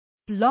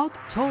Blog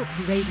Talk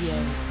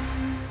Radio.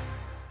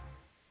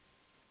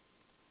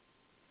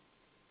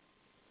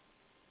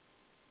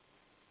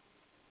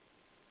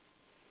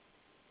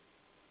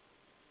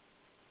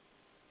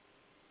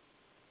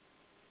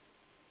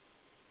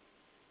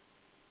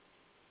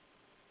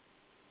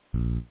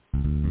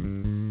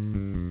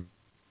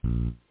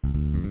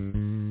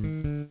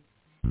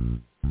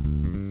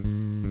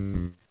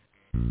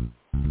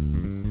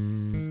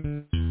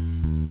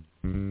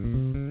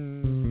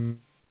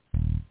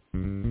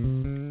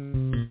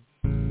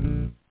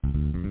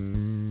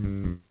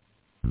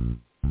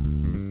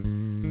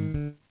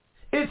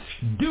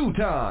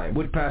 Time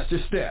with Pastor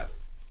Steph.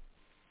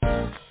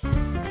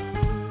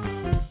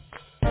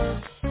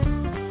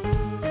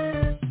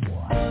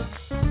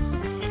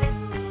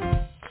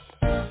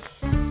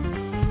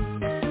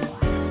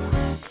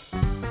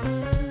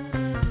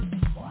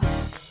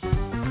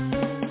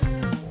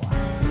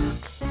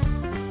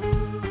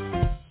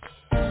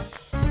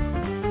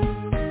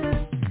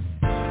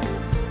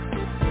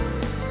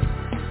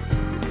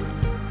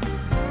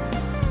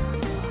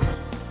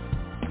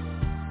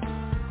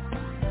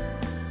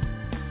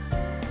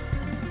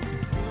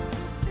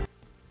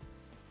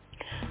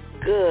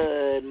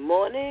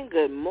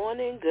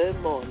 Good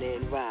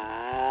morning,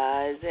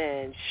 rise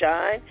and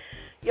shine.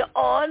 You're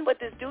on with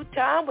this due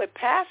time with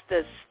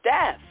Pastor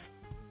Steph.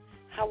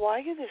 How are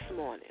you this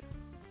morning?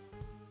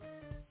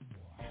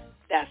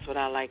 That's what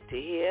I like to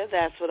hear.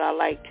 That's what I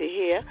like to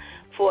hear.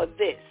 For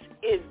this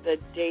is the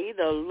day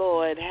the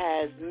Lord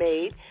has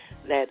made.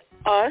 Let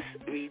us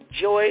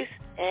rejoice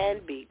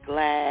and be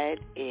glad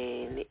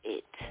in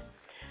it.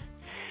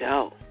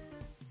 So,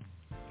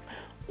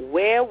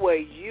 where were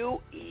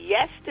you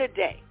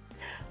yesterday?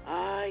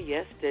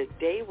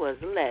 Yesterday was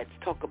Let's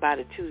Talk About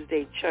a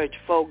Tuesday Church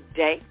Folk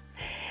Day,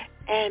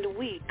 and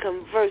we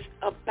conversed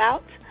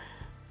about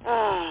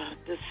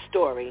the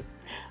story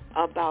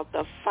about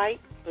the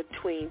fight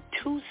between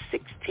two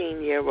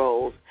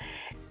 16-year-olds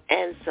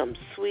and some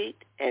sweet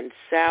and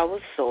sour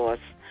sauce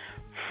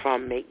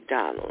from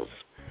McDonald's.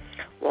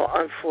 Well,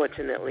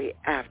 unfortunately,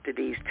 after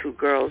these two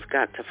girls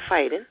got to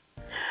fighting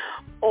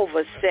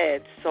over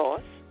said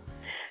sauce,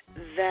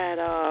 that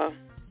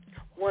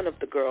one of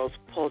the girls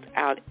pulled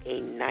out a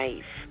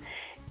knife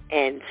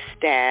and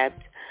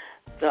stabbed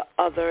the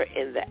other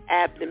in the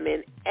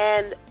abdomen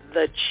and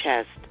the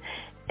chest.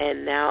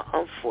 And now,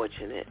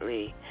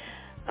 unfortunately,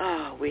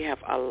 we have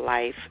a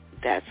life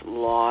that's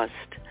lost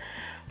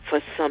for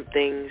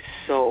something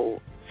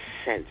so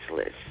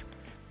senseless.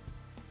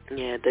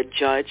 Yeah, the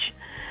judge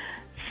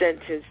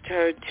sentenced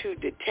her to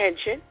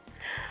detention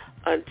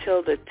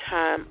until the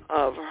time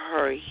of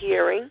her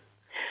hearing,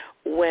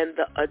 when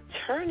the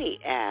attorney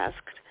asked,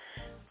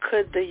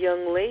 could the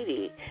young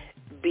lady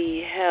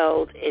be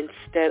held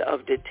instead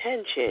of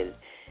detention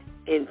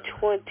in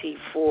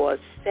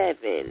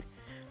 24/7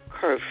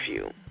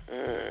 curfew?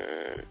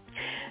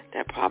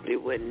 That probably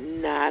would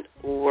not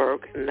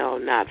work. No,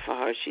 not for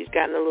her. She's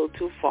gotten a little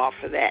too far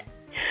for that.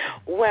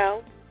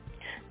 Well,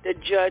 the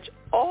judge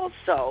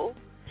also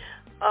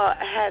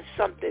had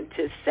something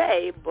to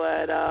say,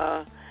 but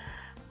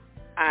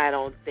I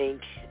don't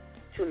think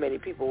too many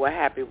people were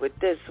happy with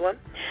this one.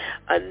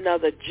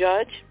 Another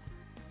judge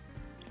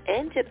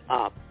ended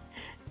up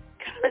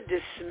kind of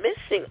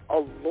dismissing a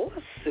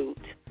lawsuit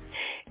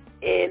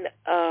in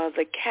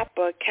the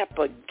Kappa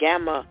Kappa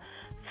Gamma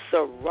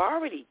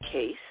sorority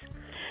case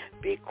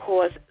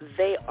because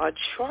they are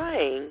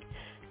trying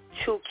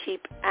to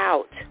keep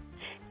out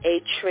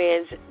a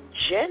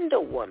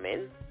transgender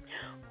woman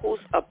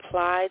who's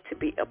applied to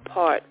be a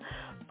part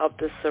of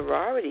the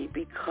sorority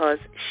because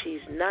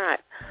she's not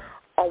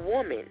a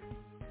woman.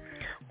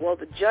 Well,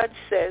 the judge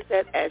says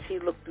that as he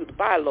looked through the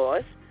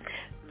bylaws,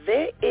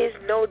 there is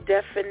no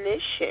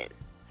definition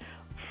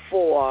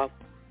for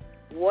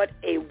what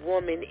a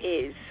woman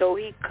is. So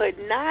he could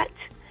not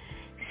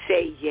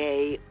say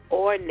yay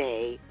or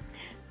nay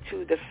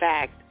to the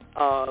fact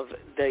of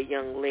the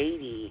young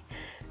lady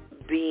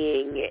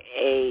being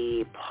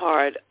a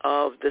part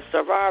of the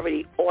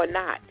sorority or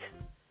not.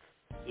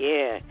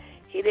 Yeah,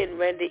 he didn't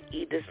render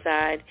either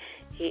side.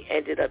 He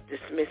ended up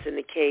dismissing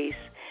the case.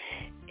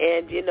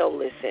 And,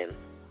 listen,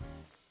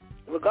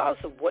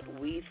 regardless of what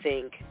we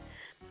think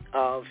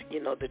of,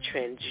 the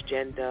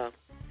transgender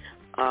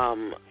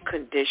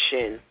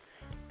condition,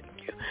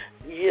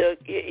 you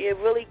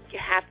really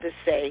have to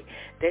say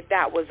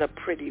that was a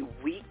pretty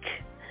weak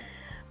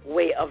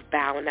way of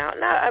bowing out.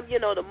 Now,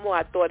 the more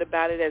I thought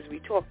about it as we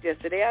talked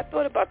yesterday, I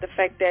thought about the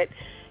fact that,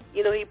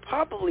 he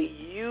probably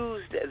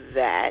used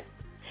that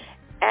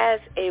as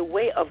a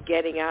way of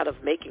getting out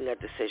of making a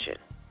decision.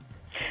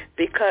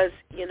 Because,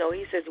 he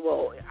says,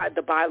 well,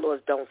 the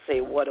bylaws don't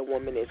say what a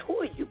woman is. Who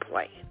are you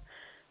playing?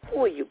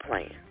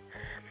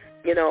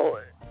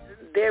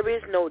 There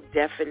is no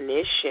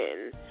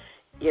definition,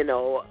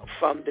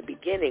 from the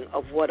beginning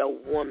of what a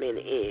woman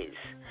is,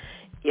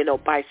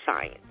 by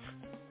science.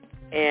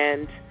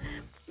 And,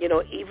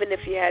 even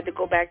if you had to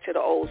go back to the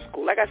old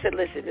school, like I said,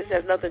 listen, this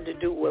has nothing to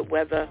do with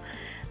whether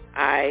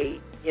I,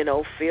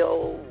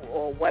 feel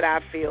or what I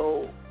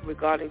feel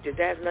regarding to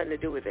that has nothing to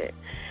do with it.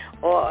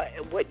 Or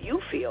what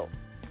you feel.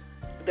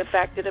 The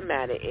fact of the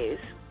matter is,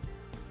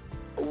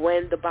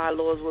 when the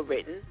bylaws were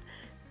written,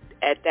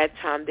 at that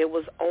time there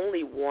was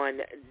only one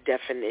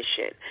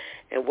definition.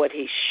 And what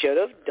he should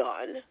have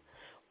done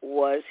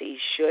was he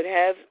should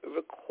have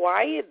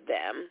required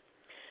them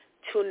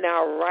to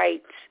now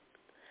write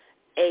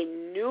a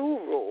new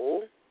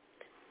rule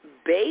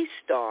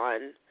based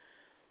on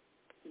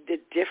the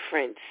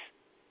difference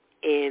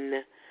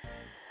in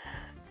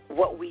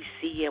what we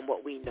see and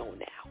what we know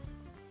now.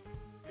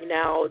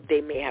 Now,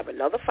 they may have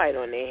another fight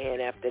on their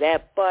hand after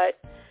that, but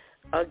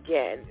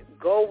again,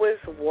 go with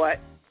what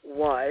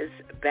was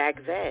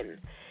back then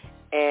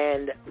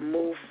and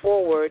move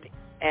forward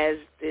as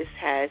this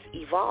has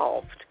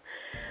evolved.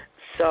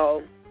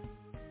 So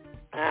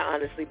I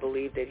honestly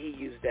believe that he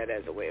used that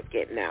as a way of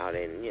getting out,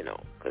 and,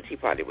 because he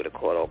probably would have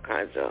caught all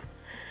kinds of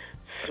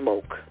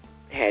smoke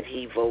had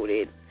he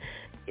voted,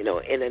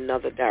 in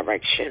another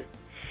direction.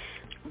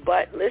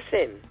 But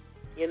listen,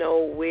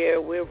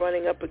 we're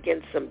running up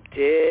against some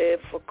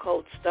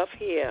difficult stuff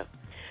here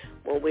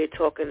when we're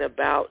talking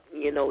about,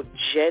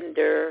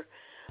 gender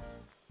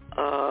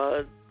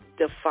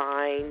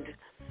defined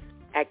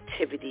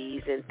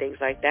activities and things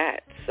like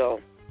that. So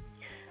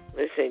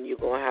listen, you're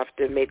going to have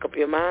to make up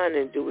your mind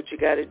and do what you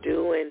got to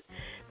do and,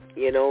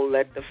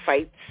 let the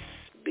fights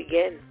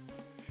begin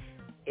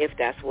if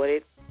that's what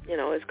it,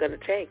 is going to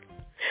take.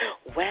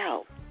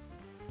 Well,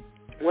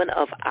 one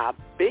of our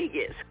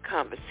biggest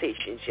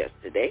conversations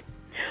yesterday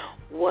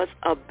was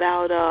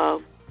about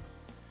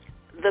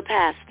the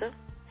pastor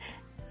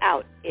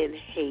out in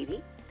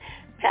Haiti,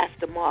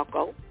 Pastor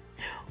Marco,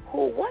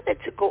 who wanted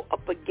to go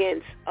up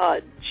against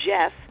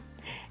Jeff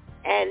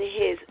and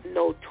his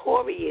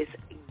notorious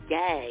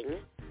gang,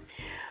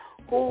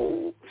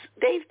 who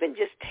they've been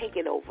just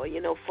taking over,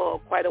 for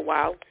quite a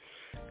while.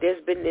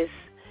 There's been this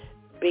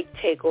big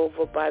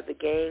takeover by the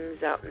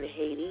gangs out in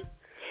Haiti,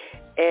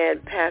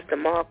 and Pastor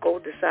Marco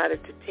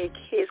decided to take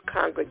his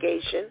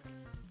congregation,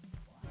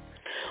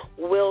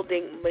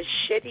 wielding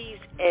machetes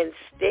and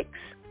sticks,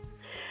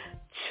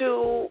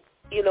 to,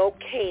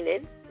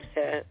 Canaan,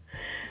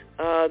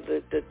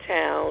 the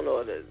town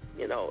or the,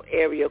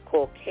 area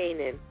called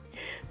Canaan,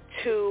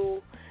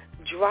 to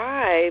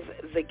drive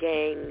the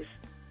gangs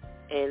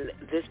and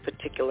this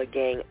particular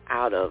gang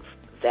out of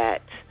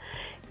that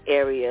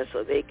area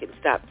so they can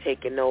stop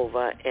taking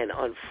over. And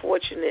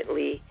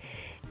unfortunately,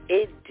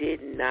 it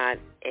did not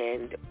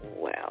end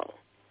well.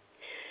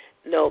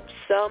 Nope,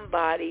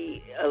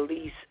 somebody, at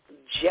least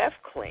Jeff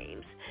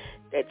claims,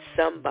 that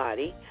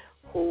somebody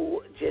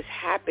who just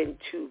happened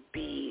to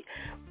be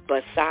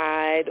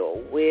beside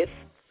or with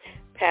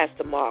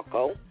Pastor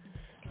Marco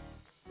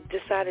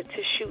decided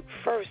to shoot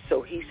first,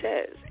 so he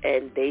says,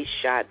 and they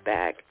shot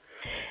back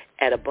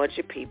at a bunch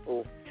of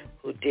people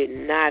who did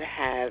not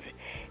have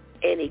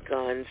any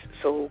guns,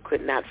 so who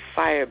could not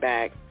fire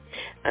back,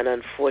 and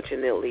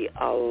unfortunately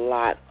a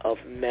lot of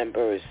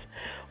members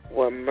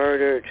were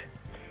murdered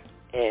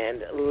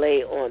and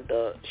lay on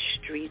the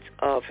streets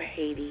of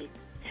Haiti.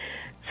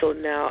 So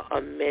now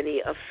many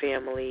a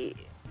family,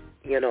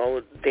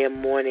 they're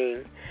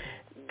mourning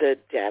the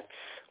deaths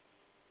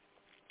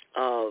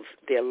of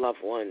their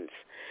loved ones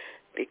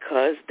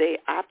because they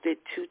opted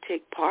to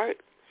take part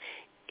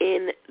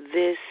in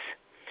this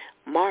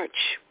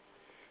march.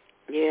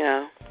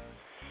 Yeah.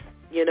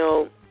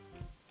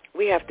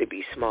 We have to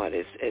be smart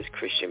as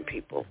Christian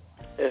people.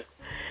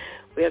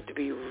 We have to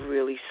be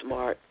really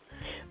smart.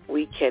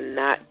 We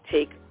cannot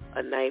take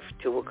a knife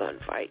to a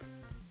gunfight.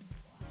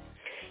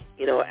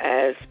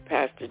 As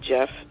Pastor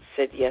Jeff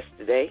said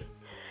yesterday,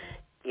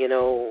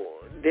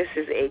 this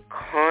is a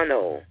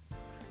carnal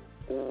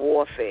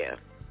warfare.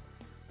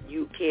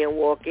 You can't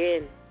walk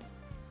in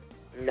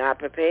not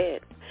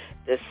prepared.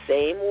 The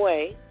same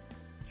way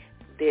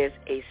there's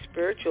a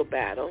spiritual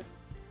battle,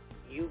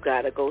 you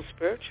got to go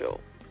spiritual.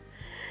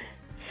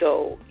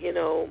 So,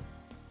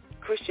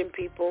 Christian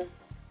people,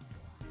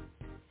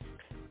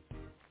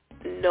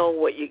 know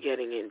what you're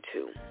getting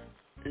into.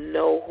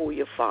 Know who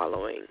you're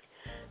following.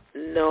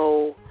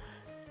 Know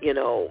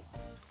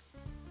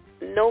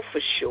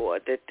for sure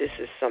that this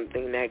is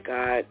something that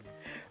God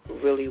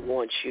really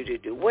wants you to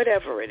do,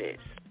 whatever it is.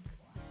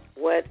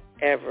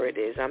 Whatever it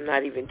is. I'm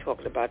not even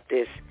talking about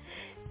this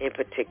in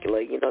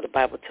particular. The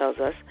Bible tells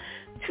us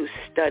to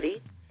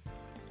study,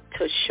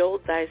 to show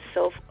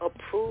thyself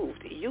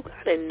approved. You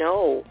got to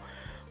know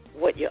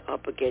what you're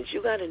up against.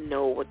 You got to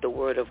know what the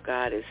Word of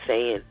God is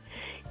saying.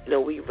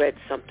 We read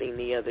something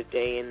the other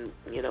day, and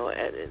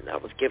I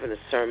was given a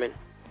sermon,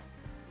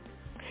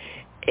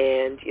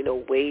 and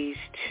ways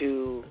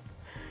to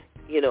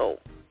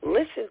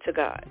listen to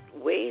God,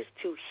 ways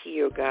to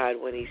hear God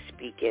when He's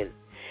speaking.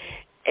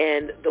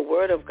 And the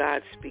Word of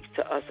God speaks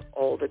to us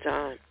all the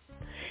time,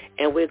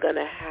 and we're going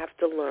to have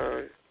to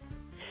learn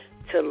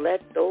to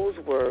let those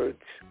words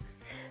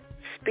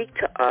speak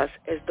to us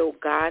as though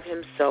God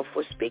Himself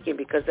was speaking,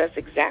 because that's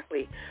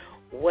exactly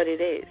what it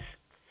is.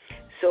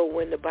 So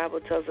when the Bible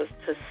tells us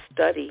to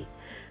study,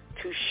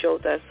 to show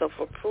thyself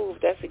approved,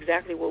 that's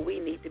exactly what we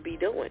need to be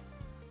doing.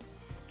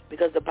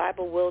 because the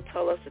Bible will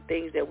tell us the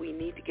things that we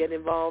need to get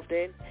involved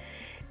in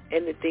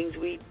and the things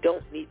we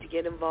don't need to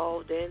get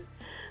involved in.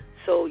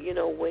 So,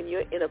 when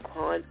you're in a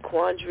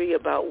quandary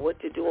about what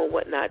to do and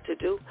what not to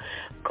do,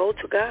 go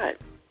to God.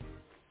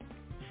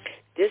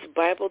 This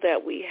Bible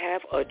that we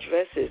have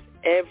addresses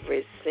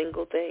every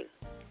single thing.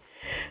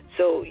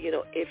 So,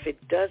 if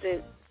it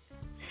doesn't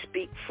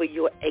speak for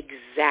your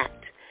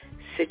exact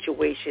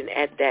situation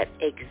at that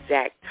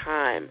exact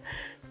time,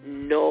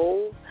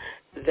 know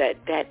that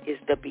that is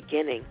the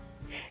beginning,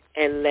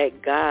 and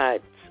let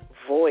God's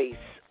voice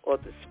or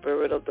the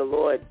Spirit of the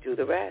Lord do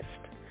the rest.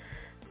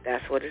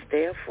 That's what it's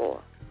there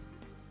for.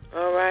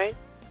 All right?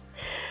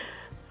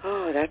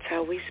 Oh, that's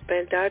how we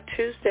spent our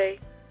Tuesday.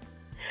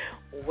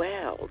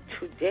 Well,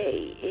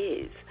 today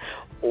is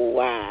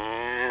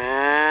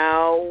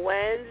Wow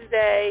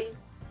Wednesday.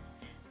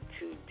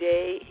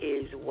 Today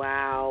is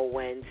Wow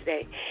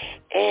Wednesday.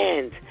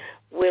 And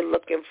we're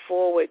looking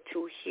forward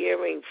to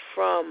hearing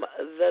from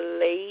the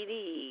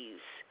ladies.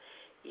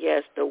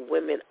 Yes, the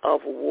women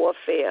of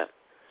warfare.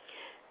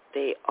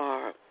 They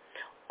are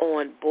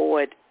on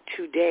board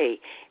today,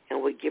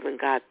 and we're giving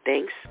God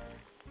thanks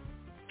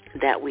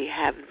that we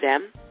have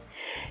them.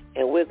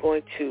 And we're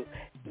going to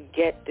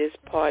get this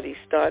party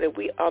started.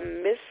 We are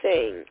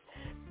missing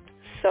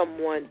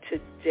someone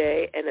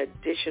today, an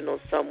additional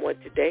someone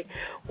today.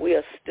 We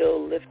are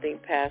still lifting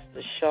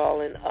Pastor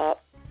Charlene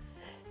up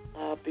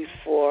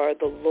before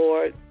the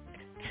Lord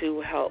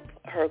to help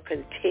her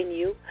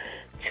continue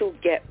to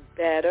get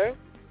better.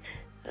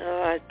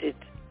 I did,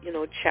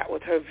 chat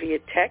with her via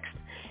text,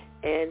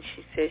 and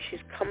she says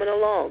she's coming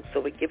along. So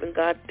we're giving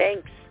God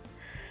thanks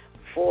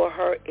for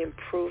her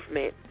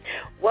improvement.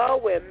 Well,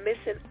 we're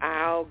missing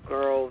our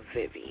girl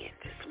Vivian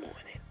this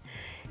morning.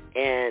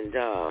 And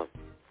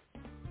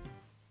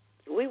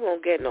we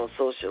won't get no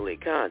socially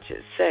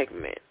conscious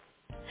segment,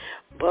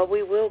 but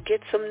we will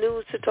get some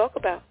news to talk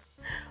about.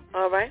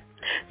 All right?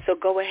 So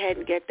go ahead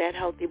and get that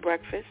healthy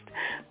breakfast.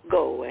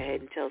 Go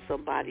ahead and tell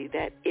somebody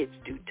that It's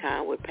Due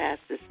Time with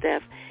Pastor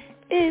Steph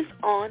is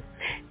on.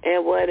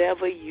 And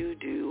whatever you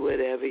do,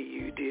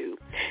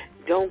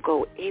 don't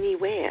go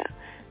anywhere,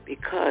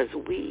 because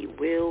we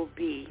will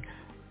be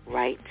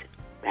right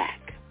back.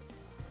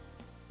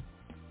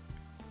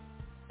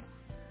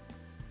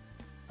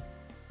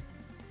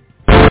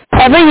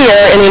 Every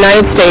year in the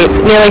United States,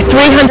 nearly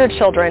 300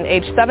 children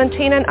aged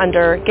 17 and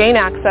under gain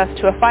access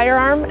to a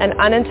firearm and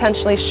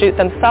unintentionally shoot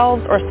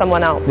themselves or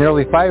someone else.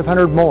 Nearly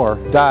 500 more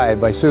die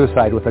by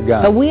suicide with a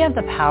gun. But we have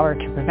the power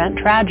to prevent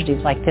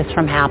tragedies like this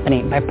from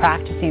happening by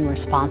practicing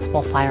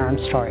responsible firearm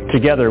storage.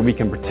 Together, we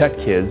can protect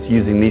kids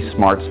using these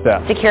smart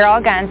steps. Secure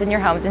all guns in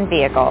your homes and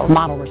vehicles.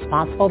 Model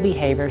responsible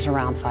behaviors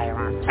around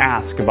firearms.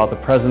 Ask about the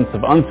presence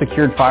of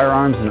unsecured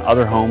firearms in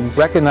other homes.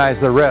 Recognize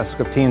the risk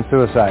of teen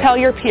suicide. Tell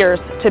your peers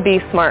to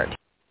be smart.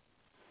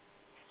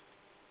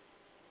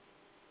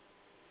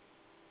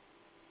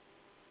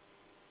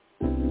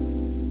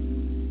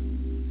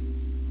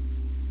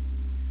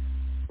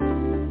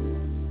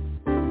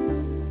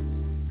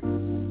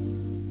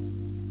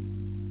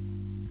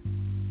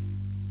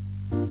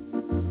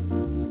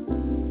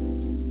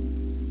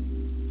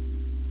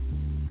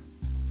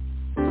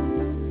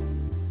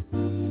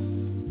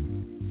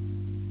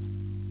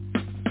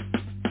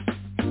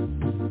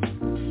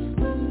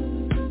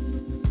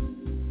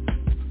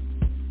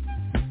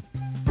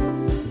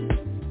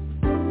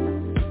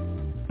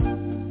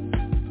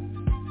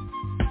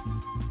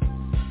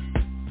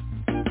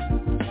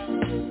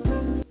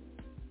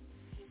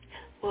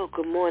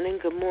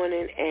 Good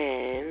morning,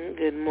 and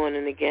good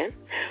morning again.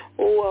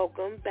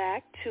 Welcome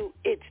back to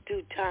It's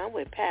Due Time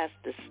with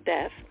Pastor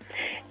Steph,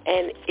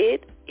 and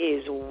it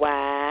is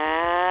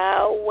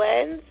Wow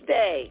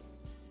Wednesday.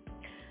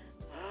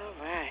 All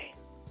right.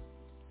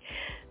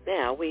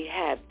 Now we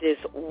have this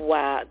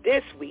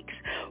week's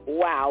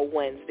Wow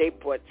Wednesday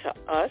brought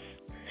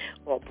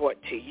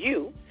to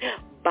you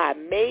by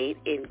Made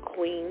in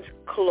Queens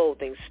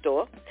Clothing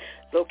Store,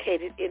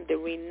 located in the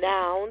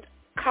renowned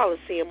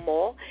Coliseum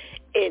Mall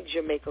in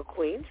Jamaica,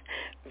 Queens.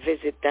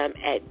 Visit them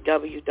at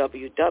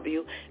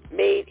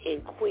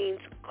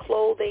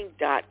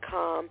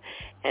www.madeinqueensclothing.com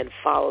and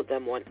follow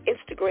them on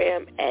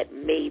Instagram at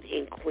Made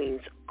in Queens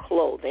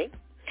Clothing.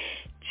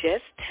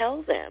 Just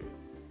tell them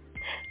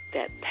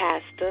that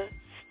Pastor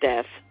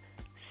Steph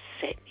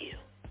sent you.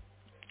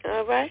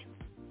 All right?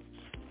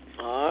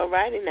 All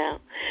righty now.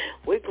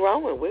 We're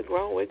growing. We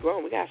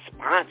got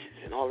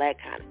sponsors and all that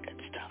kind of good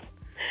stuff.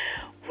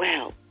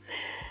 Well,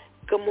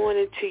 good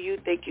morning to you.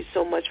 Thank you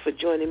so much for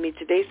joining me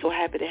today. So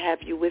happy to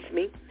have you with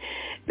me.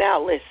 Now,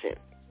 listen,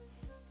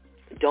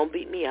 don't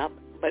beat me up,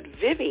 but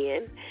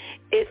Vivian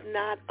is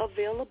not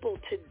available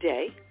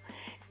today,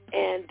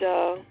 and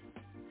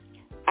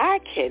I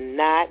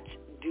cannot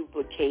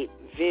duplicate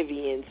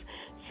Vivian's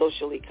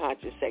socially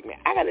conscious segment.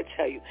 I got to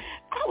tell you,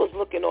 I was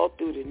looking all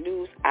through the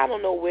news. I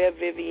don't know where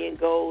Vivian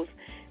goes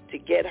to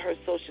get her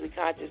socially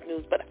conscious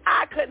news, but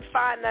I couldn't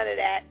find none of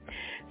that.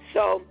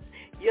 So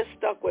you're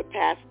stuck with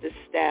Pastor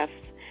Steph's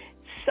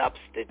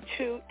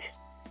substitute,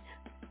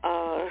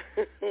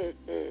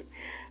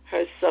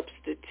 her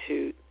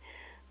substitute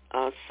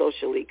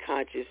socially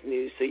conscious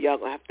news. So y'all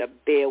going to have to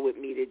bear with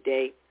me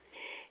today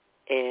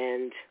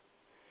and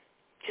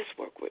just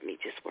work with me.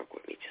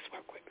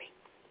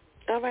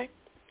 All right?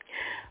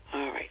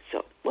 All right.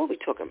 So what are we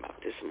talking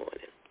about this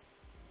morning?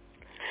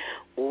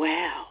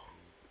 Well,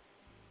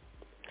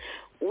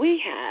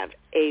 we have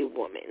a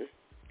woman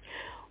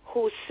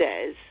who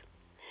says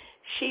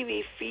she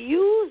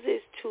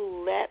refuses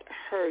to let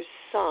her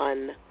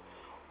son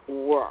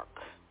work,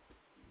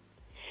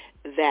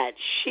 that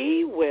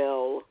she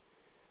will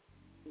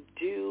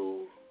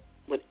do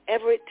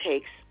whatever it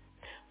takes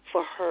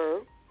for her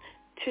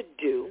to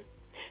do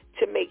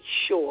to make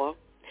sure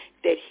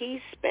that he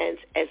spends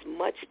as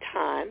much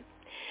time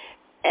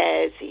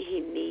as he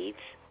needs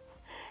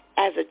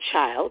as a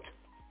child.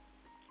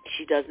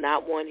 She does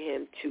not want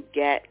him to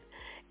get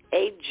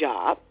a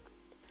job,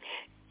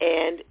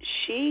 and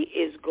she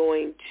is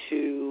going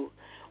to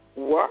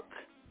work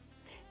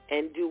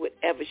and do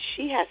whatever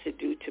she has to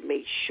do to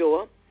make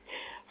sure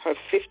her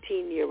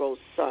 15-year-old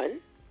son,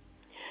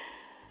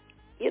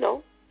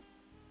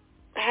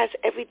 has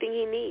everything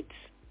he needs.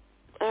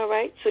 All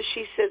right? So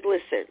she says,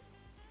 listen,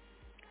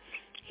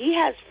 he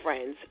has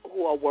friends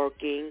who are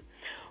working,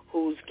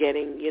 who's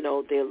getting,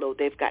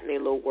 they've gotten their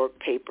little work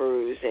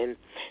papers and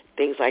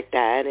things like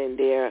that, and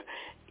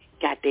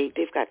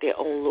they've got their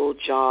own little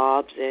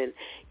jobs, and,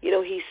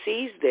 he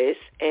sees this,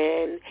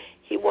 and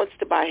he wants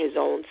to buy his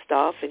own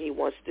stuff, and he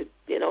wants to,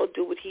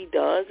 do what he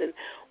does and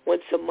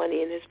wants some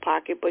money in his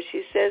pocket. But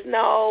she says,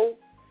 no.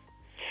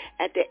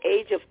 At the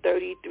age of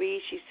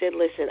 33, she said,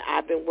 listen,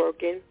 I've been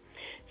working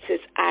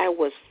since I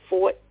was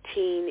 14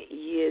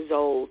 years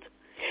old.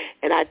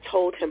 And I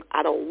told him,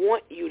 I don't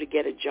want you to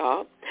get a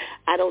job.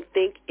 I don't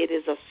think it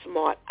is a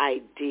smart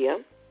idea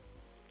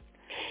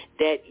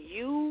that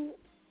you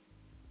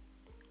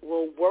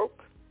will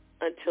work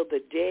until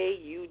the day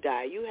you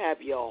die. You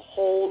have your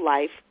whole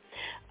life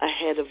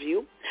ahead of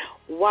you.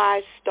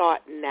 Why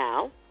start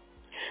now?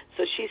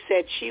 So she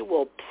said she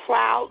will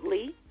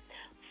proudly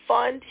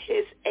fund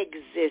his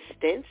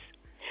existence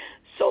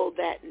so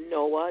that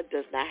Noah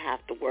does not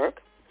have to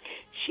work.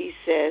 She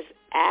says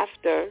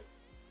after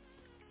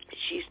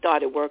she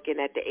started working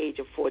at the age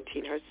of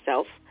 14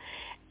 herself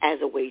as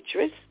a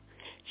waitress,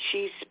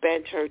 she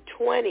spent her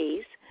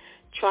 20s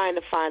trying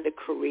to find a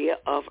career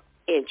of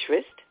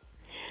interest.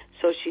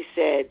 So she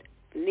said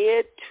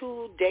near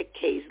 2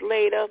 decades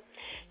later,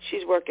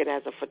 she's working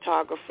as a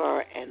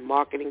photographer and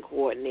marketing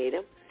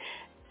coordinator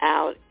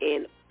out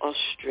in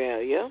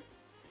Australia.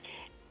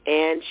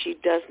 And she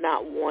does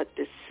not want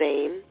the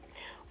same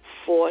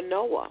for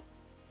Noah.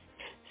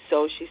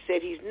 So she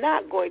said he's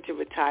not going to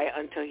retire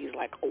until he's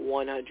like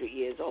 100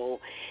 years old.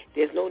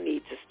 There's no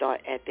need to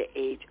start at the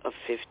age of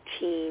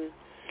 15.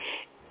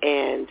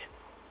 And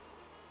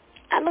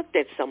I looked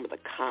at some of the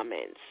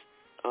comments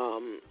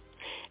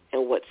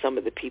and what some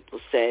of the people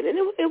said, and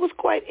it was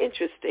quite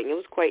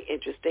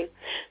interesting.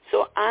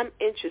 So I'm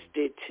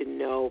interested to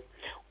know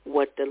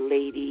what the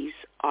ladies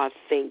are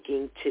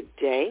thinking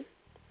today,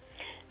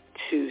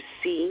 to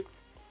see,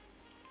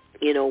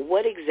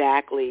 what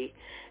exactly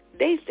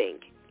they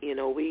think.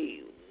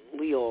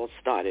 We all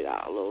started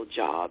our little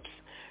jobs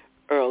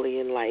early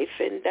in life,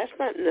 and that's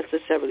not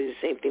necessarily the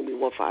same thing we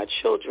want for our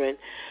children,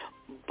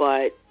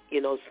 but,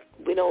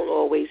 we don't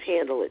always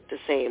handle it the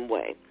same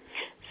way.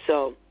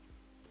 So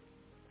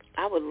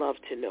I would love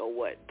to know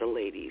what the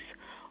ladies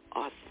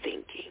are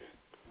thinking.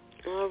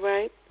 All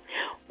right?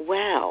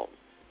 Well,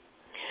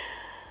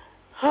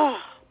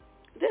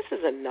 this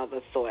is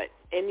another thought,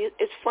 and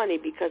it's funny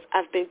because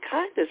I've been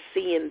kind of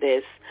seeing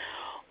this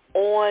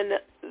or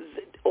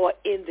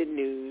in the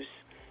news,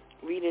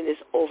 reading this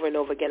over and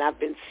over again. I've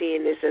been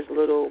seeing this as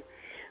little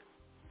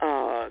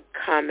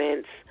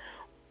comments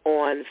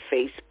on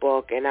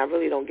Facebook, and I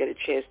really don't get a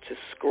chance to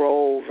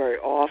scroll very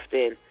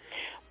often,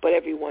 but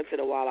every once in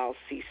a while I'll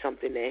see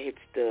something that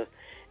hits the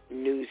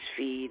news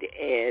feed,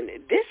 and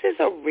this is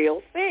a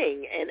real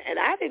thing, and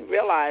I didn't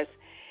realize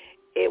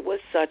it was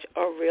such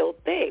a real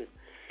thing.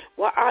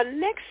 Well, our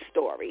next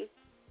story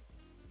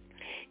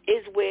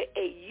is where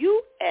a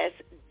U.S.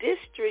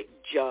 district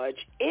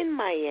judge in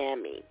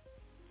Miami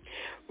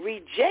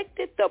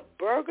rejected the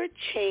burger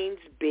chain's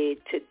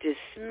bid to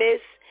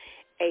dismiss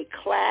a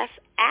class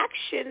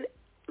action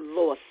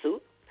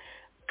lawsuit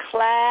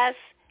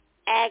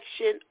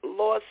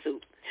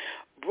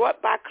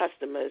brought by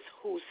customers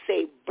who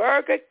say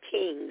Burger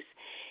King's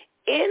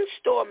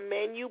in-store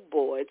menu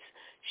boards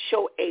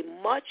show a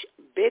much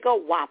bigger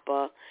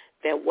Whopper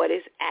than what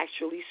is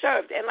actually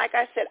served. And like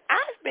I said,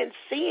 I've been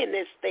seeing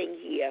this thing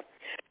here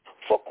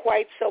for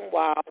quite some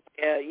while.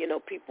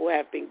 People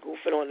have been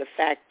goofing on the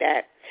fact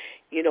that,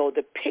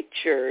 the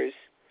pictures,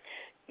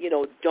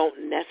 don't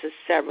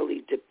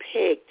necessarily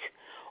depict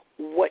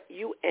what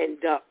you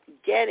end up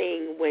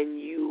getting when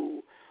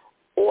you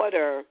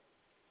order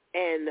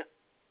and,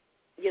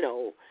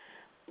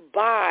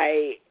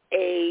 buy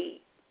a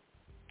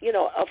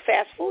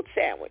fast food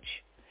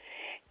sandwich.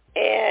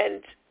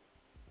 And,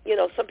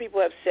 some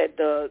people have said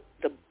the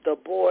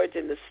boards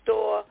in the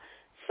store.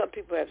 Some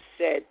people have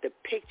said the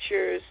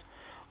pictures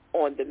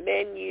on the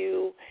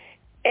menu.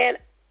 And,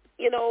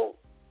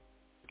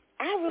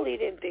 I really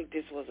didn't think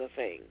this was a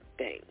thing.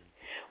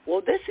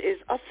 Well, this is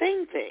a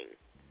thing.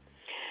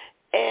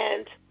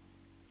 And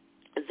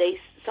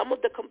some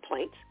of the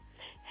complaints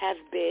have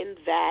been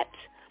that,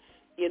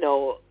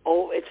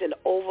 it's an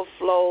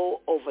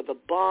overflow over the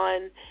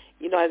bun.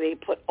 They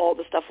put all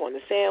the stuff on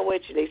the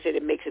sandwich, and they said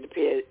it makes it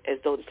appear as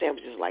though the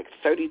sandwich is like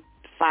 35%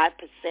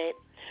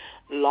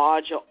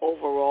 larger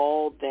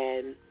overall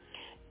than,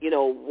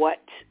 what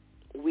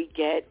we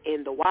get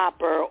in the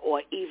Whopper,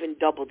 or even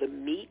double the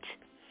meat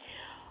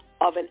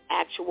of an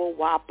actual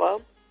Whopper.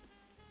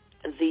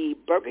 The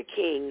Burger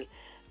King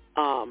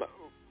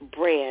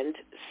brand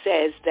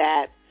says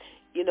that,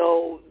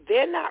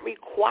 they're not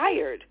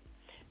required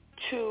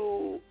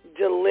to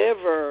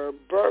deliver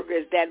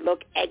burgers that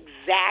look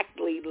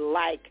exactly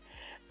like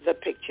the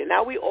picture.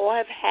 Now, we all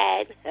have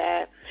had,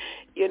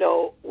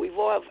 we've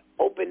all have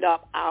opened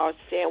up our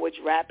sandwich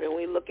wrap and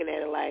we're looking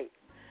at it like,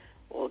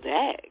 well,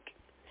 dag.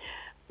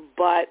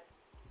 But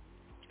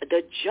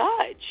the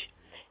judge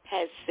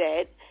has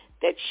said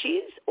that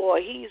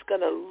he's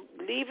going to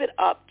leave it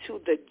up to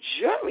the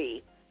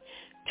jury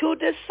to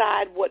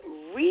decide what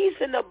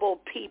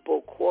reasonable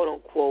people, quote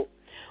unquote,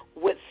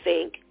 would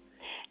think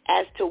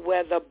as to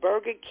whether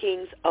Burger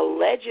King's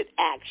alleged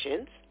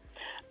actions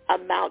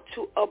amount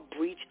to a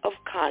breach of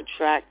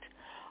contract,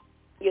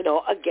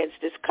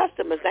 against its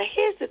customers. Now,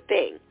 here's the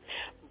thing.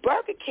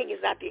 Burger King is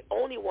not the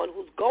only one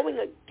who's going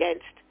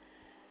against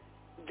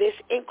this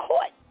in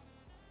court.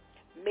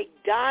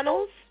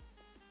 McDonald's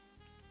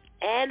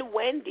and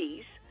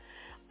Wendy's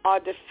are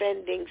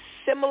defending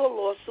similar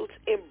lawsuits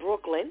in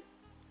Brooklyn,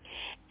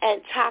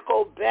 and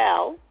Taco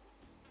Bell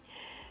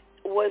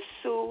was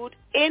sued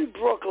in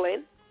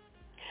Brooklyn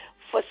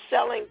for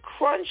selling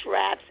crunch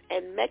wraps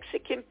and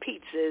Mexican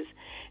pizzas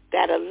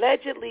that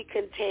allegedly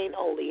contain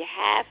only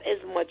half as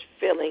much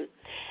filling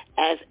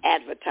as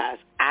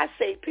advertised. I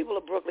say, people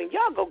of Brooklyn,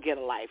 y'all go get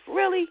a life.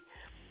 Really?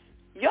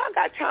 Y'all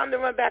got time to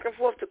run back and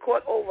forth to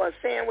court over a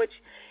sandwich?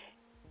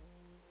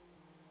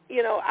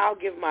 I'll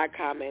give my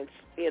comments,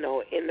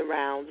 in the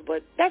rounds,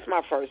 but that's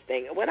my first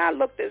thing. When I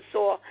looked and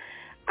saw,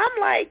 I'm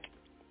like,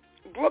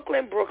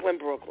 Brooklyn.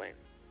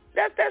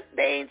 That's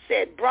they ain't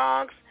said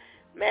Bronx,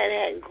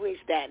 Manhattan, Queens,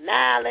 Staten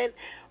Island,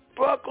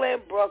 Brooklyn.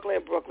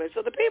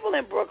 So the people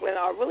in Brooklyn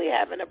are really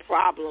having a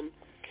problem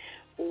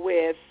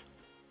with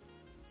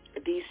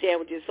these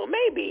sandwiches. So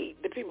maybe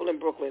the people in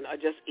Brooklyn are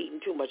just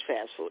eating too much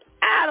fast food.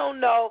 I don't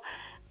know.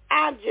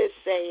 I'm just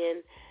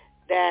saying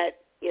that,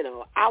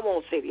 I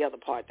won't say the other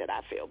part that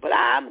I feel, but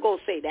I'm going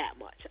to say that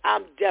much.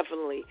 I'm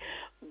definitely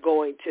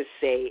going to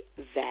say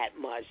that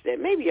much, that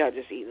maybe y'all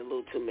just eating a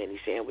little too many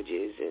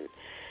sandwiches, and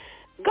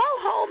go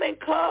home and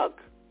cook.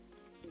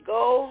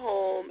 Go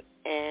home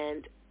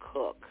and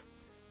cook.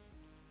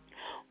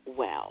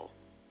 Well,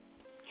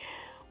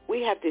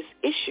 we have this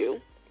issue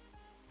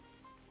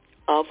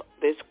of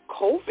this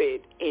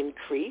COVID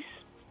increase,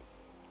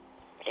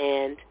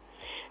 and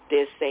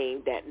they're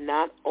saying that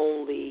not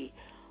only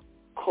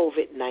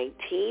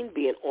COVID-19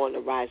 being on the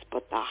rise,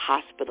 but the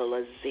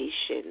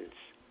hospitalizations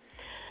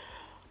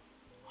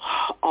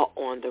are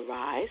on the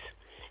rise.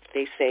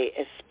 They say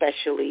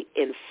especially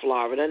in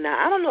Florida. Now,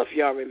 I don't know if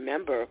y'all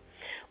remember,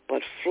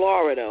 but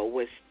Florida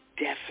was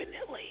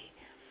definitely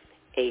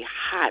a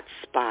hot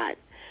spot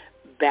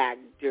back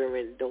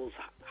during those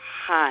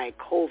high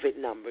COVID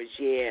numbers.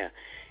 Yeah,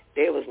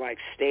 they was like,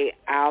 stay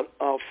out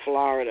of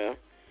Florida,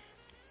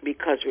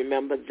 because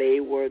remember, they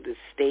were the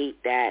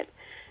state that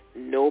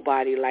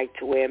nobody liked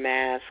to wear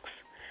masks.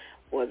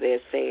 Well,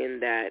 they're saying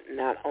that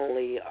not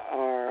only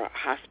are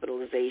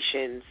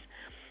hospitalizations,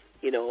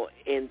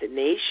 in the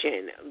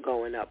nation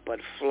going up, but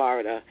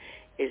Florida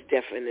is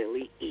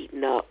definitely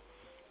eating up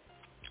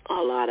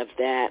a lot of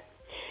that.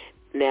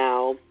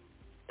 Now,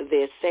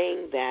 they're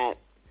saying that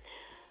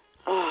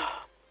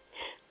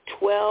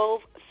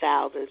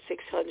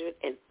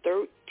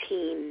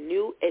 12,613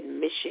 new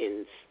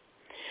admissions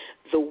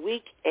the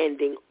week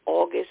ending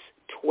August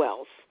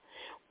 12th,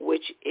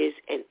 which is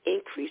an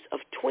increase of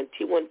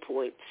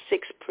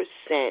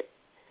 21.6%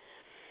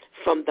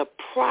 from the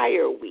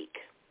prior week,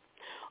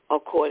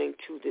 according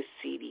to the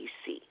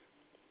CDC.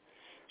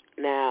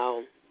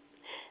 Now,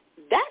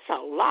 that's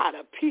a lot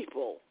of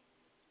people.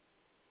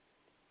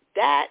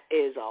 That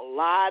is a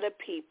lot of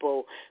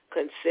people,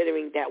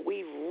 considering that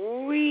we've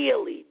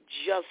really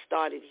just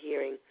started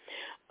hearing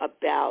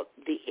about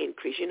the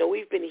increase.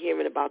 We've been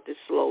hearing about this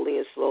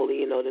slowly,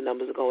 the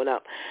numbers are going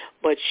up,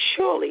 but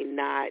surely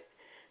not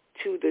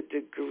to the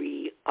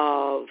degree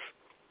of,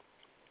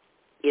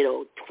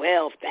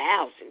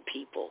 12,000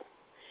 people.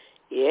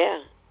 Yeah,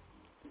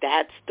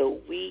 that's the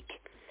week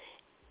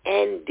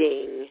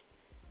ending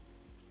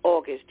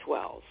August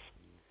 12th.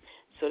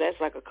 So that's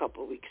like a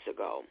couple of weeks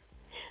ago.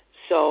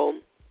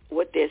 So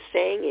what they're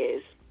saying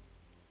is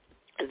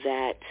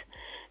that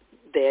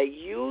the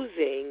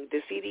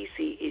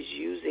CDC is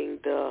using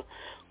the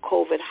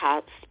COVID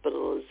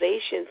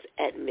hospitalizations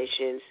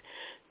admissions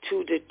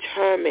to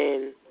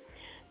determine,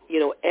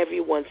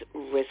 everyone's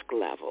risk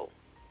level.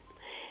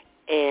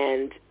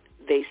 And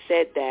they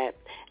said that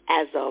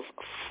as of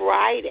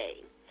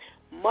Friday,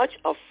 much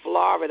of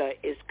Florida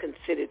is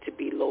considered to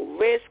be low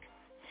risk,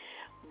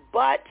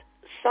 but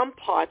some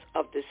parts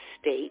of the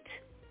state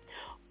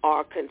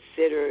are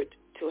considered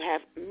to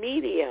have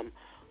medium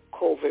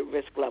COVID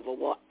risk level.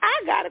 Well,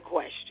 I got a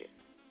question.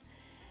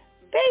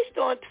 Based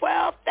on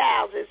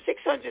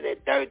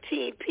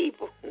 12,613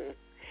 people,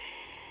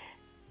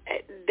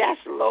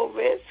 that's low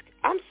risk?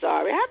 I'm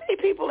sorry. How many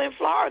people in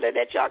Florida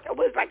that y'all, it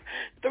was like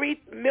 3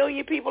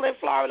 million people in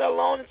Florida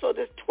alone, and so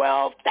this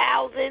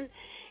 12,000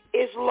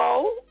 is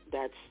low?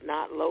 That's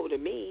not low to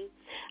me.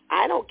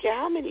 I don't care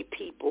how many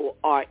people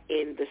are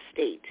in the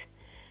state.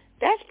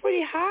 That's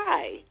pretty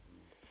high.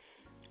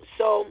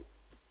 So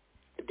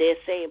they're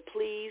saying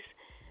please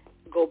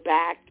go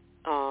back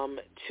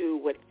to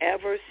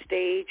whatever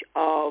stage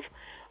of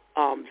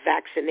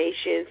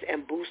vaccinations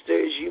and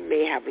boosters you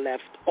may have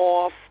left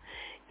off,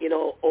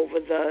 over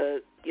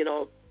the,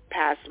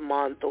 past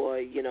month or,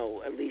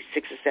 at least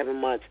 6 or 7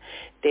 months.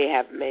 They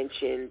have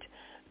mentioned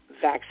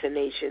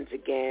vaccinations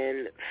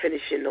again,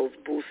 finishing those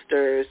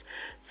boosters.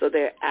 So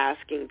they're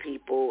asking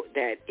people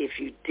that if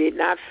you did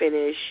not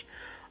finish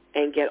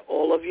and get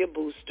all of your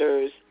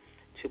boosters,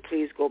 to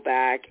please go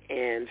back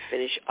and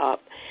finish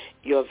up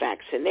your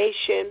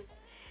vaccination.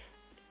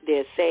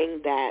 They're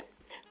saying that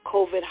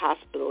COVID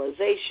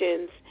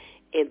hospitalizations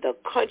in the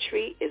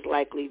country is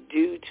likely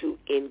due to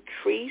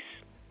increase.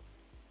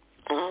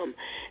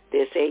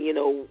 They're saying,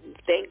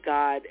 thank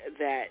God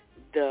that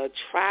the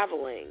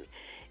traveling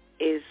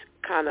is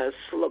kind of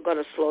going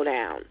to slow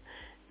down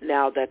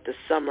now that the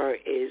summer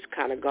is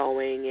kind of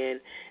going, and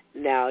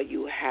now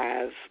you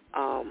have,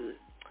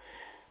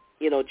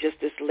 just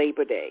this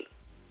Labor Day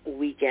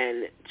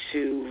weekend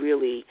to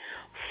really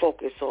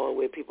focus on,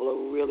 where people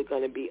are really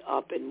going to be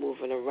up and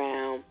moving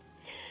around.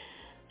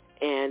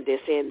 And they're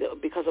saying that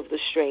because of the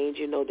strains,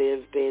 there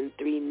have been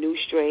 3 new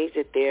strains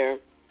that they're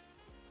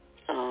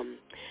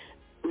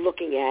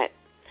looking at.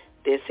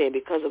 They're saying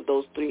because of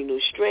those 3 new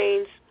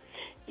strains,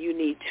 you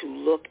need to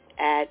look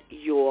at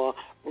your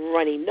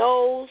runny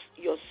nose,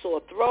 your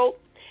sore throat,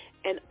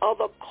 and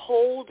other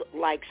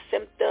cold-like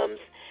symptoms.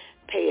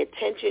 Pay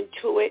attention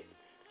to it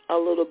a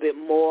little bit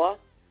more.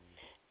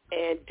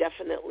 And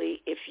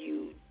definitely, if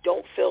you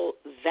don't feel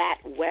that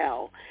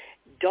well,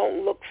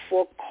 don't look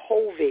for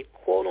COVID,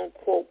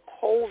 quote-unquote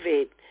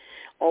COVID,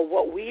 or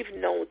what we've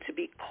known to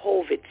be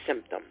COVID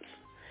symptoms,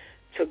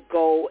 to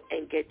go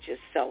and get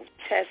yourself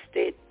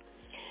tested.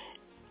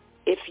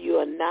 If you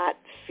are not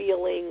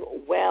feeling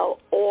well,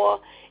 or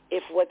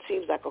if what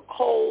seems like a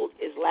cold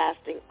is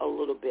lasting a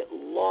little bit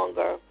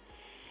longer.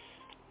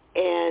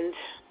 And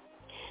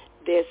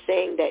they're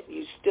saying that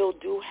you still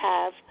do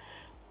have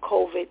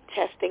COVID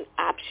testing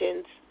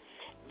options.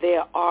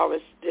 There are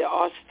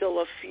still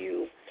a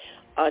few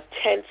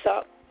tents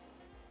up,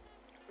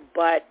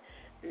 but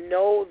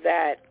know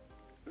that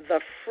the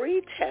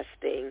free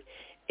testing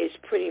is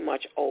pretty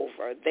much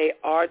over. They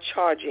are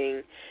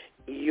charging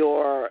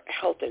your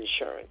health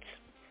insurance.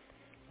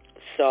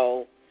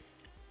 So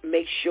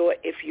make sure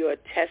if you're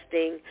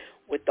testing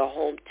with the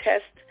home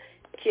test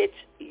kits,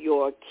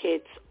 your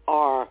kits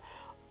are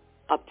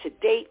up to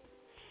date.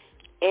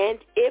 And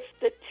if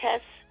the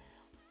tests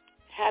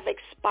have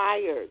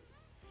expired,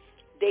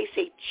 they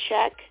say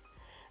check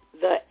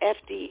the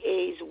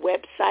FDA's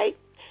website,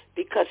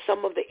 because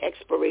some of the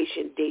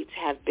expiration dates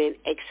have been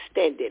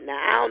extended. Now,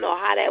 I don't know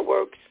how that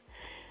works,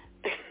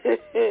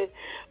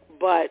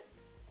 but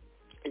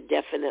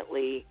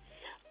definitely,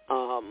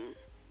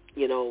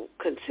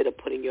 consider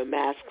putting your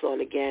masks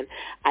on again.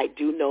 I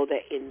do know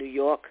that in New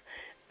York,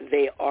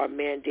 they are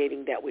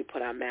mandating that we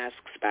put our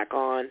masks back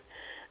on.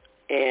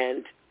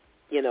 And,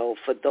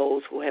 for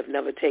those who have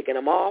never taken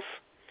them off,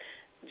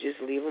 just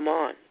leave them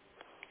on.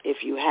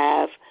 If you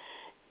have,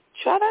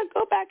 try to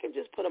go back and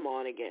just put them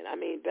on again. I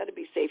mean, better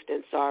be safe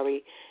than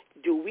sorry.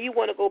 Do we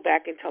want to go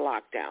back into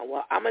lockdown?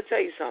 Well, I'm going to tell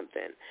you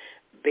something.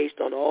 Based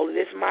on all of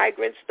this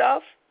migrant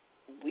stuff,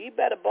 we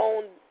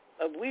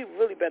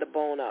really better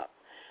bone up.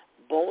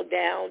 Bone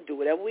down, do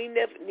whatever we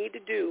need to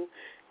do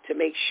to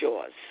make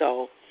sure.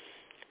 So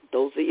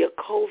those are your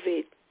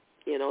COVID,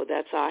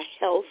 that's our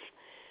health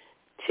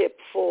tip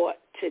for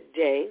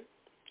today.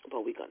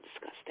 But we're going to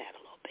discuss that a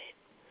little bit.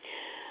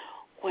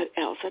 What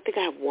else? I think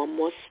I have one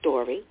more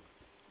story.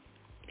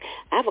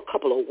 I have a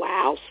couple of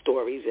wow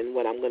stories in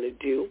what I'm going to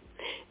do.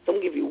 So I'm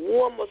going to give you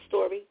one more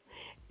story,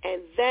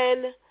 and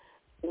then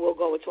we'll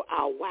go into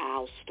our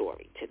wow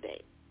story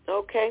today.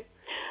 Okay?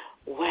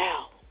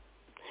 Well,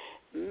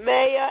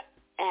 Mayor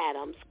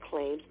Adams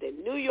claims that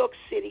New York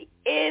City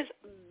is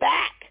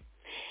back.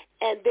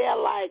 And they're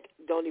like,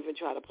 don't even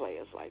try to play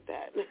us like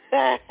that.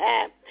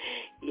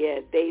 Yeah,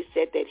 they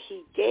said that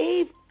he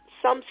gave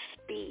some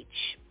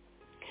speech,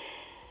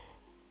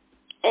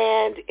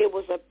 and it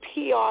was a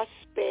PR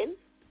spin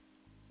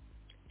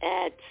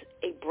at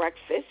a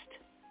breakfast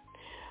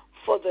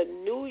for the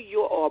New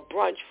York, or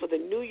brunch for the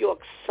New York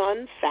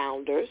Sun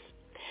founders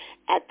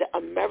at the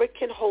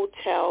American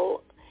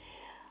Hotel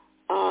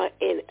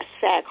in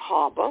Sag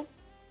Harbor.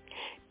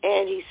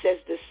 And he says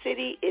the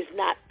city is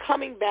not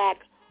coming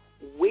back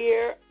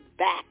we're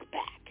back.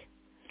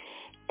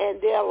 And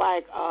they're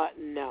like,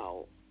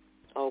 no.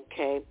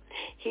 Okay.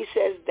 He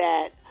says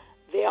that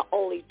there are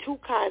only two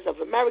kinds of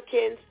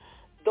Americans,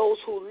 those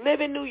who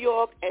live in New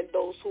York and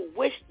those who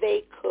wish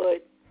they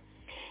could.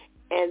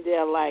 And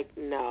they're like,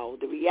 no.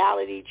 The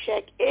reality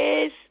check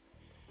is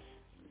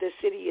the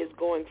city is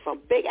going from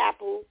Big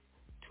Apple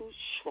to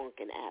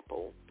Shrunken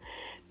Apple,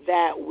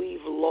 that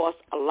we've lost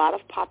a lot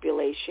of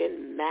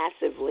population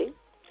massively.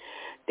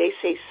 They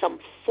say some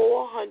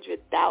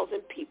 400,000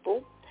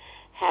 people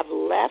have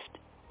left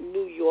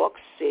New York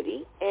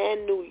City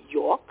and New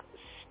York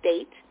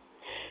State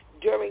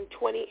during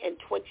 20 and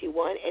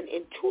 21. And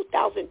in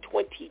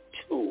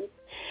 2022,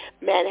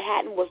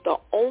 Manhattan was the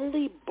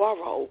only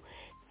borough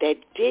that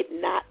did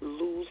not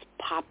lose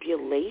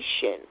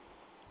population.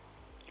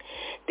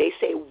 They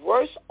say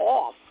worse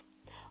off,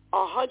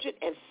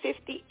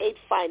 158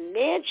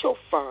 financial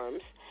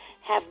firms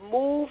have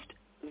moved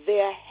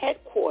their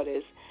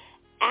headquarters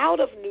out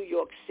of New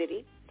York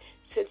City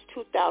since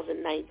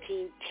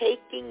 2019,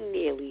 taking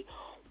nearly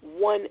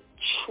 $1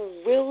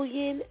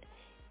 trillion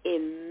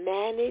in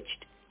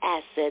managed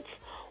assets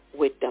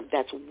with them.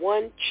 That's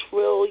 $1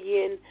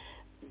 trillion.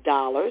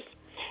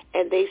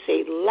 And they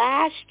say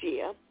last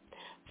year,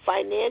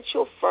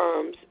 financial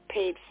firms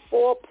paid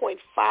 $4.5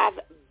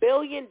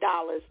 billion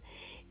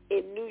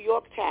in New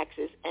York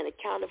taxes and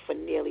accounted for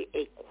nearly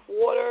a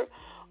quarter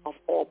of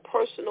all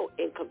personal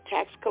income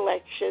tax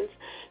collections.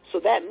 So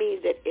that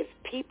means that if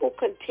people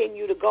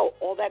continue to go,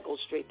 all that goes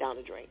straight down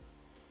the drain.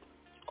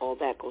 All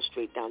that goes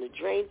straight down the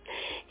drain.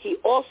 He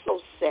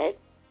also said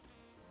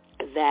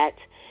that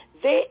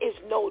there is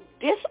no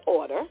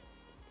disorder.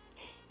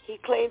 He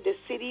claimed the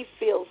city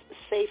feels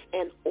safe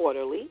and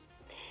orderly.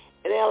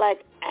 And they're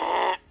like,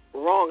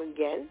 wrong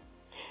again,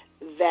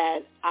 that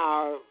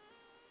our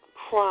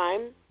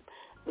crime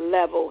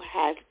level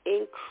has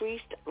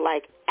increased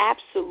like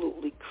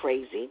absolutely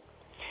crazy.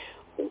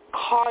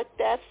 Car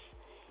thefts,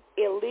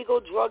 illegal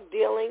drug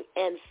dealing,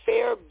 and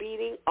fare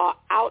beating are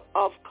out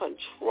of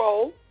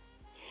control.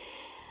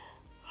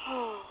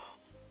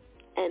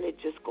 And it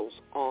just goes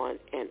on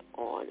and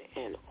on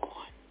and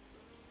on.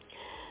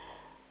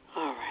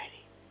 All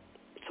righty.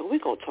 So we're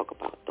going to talk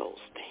about those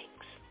things.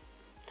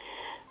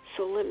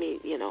 So let me,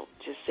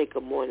 just say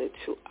good morning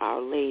to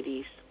our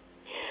ladies.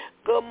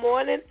 Good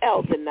morning,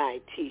 Elder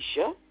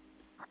Tisha.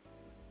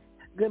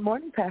 Good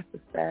morning, Pastor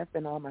Steph,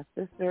 and all my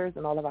sisters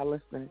and all of our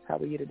listeners. How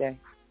are you today?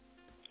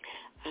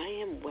 I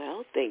am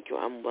well, thank you.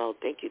 I'm well,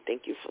 thank you.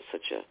 Thank you for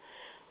such a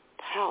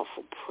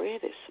powerful prayer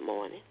this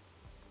morning.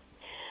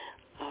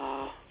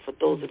 For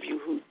those of you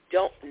who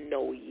don't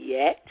know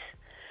yet,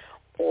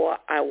 or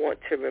I want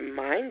to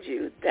remind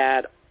you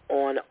that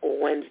on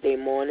Wednesday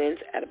mornings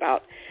at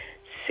about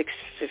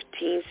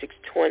 6:15,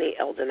 6:20,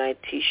 Elder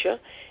Tisha,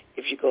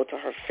 if you go to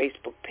her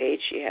Facebook page,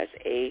 she has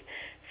a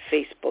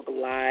Facebook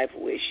Live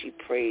where she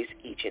prays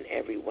each and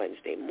every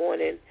Wednesday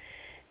morning.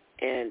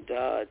 And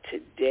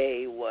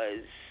today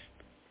was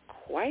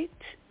quite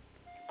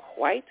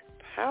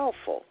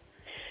powerful.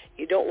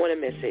 You don't want to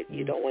miss it.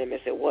 You don't want to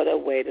miss it. What a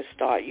way to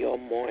start your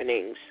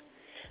mornings.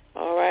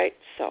 All right?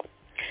 So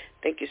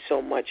thank you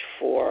so much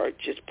for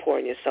just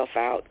pouring yourself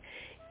out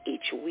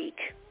each week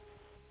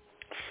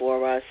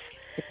for us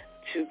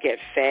to get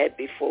fed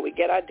before we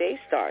get our day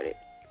started.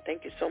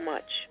 Thank you so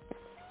much.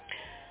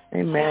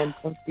 Amen.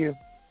 Thank you.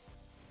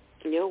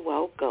 You're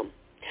welcome.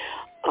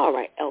 All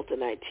right, Elder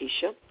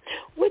Tisha.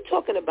 We're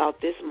talking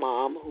about this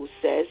mom who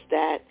says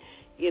that,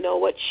 you know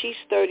what, she's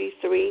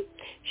 33.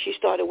 She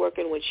started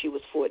working when she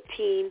was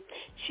 14.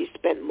 She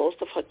spent most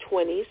of her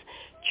 20s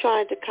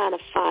trying to kind of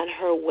find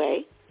her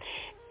way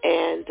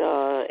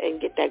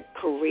and get that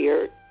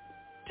career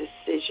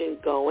decision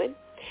going.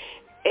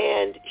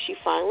 And she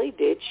finally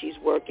did. She's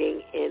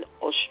working in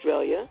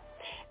Australia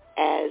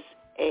as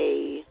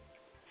a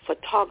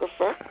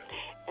photographer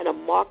and a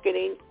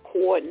marketing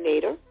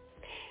coordinator.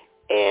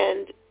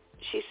 And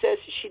she says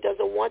she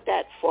doesn't want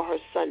that for her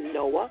son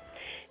Noah.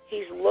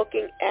 He's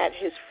looking at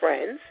his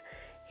friends.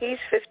 He's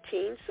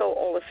 15, so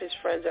all of his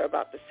friends are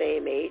about the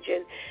same age,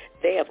 and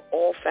they have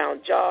all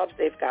found jobs.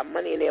 They've got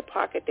money in their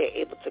pocket. They're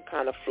able to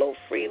kind of flow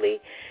freely,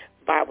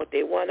 buy what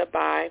they want to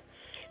buy.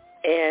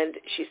 And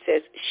she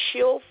says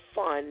she'll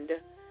fund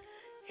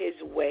his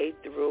way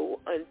through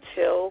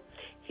until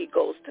he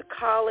goes to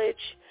college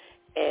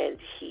and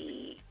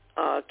he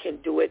can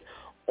do it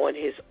on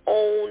his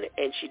own.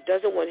 And she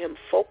doesn't want him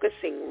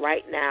focusing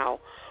right now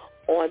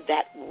on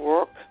that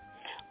work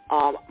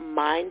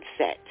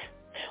mindset.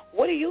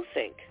 What do you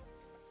think?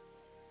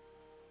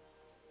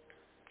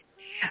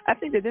 I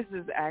think that this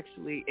is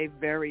actually a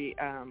very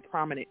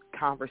prominent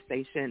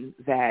conversation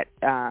that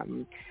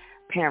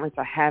parents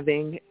are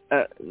having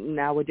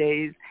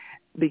nowadays,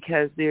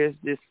 because there's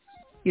this,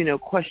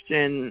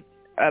 question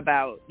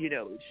about,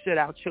 should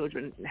our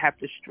children have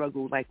to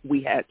struggle like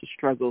we had to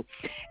struggle?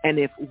 And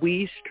if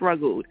we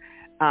struggled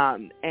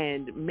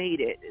and made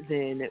it,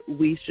 then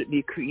we should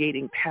be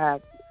creating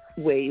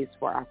pathways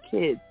for our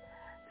kids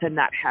to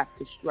not have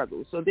to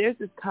struggle. So there's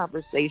this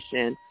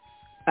conversation,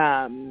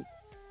 and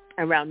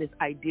around this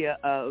idea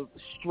of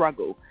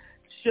struggle.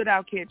 Should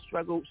our kids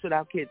struggle? Should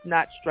our kids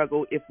not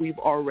struggle if we've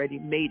already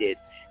made it?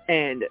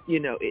 And,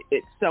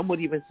 some would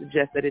even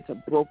suggest that it's a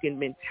broken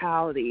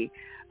mentality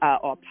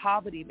or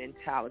poverty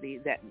mentality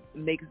that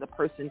makes a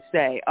person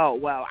say, oh,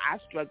 well, I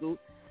struggled,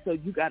 so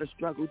you got to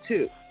struggle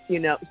too.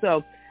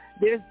 So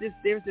there's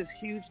this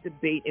huge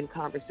debate and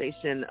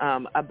conversation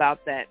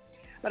about that.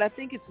 But I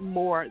think it's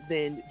more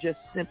than just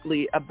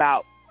simply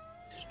about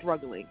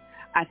struggling.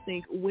 I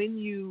think when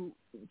you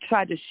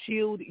try to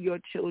shield your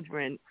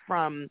children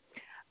from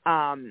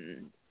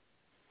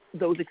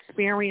those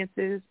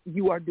experiences,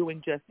 you are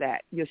doing just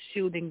that. You're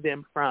shielding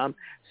them from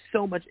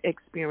so much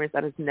experience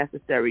that is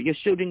necessary. You're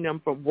shielding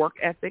them from work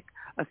ethic,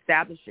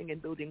 establishing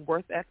and building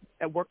work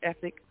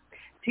ethic,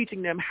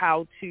 teaching them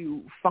how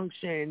to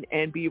function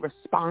and be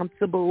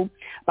responsible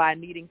by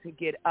needing to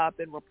get up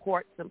and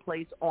report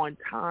someplace on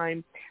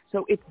time.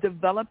 So it's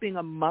developing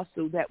a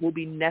muscle that will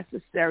be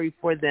necessary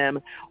for them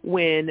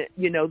when,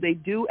 they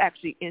do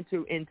actually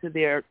enter into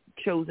their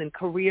chosen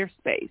career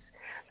space.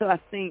 So I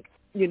think,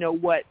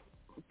 what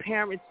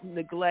parents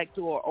neglect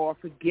or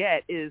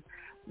forget is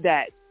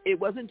that it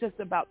wasn't just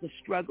about the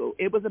struggle.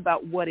 It was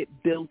about what it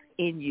built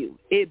in you.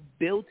 It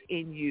built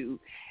in you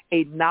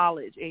a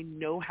knowledge, a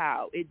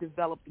know-how. It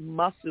developed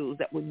muscles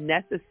that were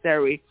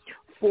necessary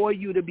for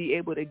you to be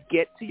able to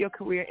get to your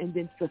career and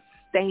then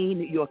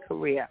sustain your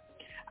career.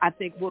 I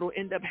think what will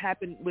end up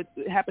happening with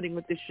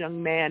this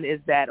young man is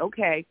that,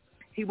 okay,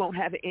 he won't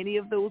have any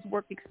of those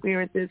work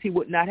experiences. He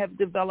would not have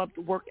developed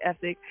work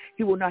ethic.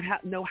 He will not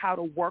know how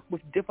to work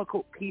with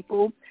difficult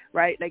people,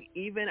 right? Like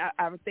even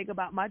I would think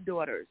about my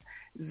daughters,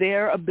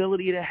 their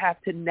ability to have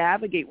to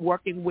navigate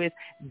working with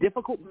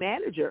difficult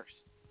managers.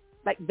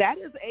 Like that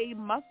is a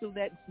muscle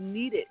that's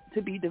needed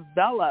to be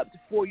developed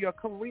for your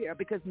career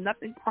because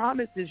nothing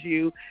promises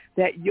you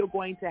that you're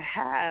going to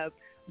have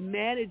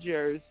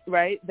managers,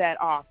 right, that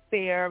are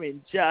fair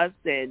and just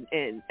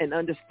and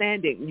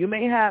understanding. You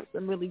may have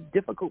some really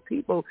difficult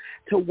people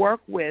to work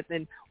with,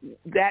 and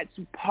that's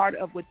part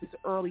of what this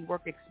early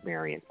work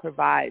experience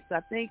provides. So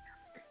I think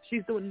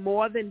she's doing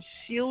more than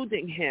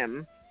shielding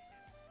him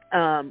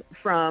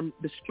from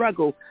the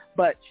struggle,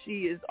 but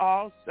she is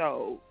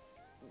also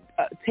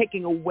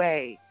taking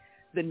away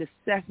the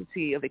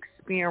necessity of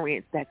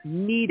experience that's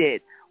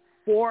needed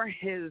for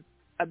his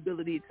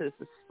ability to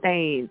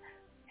sustain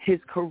his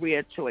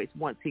career choice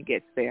once he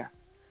gets there.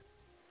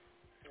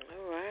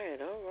 All right.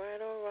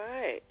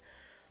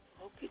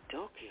 Okie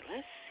dokie.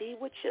 Let's see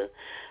what your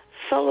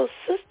fellow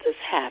sisters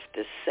have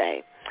to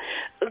say.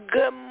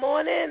 Good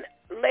morning,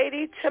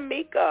 Lady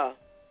Tamika.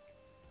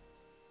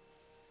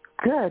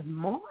 Good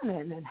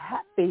morning and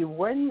happy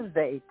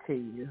Wednesday to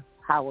you.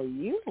 How are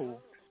you?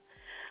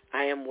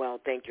 I am well,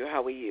 thank you.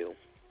 How are you?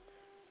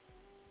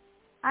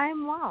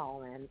 I'm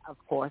well, and of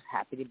course,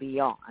 happy to be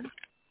on.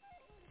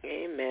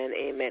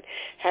 Amen.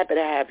 Happy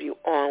to have you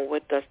on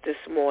with us this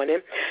morning.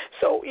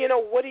 So,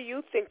 what do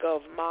you think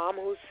of Mom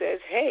who says,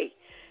 hey,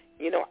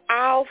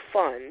 I'll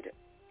fund,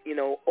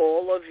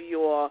 all of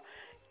your,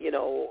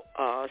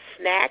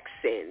 snacks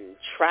and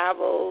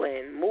travel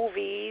and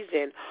movies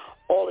and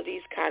all of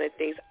these kind of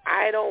things.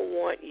 I don't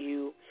want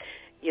you,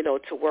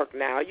 to work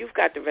now. You've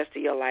got the rest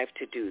of your life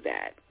to do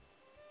that.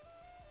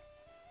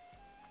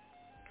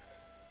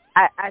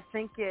 I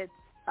think it's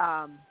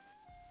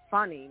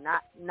funny,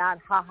 not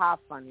ha-ha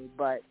funny,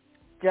 but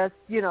just,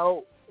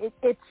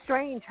 it's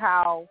strange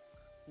how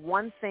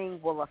one thing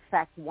will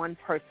affect one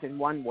person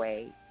one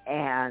way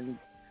and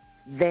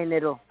then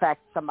it'll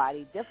affect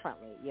somebody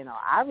differently.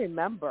 I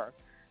remember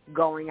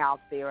going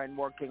out there and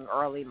working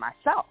early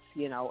myself,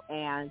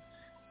 and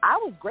I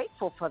was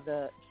grateful for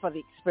the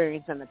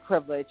experience and the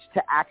privilege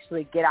to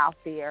actually get out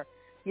there,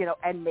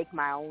 and make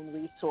my own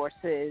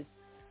resources,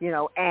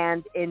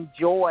 and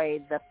enjoy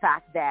the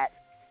fact that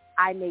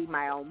I made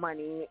my own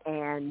money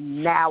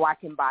and now I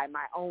can buy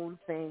my own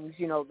things,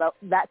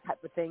 that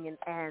type of thing.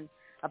 And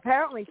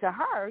apparently to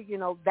her,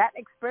 that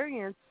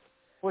experience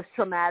was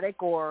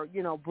traumatic or,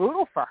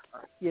 brutal for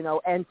her,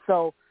 and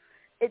so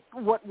it's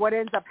what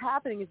ends up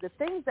happening is the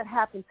things that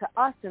happen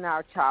to us in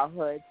our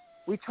childhood,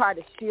 we try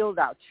to shield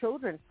our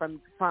children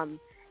from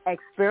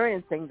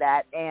experiencing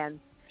that. And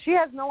she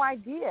has no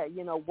idea,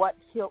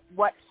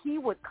 what he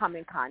would come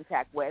in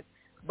contact with.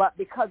 But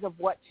because of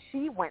what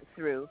she went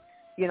through,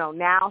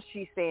 now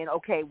she's saying,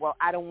 okay, well,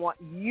 I don't want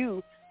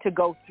you to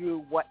go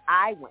through what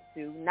I went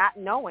through, not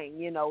knowing,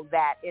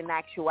 that in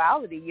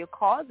actuality you're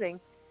causing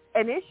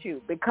an issue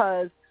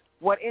because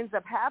what ends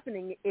up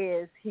happening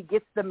is he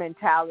gets the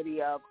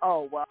mentality of,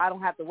 oh, well, I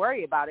don't have to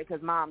worry about it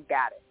because Mom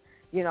got it,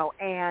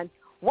 and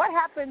what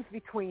happens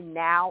between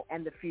now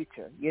and the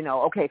future?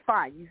 Okay,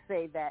 fine. You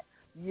say that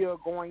you're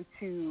going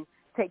to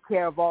take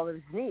care of all of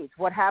his needs.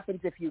 What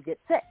happens if you get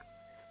sick?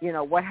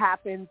 What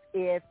happens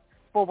if,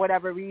 for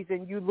whatever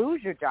reason, you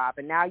lose your job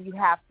and now you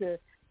have to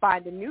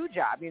find a new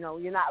job?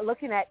 You're not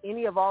looking at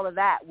any of all of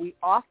that. We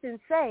often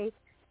say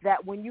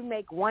that when you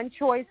make one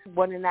choice,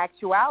 what in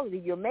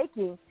actuality you're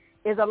making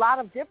is a lot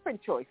of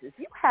different choices.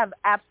 You have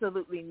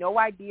absolutely no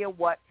idea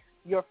what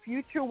your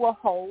future will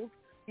hold,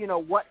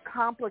 what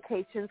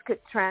complications could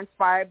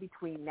transpire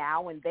between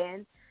now and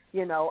then,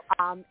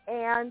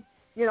 and,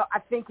 I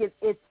think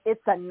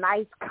it's a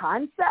nice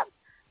concept,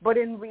 but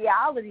in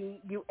reality,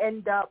 you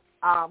end up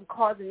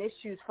causing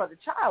issues for the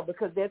child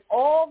because there's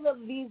all of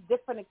these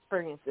different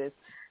experiences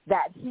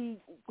that he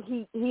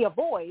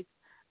avoids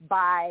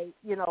by,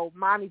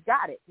 mommy's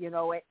got it,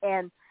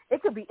 and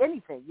it could be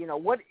anything,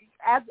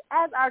 as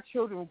our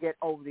children get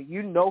older,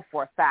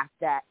 for a fact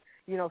that,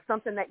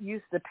 something that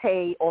used to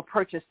pay or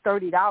purchase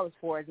 $30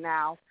 for is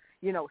now,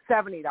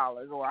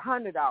 $70 or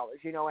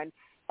 $100,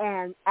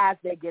 and as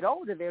they get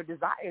older, their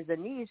desires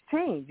and needs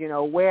change,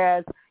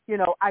 whereas,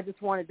 I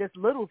just wanted this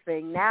little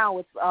thing. Now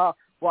it's,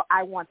 well,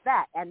 I want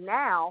that. And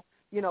now,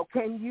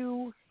 can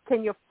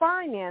your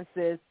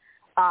finances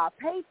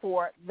pay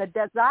for the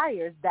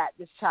desires that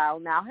this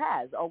child now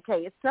has?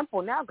 Okay, it's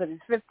simple now because he's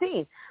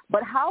 15.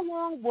 But how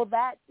long will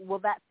that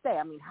stay?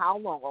 I mean, how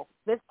long? Oh,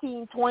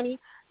 15, 20,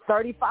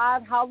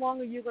 35? How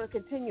long are you going to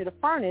continue to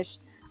furnish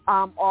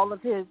all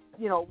of his,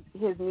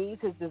 his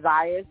needs, his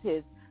desires,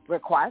 his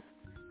requests?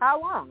 How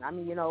long? I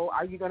mean,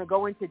 are you going to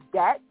go into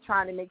debt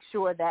trying to make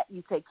sure that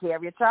you take care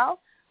of your child?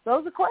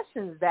 Those are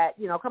questions that,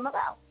 come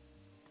about.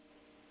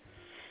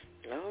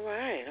 All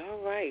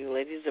right. You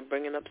ladies are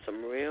bringing up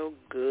some real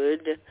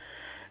good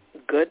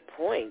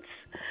points.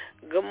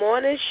 Good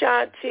morning,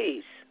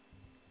 Shantice.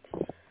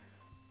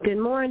 Good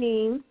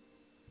morning.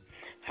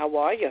 How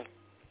are you?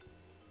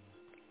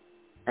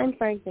 I'm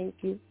fine, thank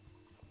you.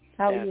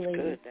 How are you,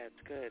 ladies? That's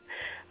good.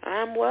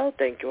 I'm well,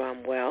 thank you.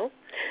 I'm well.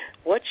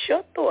 What's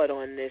your thought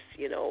on this?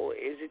 Is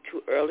it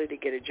too early to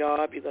get a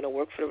job? You're going to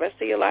work for the rest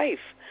of your life.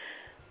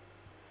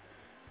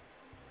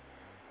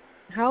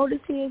 How old is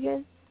he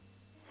again?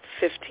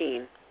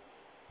 15.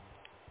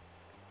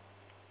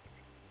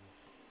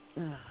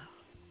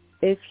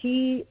 If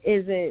he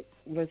isn't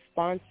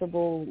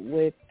responsible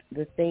with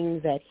the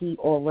things that he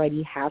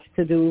already has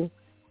to do,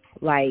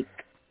 like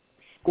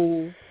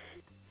school,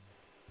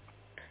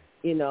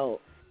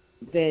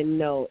 then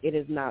no, it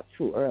is not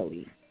too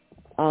early.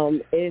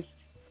 If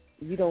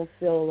you don't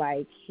feel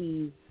like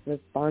he's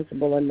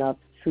responsible enough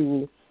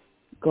to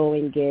go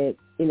and get,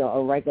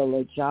 a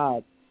regular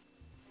job,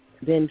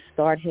 then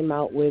start him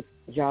out with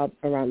jobs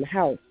around the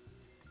house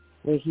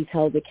where he's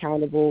held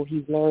accountable,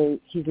 he's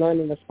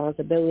learning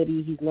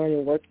responsibility, he's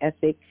learning work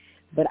ethic,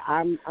 but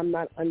I'm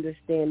not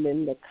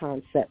understanding the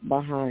concept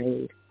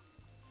behind,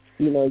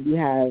 you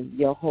have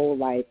your whole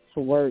life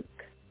to work,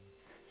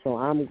 so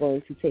I'm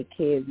going to take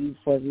care of you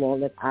for as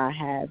long as I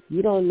have.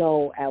 You don't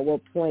know at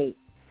what point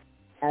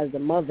as a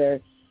mother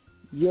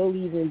you'll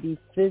even be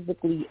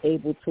physically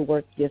able to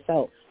work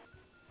yourself,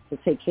 to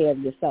take care of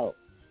yourself.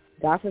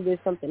 God forbid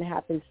something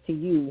happens to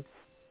you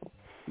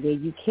where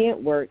you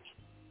can't work,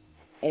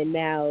 and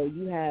now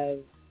you have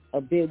a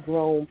big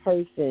grown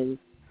person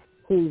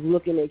who's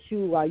looking at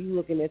you while you're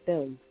looking at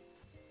them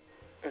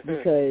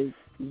because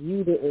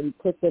you didn't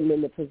put them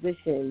in the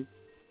position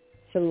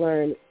to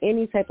learn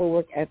any type of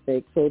work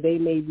ethic, so they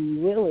may be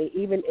willing,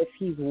 even if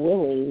he's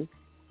willing,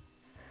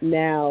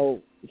 now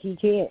he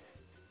can't.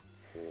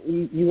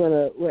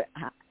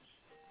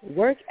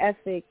 Work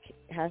ethic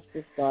has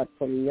to start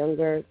from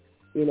younger.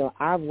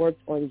 I've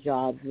worked on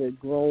jobs with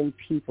grown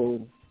people,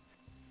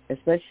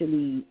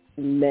 especially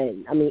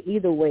men. I mean,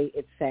 either way,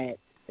 it's sad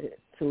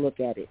to look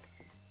at it.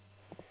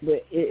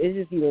 But it's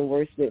just even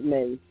worse with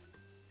men.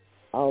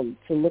 To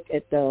look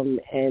at them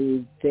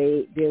and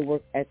their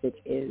work ethic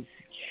is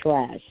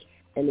trash.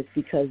 And it's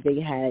because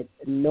they had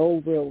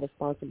no real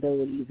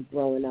responsibilities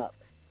growing up.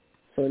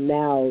 So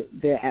now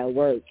they're at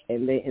work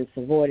and they're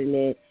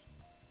insubordinate.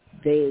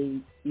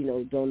 They,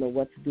 don't know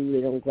what to do.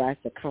 They don't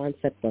grasp the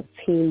concept of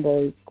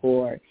teamwork,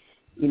 or,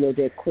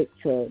 they're quick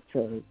to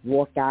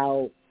walk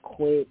out,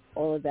 quit,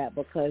 all of that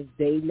because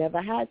they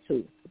never had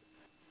to.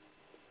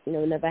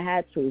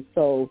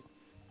 So,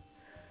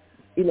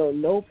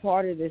 no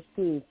part of this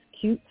seems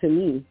cute to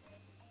me.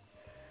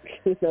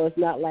 It's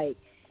not like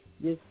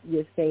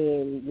you're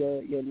saying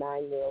your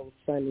 9-year-old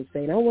son is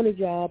saying, I want a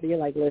job. And you're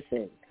like,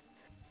 listen,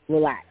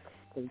 relax.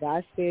 Because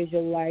God spares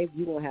your life.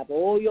 You're going to have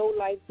all your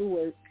life to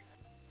work.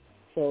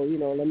 So,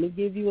 let me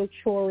give you a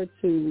chore or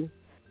two.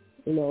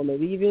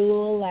 Maybe give you a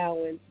little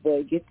allowance,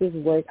 but get this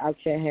work out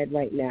your head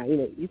right now.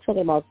 You're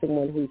talking about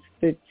someone who's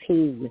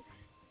 15.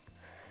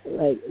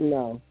 Like,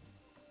 no.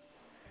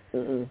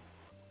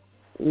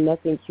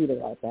 Nothing cute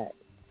about that.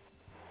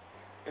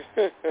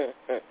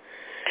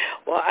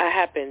 Well, I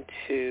happen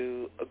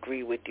to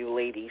agree with you,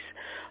 ladies.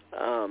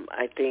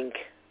 I think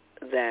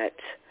that,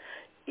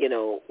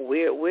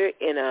 we're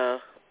in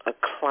a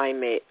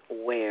climate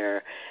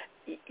where,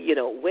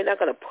 we're not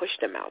going to push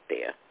them out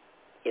there,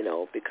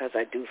 because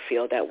I do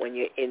feel that when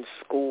you're in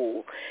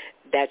school,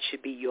 that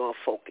should be your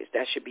focus.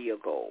 That should be your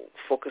goal.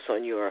 Focus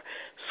on your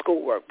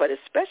schoolwork. But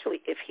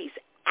especially if he's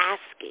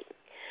asking,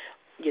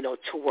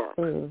 to work.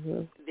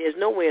 Mm-hmm. There's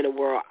nowhere in the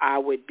world I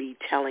would be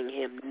telling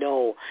him,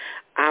 no,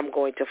 I'm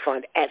going to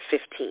fund at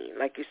 15.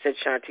 Like you said,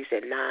 Shanti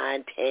said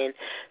 9, 10,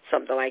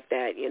 something like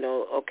that.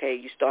 Okay,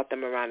 you start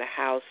them around the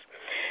house.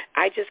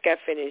 I just got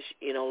finished,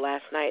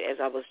 last night as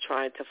I was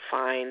trying to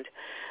find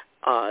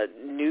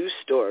news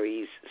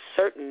stories,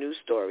 certain news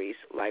stories,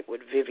 like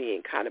what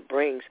Vivian kind of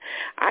brings.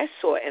 I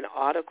saw an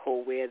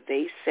article where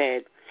they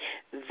said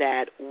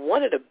that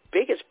one of the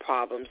biggest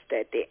problems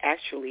that they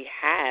actually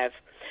have,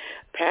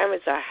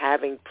 parents are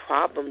having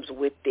problems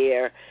with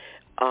their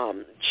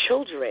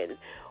children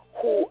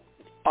who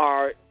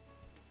are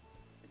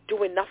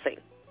doing nothing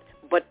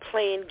but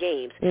playing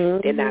games.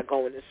 Mm-hmm. They're not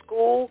going to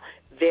school.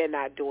 They're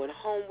not doing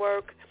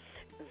homework.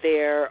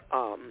 They're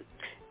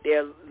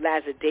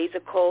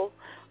lackadaisical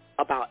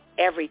about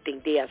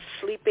everything. They are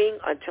sleeping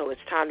until it's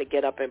time to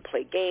get up and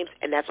play games,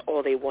 and that's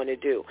all they want to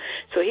do.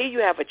 So here you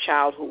have a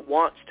child who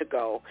wants to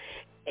go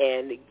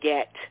and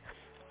get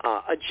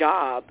a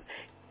job,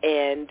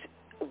 and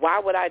why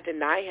would I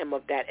deny him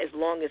of that as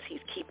long as he's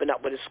keeping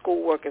up with his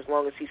schoolwork, as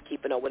long as he's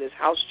keeping up with his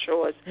house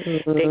chores?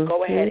 Mm-hmm. Then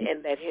go ahead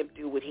and let him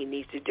do what he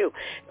needs to do.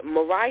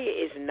 Mariah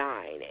is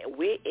 9, and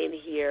we're in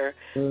here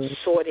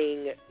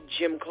sorting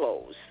gym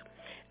clothes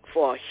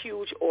for a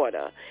huge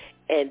order,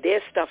 and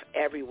there's stuff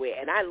everywhere.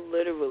 And I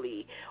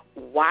literally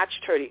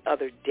watched her the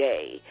other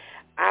day.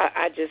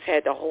 I just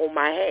had to hold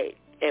my head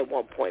at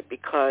one point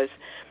because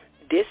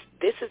this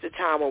is the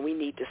time when we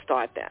need to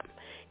start them.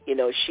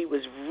 She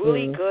was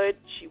really good.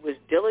 She was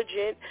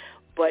diligent,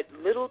 but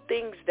little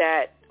things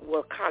that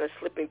were kind of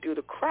slipping through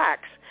the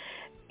cracks,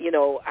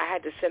 I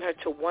had to send her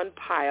to one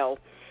pile.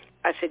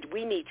 I said,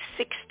 we need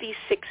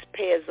 66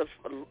 pairs of,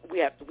 we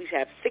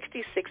have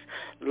 66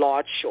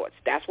 large shorts.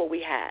 That's what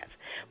we have.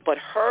 But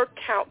her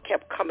count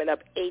kept coming up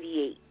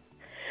 88.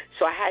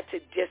 So I had to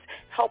just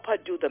help her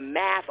do the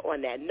math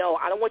on that. No,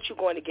 I don't want you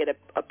going to get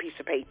a piece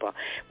of paper.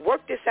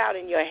 Work this out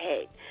in your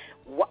head.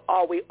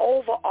 Are we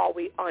over? Are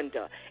we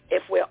under?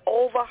 If we're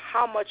over,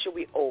 how much are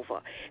we over?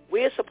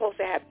 We're supposed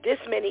to have this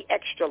many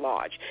extra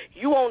large.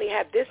 You only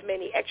have this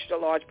many extra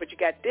large, but you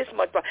got this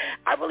much.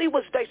 I really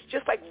was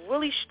just like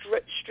really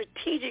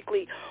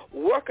strategically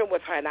working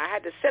with her, and I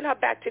had to send her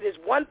back to this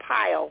one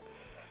pile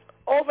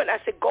over, and I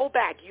said, go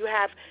back. You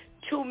have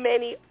too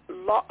many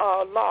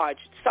large.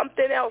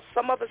 Something else,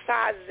 some other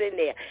sizes in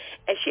there.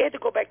 And she had to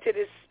go back to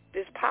this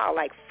pile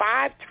like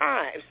 5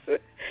 times.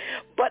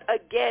 But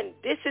again,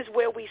 this is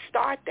where we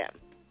start them.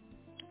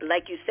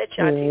 Like you said,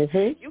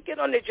 Shanti, you get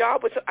on the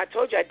job with, I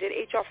told you I did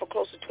HR for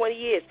close to 20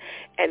 years,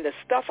 and the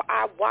stuff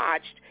I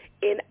watched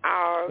in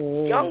our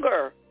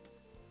younger,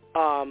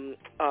 our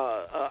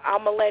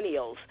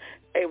millennials,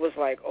 it was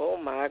like, oh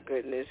my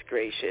goodness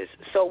gracious.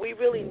 So we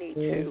really need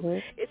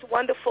to. It's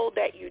wonderful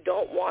that you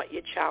don't want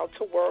your child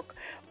to work,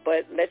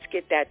 but let's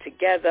get that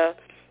together.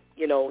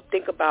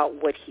 Think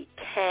about what he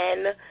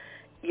can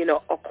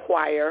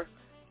acquire,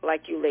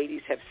 like you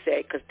ladies have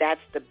said, because that's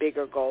the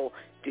bigger goal.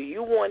 Do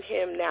you want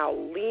him now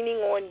leaning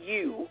on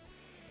you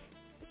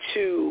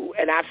to,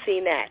 and I've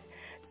seen that.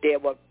 There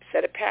were a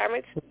set of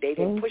parents, they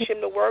didn't push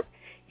him to work.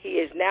 He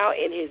is now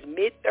in his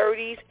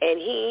mid-30s, and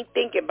he ain't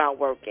thinking about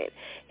working.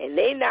 And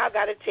they now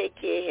got to take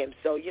care of him.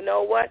 So you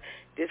know what?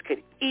 This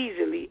could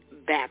easily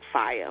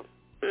backfire.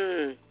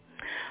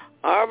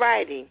 All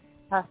righty.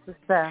 Pastor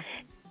Steph.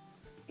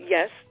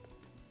 Yes?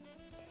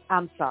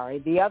 I'm sorry.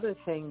 The other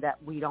thing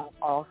that we don't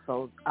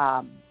also,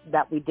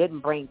 that we didn't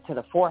bring to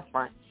the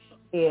forefront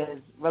is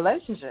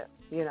relationships.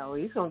 He's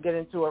going to get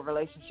into a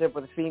relationship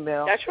with a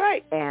female. That's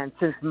right. And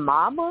since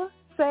Mama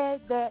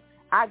said that,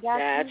 I got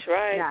That's you.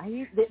 right. Now,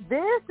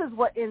 this is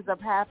what ends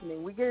up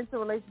happening. We get into a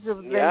relationship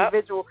with an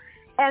individual,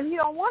 and he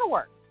don't want to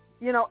work,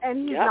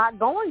 and he's not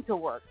going to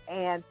work.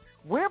 And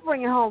we're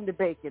bringing home the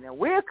bacon, and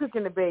we're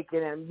cooking the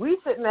bacon, and we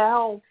sitting at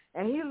home,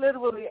 and he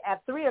literally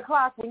at 3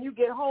 o'clock when you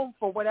get home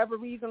for whatever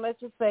reason, let's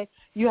just say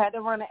you had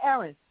to run an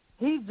errand,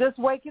 he's just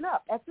waking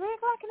up at 3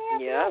 o'clock in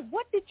the afternoon.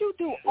 What did you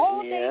do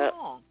all day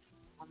long?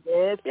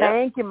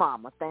 Thank you,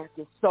 Mama. Thank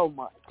you so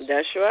much.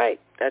 That's right.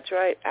 That's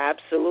right.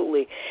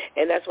 Absolutely.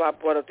 And that's why I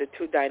brought up the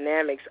two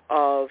dynamics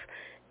of,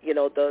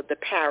 the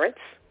parents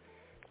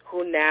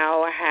who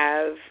now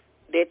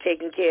they're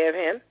taking care of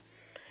him.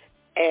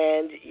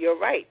 And you're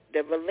right,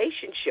 the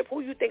relationship.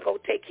 Who you think will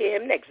take care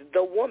of him next?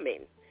 The woman.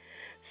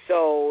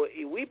 So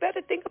we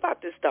better think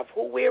about this stuff,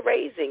 who we're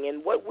raising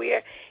and what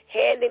we're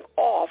handing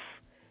off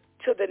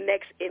to the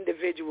next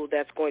individual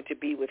that's going to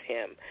be with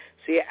him.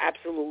 So you're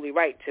absolutely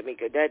right,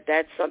 Tamika.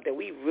 That's something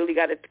we really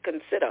got to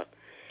consider.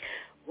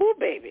 Ooh,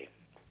 baby.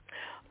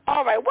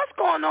 All right, what's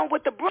going on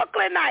with the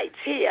Brooklynites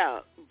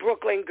here,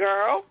 Brooklyn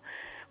girl?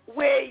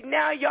 Where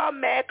now y'all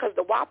mad because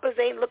the Whoppers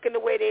ain't looking the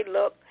way they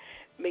look.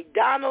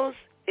 McDonald's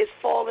is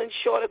falling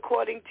short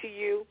according to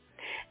you,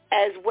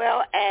 as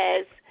well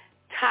as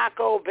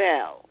Taco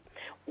Bell.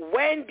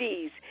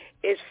 Wendy's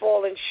is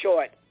falling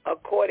short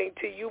according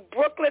to you.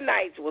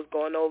 Brooklynites, what's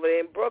going over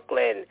there in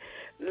Brooklyn,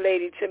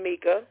 Lady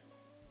Tamika?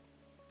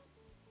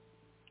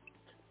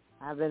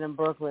 I've been in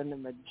Brooklyn the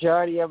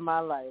majority of my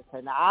life,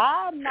 and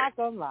I'm not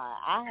going to lie.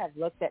 I have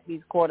looked at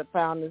these quarter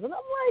pounders, and I'm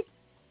like,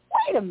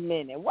 wait a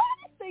minute, what?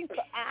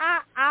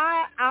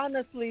 I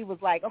honestly was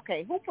like,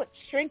 okay, who put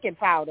shrinking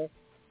powder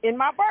in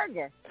my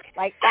burger?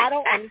 Like, I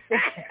don't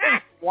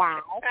understand.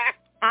 Wow.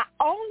 I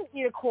only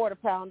eat a quarter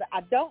pounder.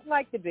 I don't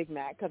like the Big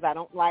Mac because I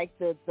don't like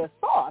the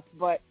sauce.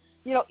 But,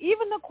 you know,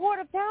 even the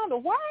quarter pounder,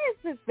 why is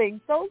this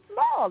thing so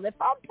small? If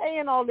I'm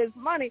paying all this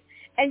money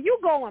and you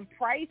going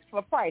price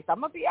for price, I'm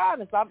going to be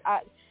honest,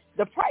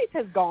 the price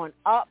has gone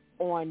up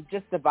on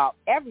just about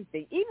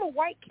everything. Even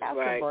White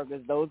Castle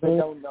burgers, those that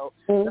don't know,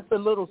 just the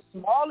little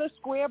smaller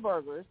square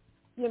burgers,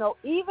 you know,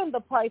 even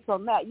the price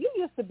on that, you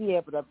used to be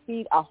able to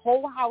feed a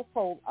whole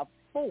household of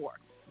 4.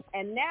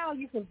 And now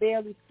you can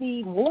barely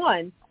feed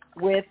one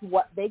with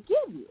what they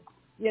give you,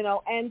 you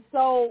know. And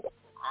so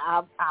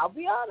I'll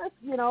be honest,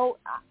 you know,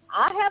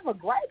 I have a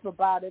gripe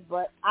about it,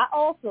 but I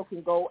also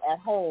can go at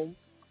home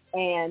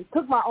and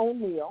cook my own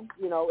meal.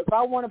 You know, if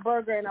I want a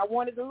burger and I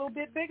want it a little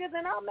bit bigger,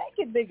 then I'll make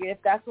it bigger if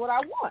that's what I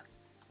want.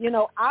 You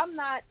know, I'm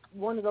not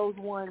one of those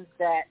ones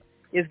that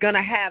is going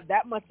to have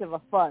that much of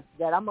a fuss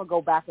that I'm going to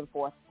go back and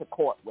forth to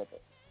court with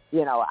it.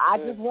 You know, I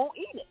just won't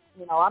eat it.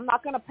 You know, I'm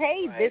not going to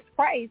pay this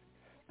price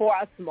for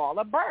a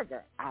smaller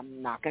burger.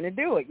 I'm not going to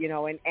do it, you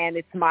know, and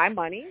it's my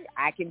money.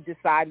 I can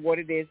decide what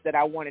it is that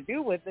I want to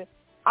do with it.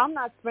 I'm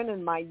not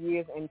spending my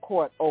years in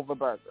court over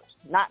burgers.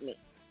 Not me.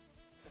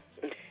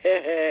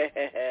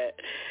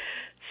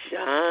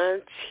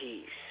 Shantice,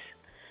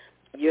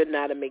 you're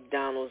not a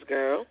McDonald's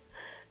girl.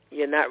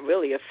 You're not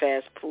really a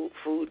fast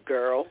food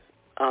girl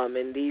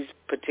in these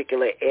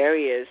particular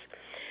areas.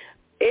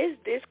 Is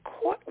this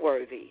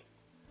court-worthy?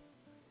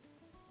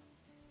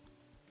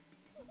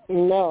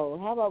 No.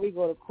 How about we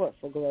go to court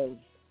for gloves?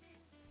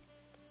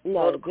 Go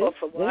No, to court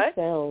for what?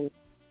 This sounds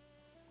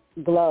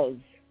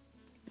gloves.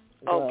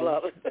 Oh,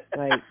 gloves.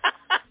 Like,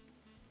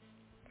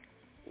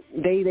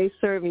 they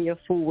serving your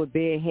food with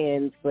bare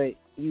hands, but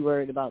you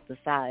worried about the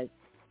size.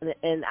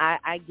 And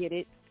I get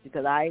it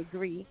because I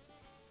agree.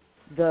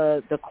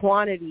 The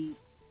quantity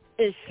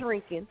is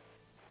shrinking.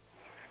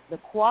 The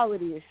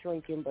quality is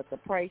shrinking, but the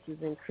price is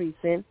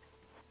increasing.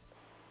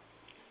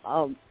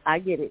 I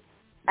get it.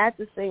 At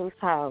the same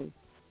time,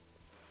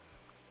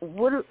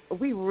 what are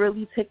we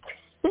really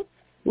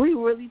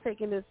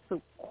taking this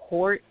to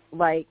court?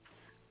 Like,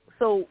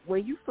 so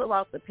when you fill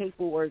out the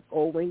paperwork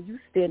or when you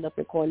stand up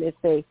in court and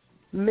say,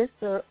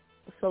 Mr.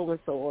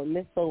 So-and-so or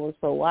Miss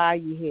So-and-so, why are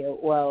you here?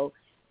 Well,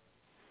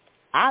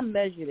 I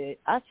measured it.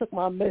 I took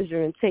my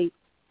measuring tape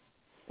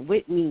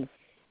with me,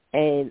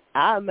 and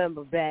I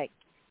remember back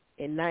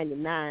in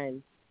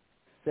 99,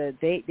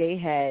 they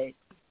had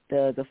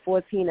the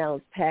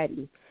 14-ounce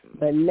patty,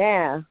 but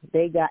now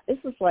they got,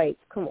 it's just like,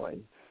 come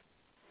on.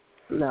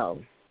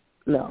 No.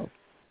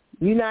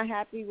 You're not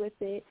happy with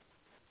it?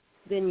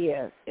 Then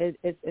yeah,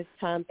 it's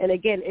time. And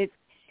again, it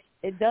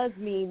does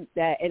mean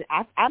that, and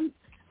I'm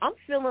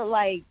feeling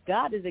like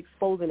God is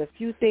exposing a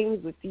few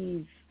things with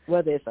these,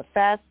 whether it's a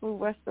fast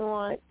food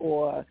restaurant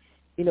or,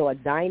 you know, a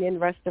dine-in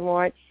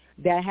restaurant,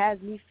 that has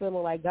me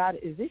feeling like, God,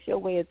 is this your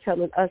way of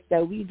telling us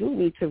that we do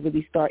need to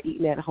really start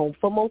eating at home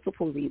for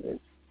multiple reasons,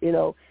 you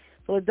know?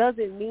 So it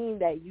doesn't mean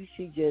that you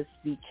should just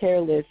be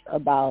careless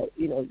about,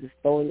 you know, just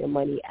throwing your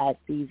money at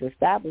these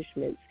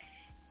establishments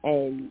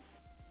and,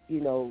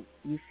 you know,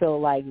 you feel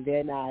like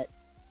they're not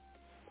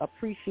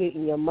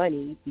appreciating your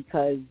money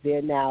because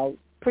they're now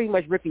pretty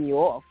much ripping you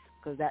off,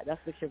 because that's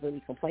what you're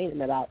really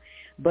complaining about.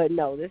 But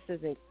no, this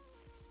isn't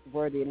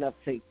worthy enough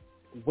to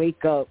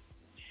wake up,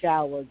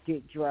 shower,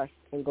 get dressed,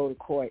 and go to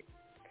court,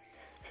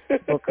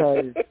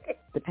 because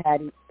the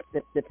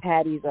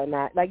patties are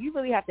not, like, you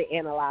really have to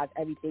analyze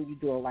everything you're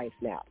doing right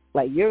now.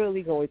 Like, you're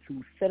really going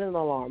to set an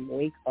alarm,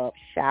 wake up,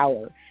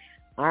 shower,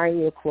 iron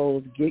your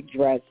clothes, get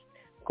dressed,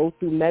 go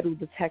through metal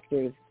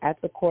detectors at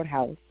the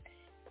courthouse,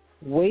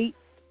 wait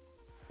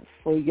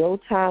for your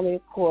time in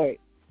court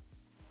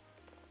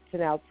to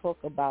now talk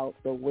about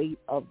the weight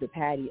of the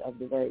patty of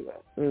the burger.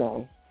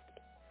 No.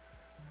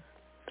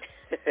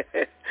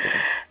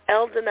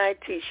 Elder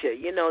Nitisha,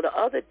 you know, the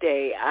other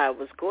day I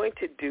was going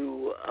to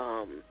do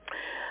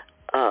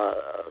a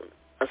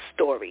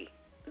story.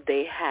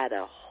 They had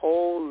a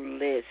whole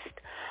list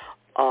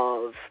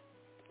of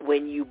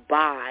when you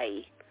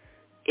buy,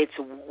 it's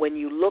when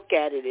you look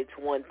at it, it's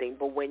one thing,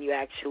 but when you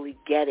actually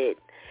get it,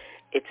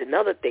 it's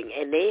another thing.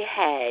 And they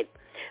had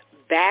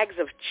bags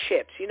of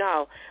chips. You know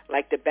how,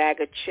 like, the bag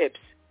of chips,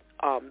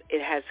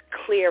 it has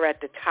clear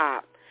at the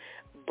top,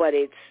 but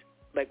it's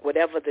like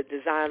whatever the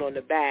design on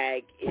the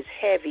bag is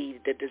heavy,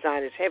 the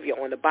design is heavier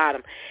on the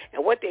bottom.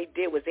 And what they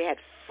did was they had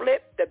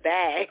flipped the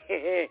bag,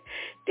 they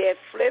had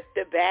flipped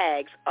the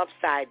bags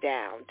upside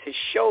down to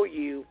show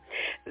you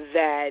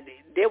that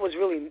there was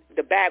really,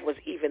 the bag was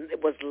even,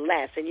 it was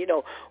less. And, you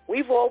know,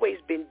 we've always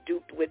been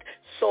duped with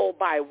sold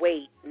by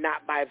weight,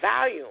 not by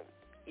volume,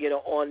 you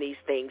know, on these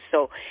things.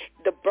 So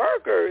the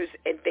burgers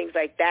and things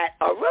like that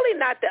are really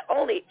not the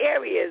only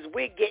areas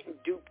we're getting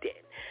duped in.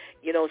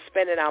 You know,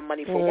 spending our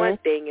money for one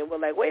thing, and we're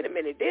like, wait a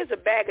minute, there's a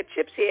bag of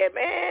chips here,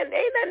 man.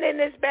 Ain't nothing in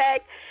this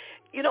bag.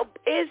 You know,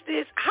 is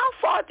this, how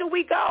far do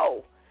we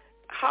go?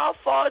 How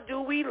far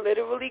do we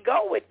literally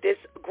go with this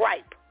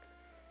gripe?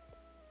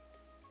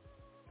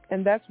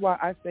 And that's why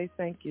I say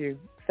thank you.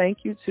 Thank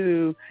you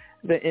to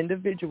the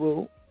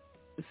individual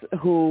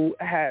who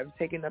have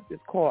taken up this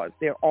cause.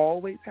 There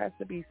always has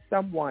to be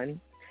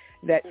someone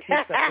that takes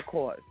up the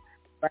cause.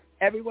 Right?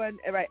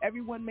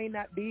 Everyone may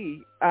not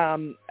be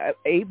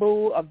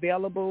able,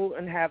 available,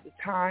 and have the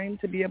time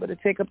to be able to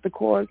take up the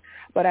cause.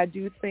 But I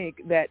do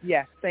think that,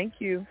 yes, thank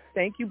you,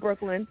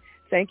 Brooklyn.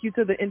 Thank you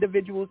to the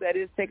individuals that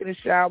is taking a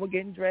shower,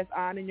 getting dressed,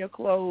 ironing your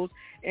clothes,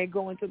 and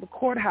going to the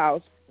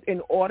courthouse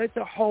in order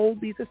to hold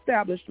these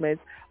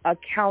establishments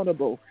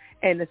accountable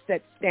and to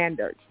set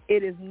standards.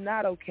 It is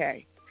not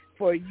okay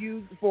for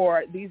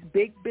these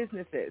big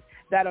businesses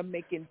that are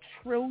making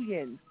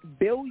trillions,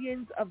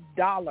 billions of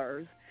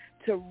dollars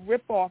to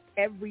rip off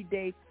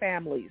everyday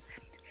families.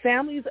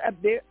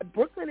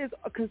 Brooklyn is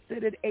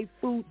considered a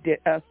food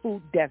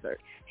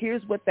desert.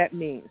 Here's what that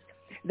means.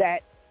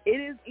 That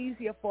it is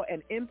easier for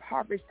an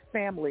impoverished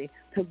family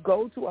to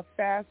go to a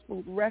fast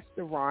food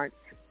restaurant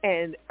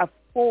and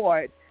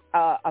afford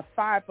a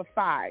 5 for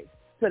 $5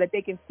 so that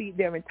they can feed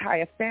their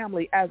entire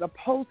family, as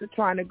opposed to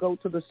trying to go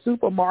to the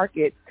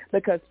supermarket,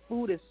 because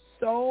food is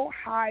so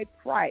high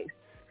priced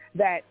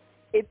that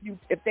if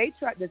they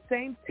try the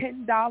same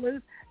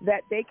 $10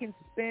 that they can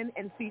spend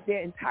and feed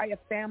their entire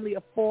family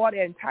of 4,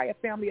 their entire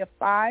family of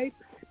 5,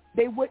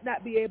 they would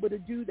not be able to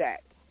do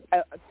that.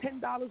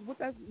 $10,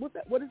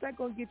 what is that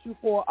going to get you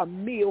for a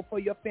meal for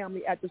your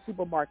family at the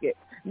supermarket?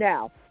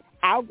 Now,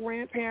 our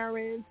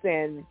grandparents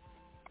and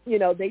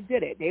they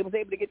did it. They was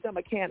able to get them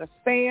a can of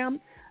Spam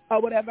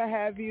or whatever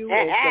have you,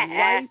 and some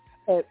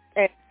rice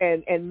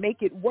and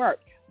make it work.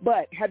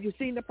 But have you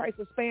seen the price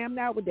of Spam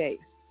nowadays?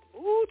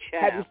 Ooh,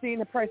 child. Have you seen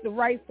the price of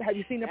rice? Have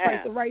you seen the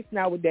price of rice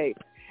nowadays?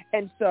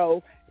 And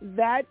so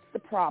that's the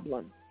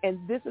problem. And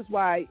this is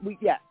why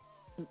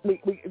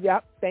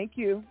thank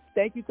you.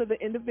 Thank you to the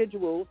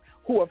individuals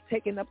who have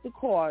taken up the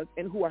cause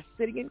and who are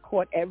sitting in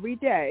court every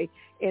day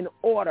in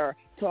order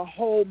to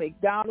hold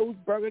McDonald's,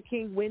 Burger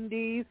King,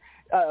 Wendy's,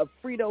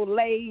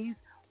 Frito-Lay's,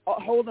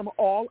 hold them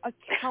all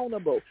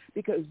accountable,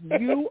 because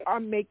you are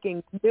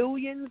making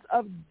millions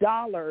of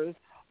dollars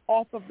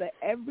off of the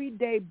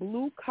everyday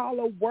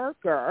blue-collar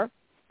worker,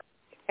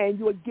 and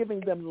you are giving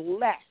them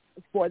less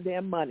for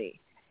their money,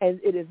 and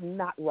it is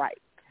not right.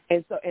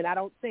 And I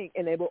don't think,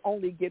 and it will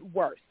only get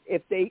worse.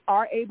 If they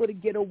are able to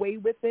get away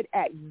with it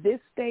at this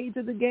stage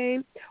of the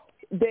game,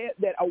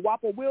 that a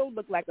Whopper will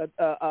look like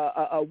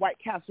a White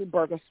Castle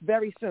burger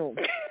very soon.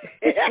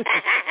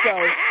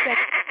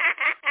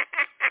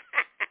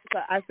 So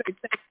I say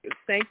thank you.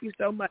 Thank you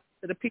so much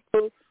to the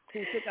people who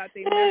took out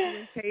their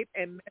measuring tape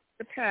and measured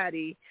the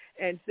patty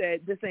and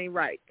said, this ain't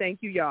right. Thank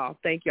you, y'all.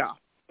 Thank y'all.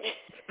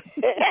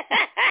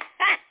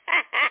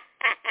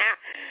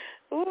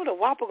 Ooh, the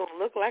Whopper gonna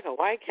look like a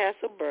White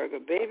Castle burger,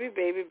 baby,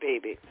 baby,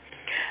 baby.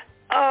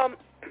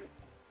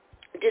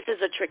 This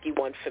is a tricky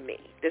one for me.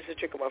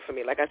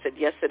 Like I said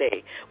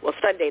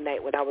Sunday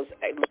night, when I was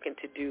looking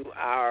to do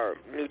our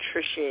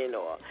nutrition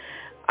or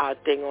our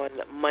thing on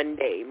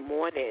Monday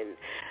morning,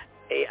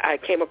 I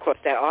came across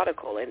that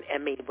article, and I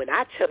mean, when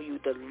I tell you,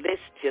 the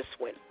list just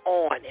went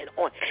on and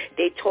on.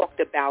 They talked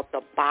about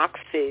the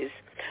boxes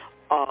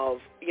of,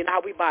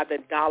 how we buy the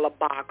dollar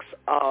box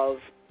of,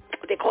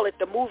 they call it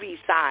the movie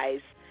size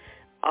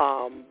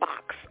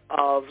box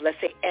of, let's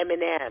say,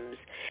 M&Ms.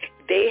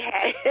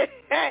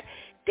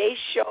 They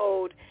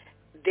showed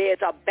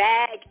there's a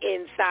bag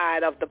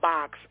inside of the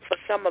box for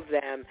some of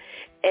them,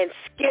 and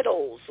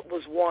Skittles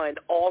was one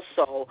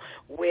also,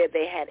 where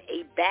they had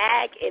a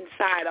bag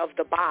inside of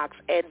the box,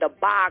 and the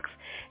box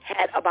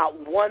had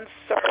about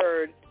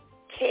 1/3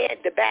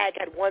 the bag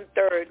had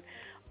 1/3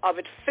 of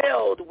it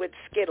filled with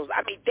Skittles.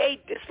 I mean,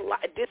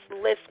 this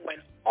list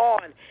went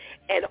on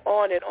and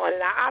on and on,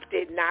 and I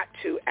opted not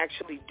to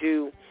actually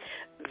do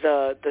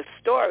the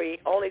story,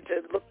 only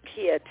to look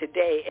here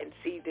today and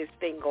see this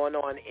thing going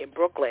on in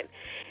Brooklyn.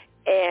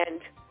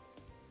 And,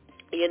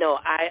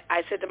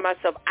 I said to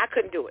myself, I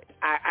couldn't do it.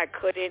 I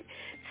couldn't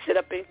sit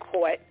up in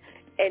court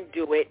and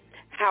do it.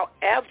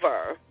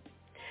 However,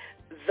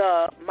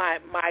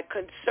 my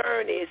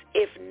concern is,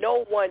 if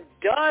no one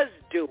does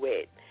do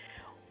it,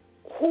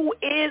 who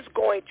is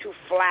going to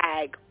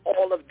flag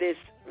all of this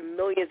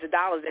millions of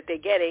dollars that they're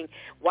getting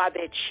while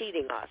they're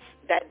cheating us?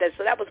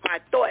 So that was my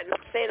thought, and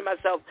I'm saying to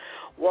myself,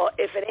 well,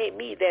 if it ain't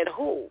me, then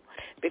who?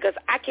 Because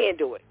I can't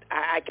do it.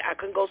 I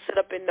couldn't go sit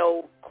up in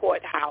no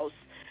courthouse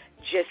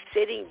just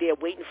sitting there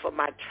waiting for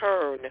my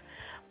turn.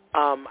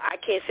 I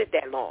can't sit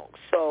that long.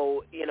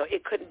 So,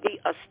 it couldn't be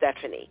a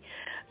Stephanie.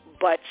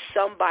 But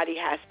somebody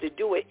has to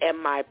do it, and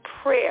my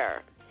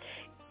prayer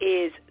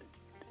is,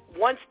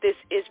 once this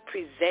is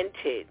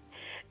presented,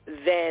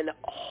 then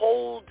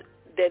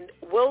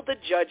will the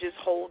judges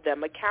hold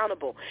them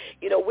accountable?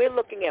 We're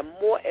looking at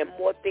more and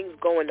more things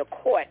going to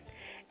court,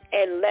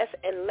 and less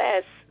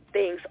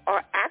things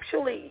are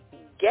actually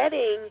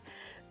getting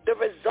the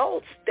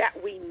results that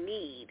we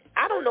need.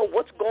 I don't know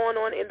what's going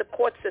on in the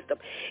court system.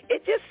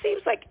 It just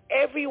seems like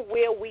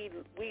everywhere we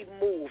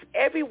move,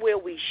 everywhere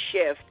we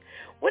shift,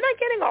 we're not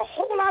getting a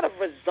whole lot of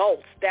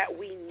results that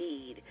we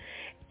need.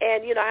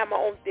 And, I have my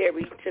own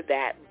theory to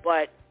that,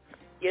 but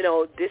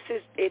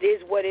it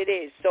is what it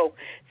is. So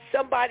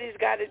somebody's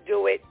got to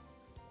do it.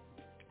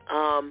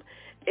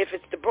 If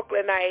it's the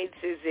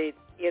Brooklynites, is it,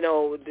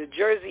 the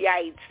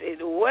Jerseyites,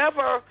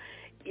 whoever,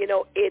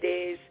 it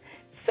is,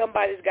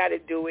 somebody's got to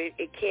do it.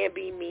 It can't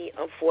be me,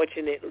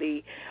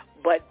 unfortunately,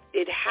 but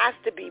it has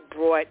to be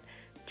brought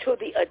to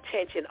the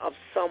attention of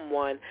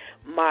someone.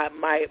 My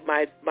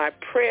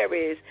prayer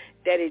is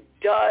that it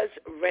does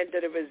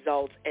render the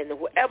results, and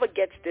whoever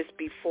gets this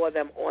before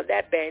them on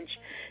that bench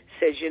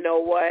says, you know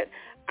what,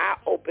 I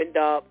opened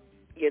up,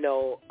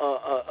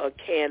 a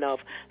can of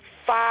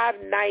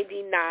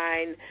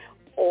 $5.99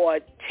 or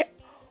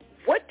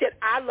what did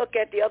I look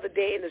at the other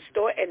day in the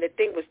store, and the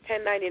thing was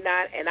 $10.99,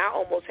 and I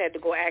almost had to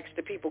go ask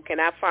the people, can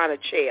I find a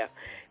chair,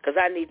 because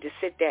I need to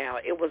sit down.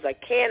 It was a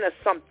can of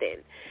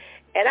something.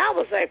 And I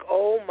was like,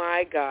 oh,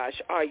 my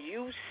gosh, are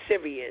you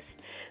serious?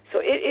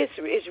 So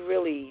it's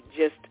really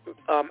just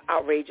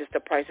outrageous, the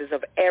prices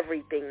of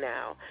everything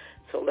now.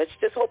 So let's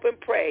just hope and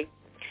pray,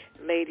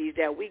 ladies,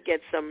 that we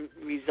get some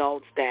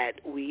results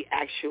that we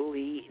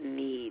actually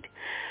need.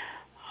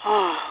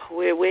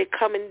 We're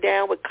coming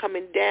down. We're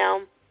coming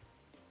down.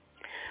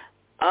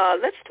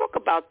 Let's talk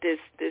about this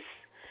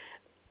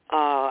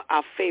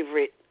our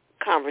favorite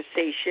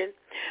conversation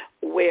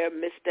where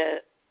Mr.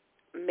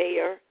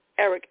 Mayor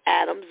Eric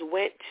Adams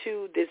went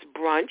to this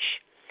brunch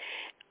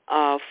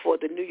for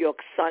the New York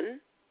Sun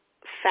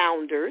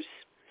founders,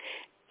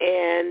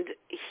 and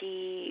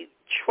he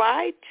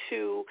tried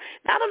to,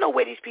 now I don't know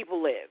where these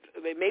people live.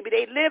 Maybe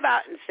they live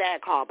out in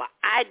Sag Harbor.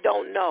 I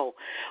don't know.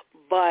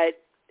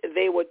 But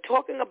they were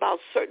talking about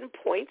certain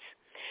points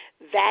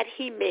that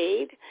he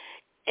made,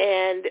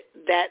 and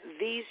that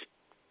these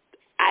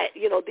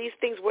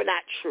things were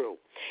not true.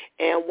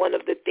 And one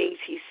of the things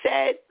he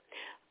said,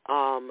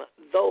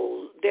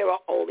 though there are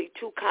only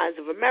two kinds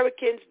of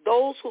Americans,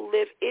 those who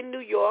live in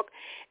New York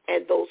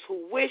and those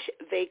who wish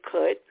they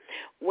could,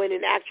 when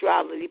in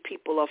actuality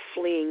people are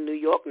fleeing New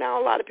York.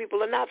 Now, a lot of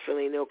people are not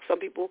fleeing New York. Some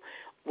people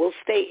will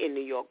stay in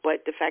New York.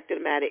 But the fact of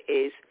the matter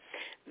is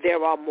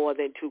there are more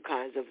than two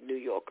kinds of New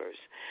Yorkers.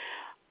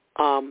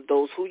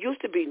 Those who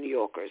used to be New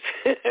Yorkers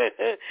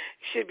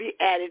should be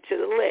added to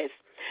the list.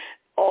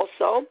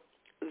 Also,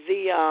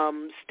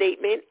 the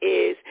statement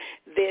is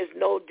there's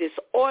no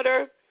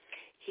disorder.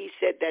 He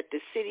said that the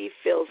city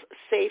feels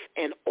safe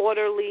and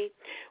orderly,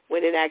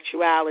 when in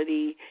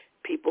actuality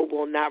people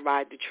will not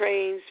ride the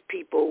trains.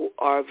 People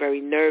are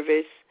very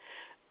nervous,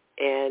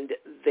 and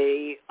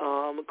the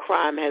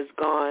crime has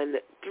gone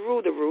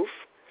through the roof.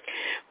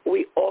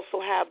 We also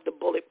have the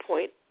bullet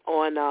point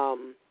on,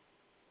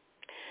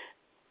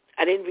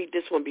 I didn't read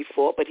this one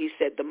before, but he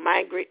said the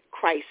migrant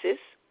crisis,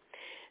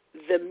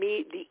 the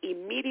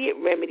immediate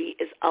remedy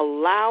is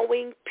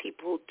allowing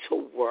people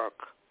to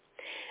work.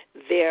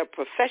 They're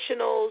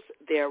professionals,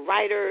 they're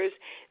writers,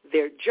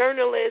 they're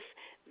journalists,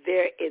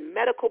 they're in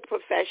medical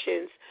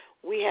professions.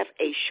 We have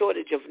a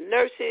shortage of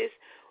nurses.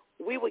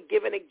 We were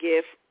given a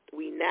gift.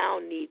 We now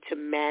need to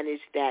manage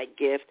that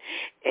gift,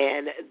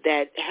 and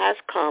that has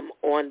come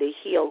on the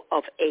heel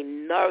of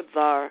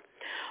another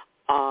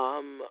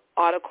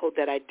article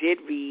that I did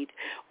read,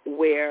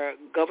 where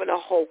Governor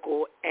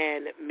Hochul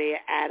and Mayor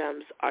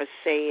Adams are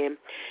saying,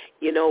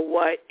 you know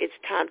what, it's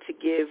time to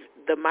give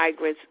the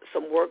migrants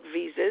some work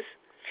visas,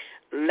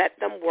 let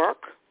them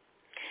work,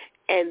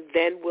 and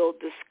then we'll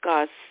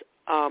discuss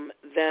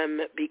them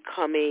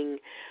becoming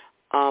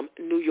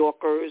New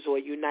Yorkers or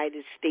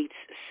United States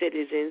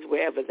citizens,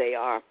 wherever they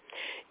are,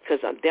 because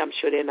I'm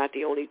sure they're not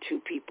the only two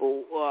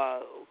people,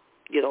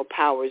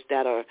 powers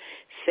that are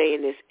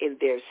saying this in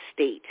their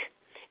state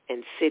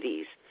and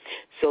cities.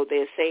 So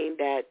they're saying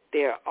that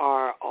there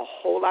are a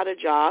whole lot of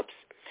jobs.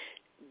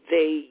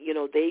 They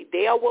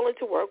are willing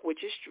to work,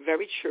 which is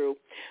very true,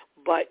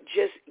 but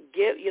just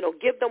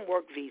give them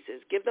work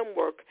visas, give them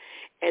work,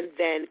 and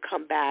then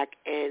come back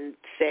and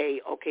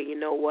say, okay, you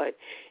know what,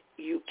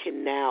 you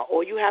can now,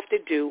 all you have to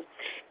do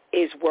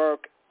is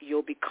work.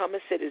 You'll become a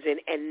citizen.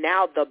 And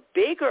now the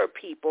bigger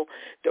people,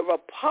 the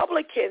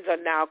Republicans,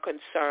 are now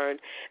concerned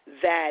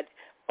that,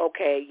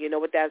 okay, you know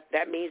what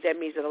that means? That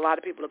means that a lot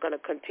of people are going to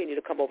continue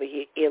to come over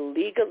here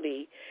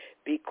illegally,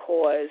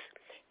 because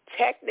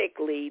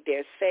technically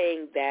they're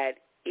saying that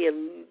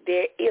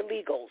they're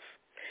illegals,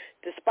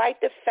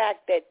 despite the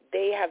fact that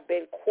they have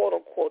been, quote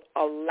unquote,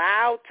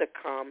 allowed to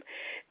come.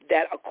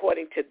 That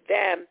according to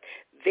them,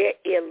 they're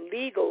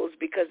illegals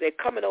because they're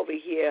coming over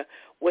here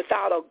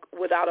without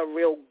a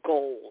real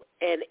goal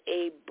and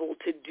able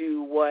to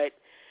do what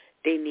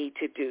they need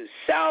to do.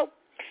 So,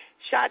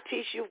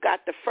 Shatish, you've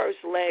got the first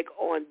leg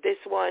on this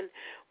one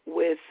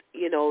with,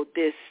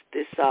 this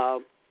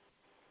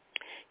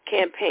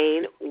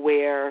campaign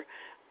where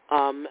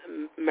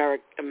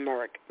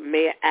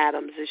Mayor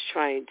Adams is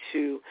trying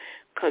to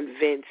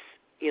convince,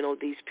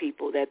 these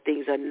people that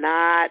things are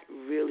not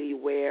really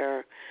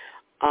where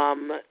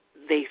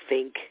they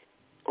think,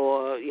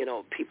 or,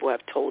 people have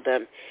told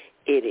them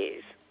it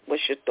is.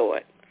 What's your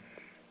thought?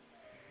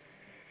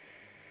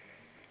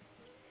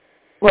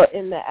 Well,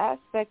 in the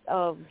aspect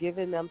of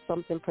giving them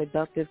something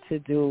productive to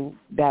do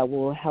that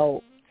will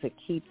help to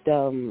keep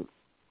them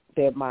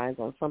their minds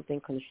on something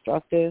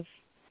constructive,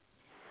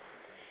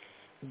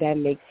 that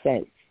makes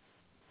sense.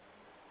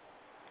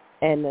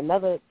 And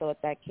another thought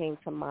that came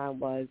to mind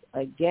was,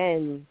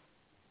 again,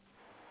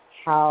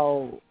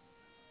 how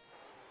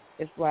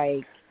it's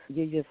like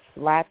you're just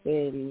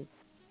slapping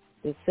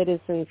the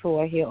citizens who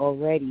are here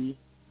already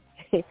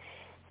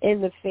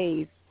in the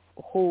face,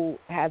 who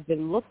have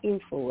been looking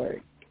for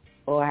work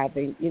or have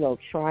been,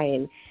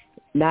 trying.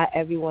 Not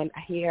everyone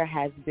here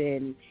has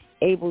been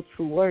able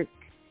to work.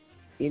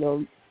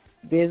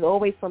 There's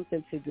always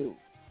something to do.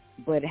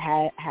 But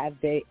have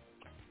they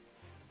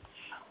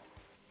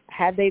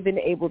been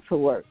able to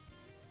work?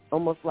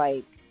 Almost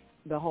like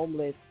the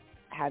homeless,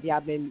 have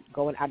y'all been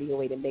going out of your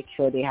way to make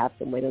sure they have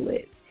somewhere to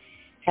live?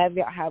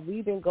 Have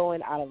we been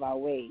going out of our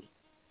way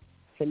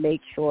to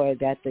make sure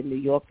that the New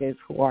Yorkers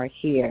who are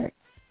here,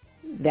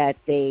 that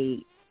they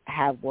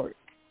have work?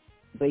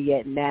 But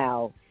yet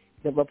now,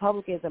 the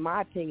Republicans, in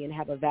my opinion,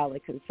 have a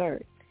valid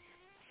concern.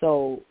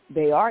 So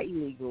they are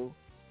illegal,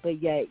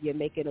 but yet you're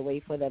making a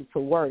way for them to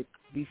work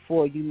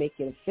before you make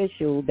it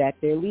official that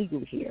they're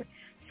legal here.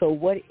 So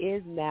what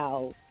is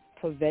now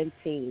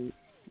preventing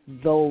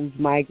those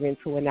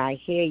migrants who are not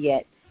here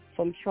yet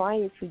from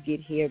trying to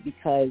get here?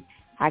 Because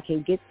I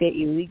can get there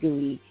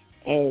illegally,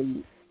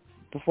 and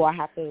before I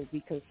have to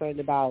be concerned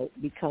about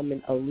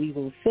becoming a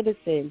legal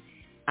citizen,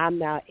 I'm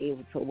not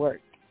able to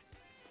work.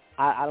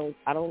 I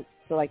don't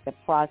feel like the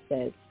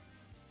process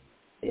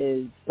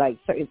is like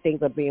certain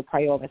things are being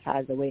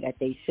prioritized the way that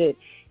they should,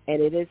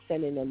 and it is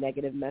sending a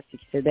negative message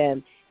to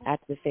them.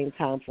 At the same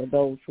time, for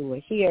those who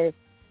are here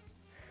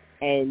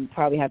and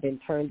probably have been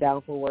turned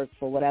down for work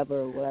for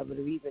whatever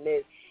the reason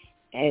is,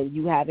 and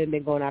you haven't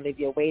been going out of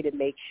your way to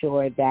make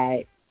sure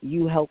that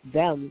you help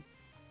them,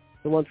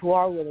 the ones who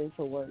are willing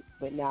to work,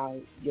 but now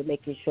you're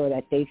making sure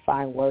that they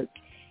find work.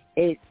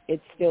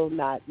 It's still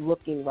not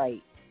looking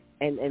right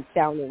and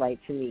sounding right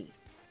to me.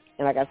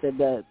 And like I said,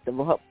 the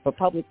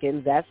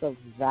Republicans, that's a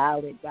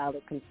valid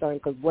concern,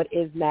 because what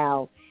is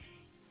now,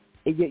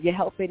 you're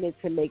helping it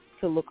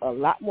to look a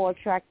lot more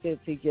attractive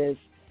to just,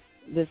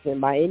 listen,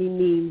 by any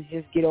means,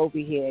 just get over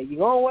here. You're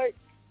going to work.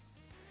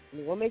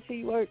 You're going to make sure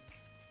you work.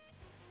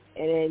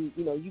 And then,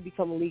 you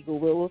become legal.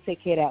 We'll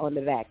take care of that on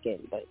the back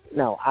end. But,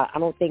 no, I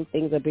don't think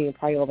things are being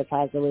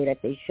prioritized the way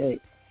that they should.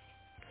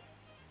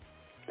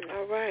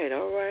 All right.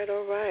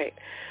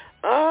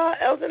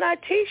 Elder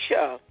Natisha,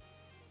 there's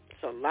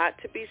a lot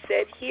to be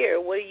said here.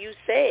 What are you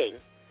saying?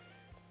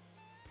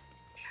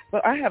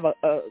 Well, I have a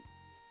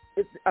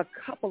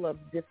couple of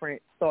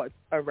different thoughts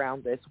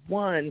around this.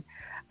 One,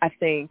 I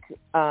think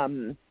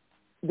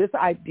this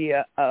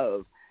idea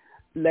of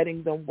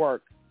letting them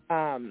work.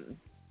 One,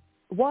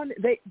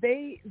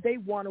 they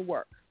want to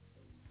work,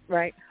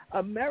 right?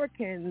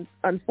 Americans,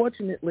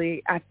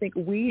 unfortunately, I think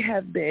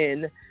we've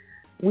been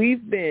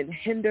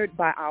hindered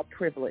by our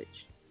privilege.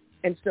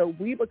 And so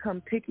we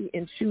become picky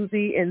and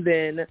choosy, and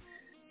then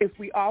if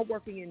we are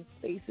working in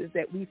spaces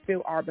that we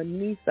feel are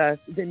beneath us,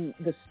 then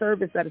the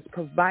service that is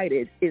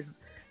provided is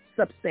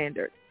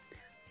substandard.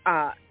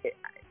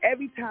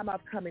 Every time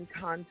I've come in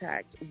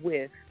contact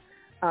with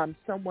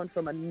someone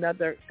from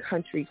another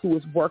country who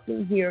is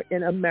working here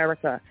in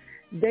America,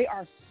 they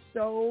are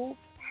so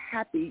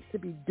happy to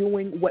be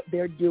doing what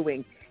they're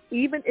doing,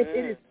 even if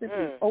it is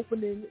simply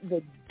opening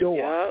the door.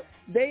 Yep,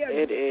 they are.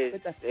 It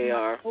is. They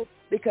are,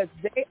 because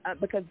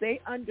they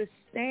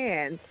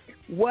understand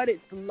what it's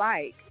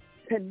like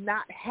to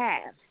not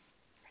have,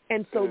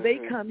 and so they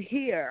come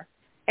here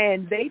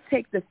and they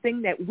take the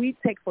thing that we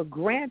take for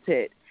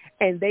granted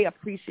and they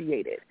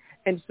appreciate it.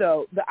 And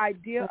so the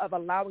idea of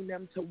allowing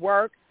them to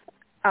work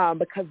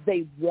because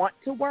they want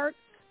to work,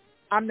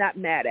 I'm not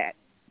mad at.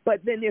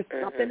 But then there's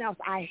something else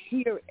I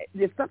hear.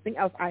 There's something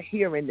else I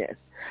hear in this.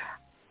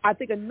 I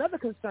think another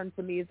concern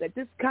for me is that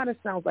this kind of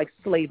sounds like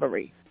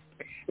slavery.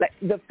 Like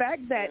the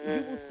fact that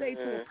you will say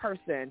to a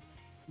person,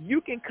 you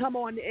can come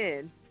on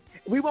in,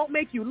 we won't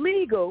make you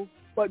legal,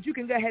 but you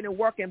can go ahead and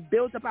work and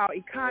build up our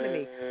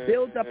economy,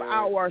 build up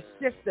our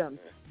systems,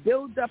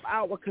 build up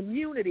our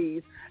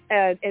communities,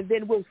 and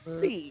then we'll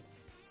see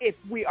if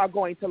we are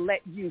going to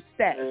let you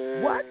stay.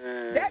 What?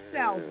 That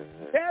sounds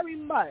very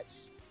much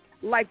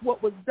like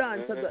what was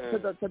done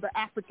to the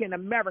African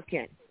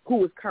American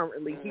who is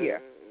currently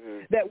here.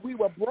 That we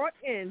were brought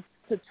in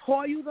to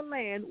toil the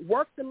land,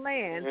 work the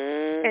land,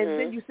 and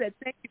then you said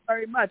thank you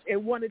very much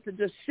and wanted to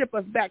just ship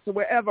us back to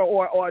wherever,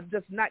 or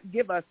just not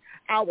give us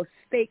our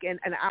stake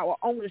and our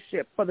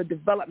ownership for the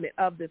development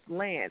of this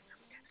land.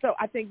 So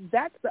I think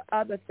that's the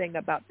other thing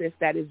about this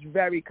that is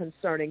very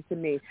concerning to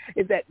me,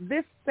 is that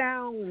this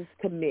sounds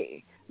to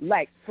me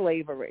like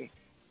slavery.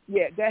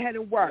 Yeah, go ahead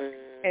and work,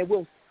 and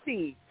we'll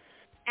see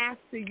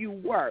after you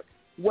work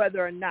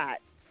whether or not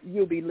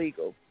you'll be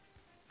legal.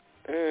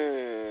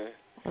 All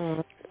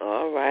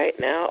right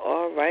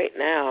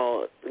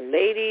now.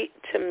 Lady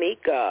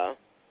Tamika.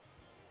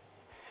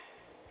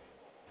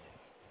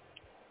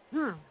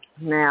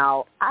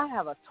 Now, I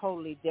have a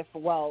totally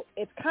different, well,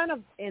 it's kind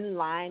of in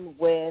line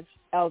with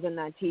Elder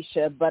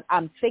Natisha, but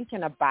I'm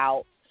thinking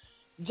about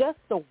just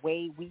the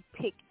way we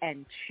pick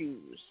and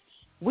choose.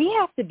 we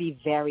have to be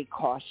very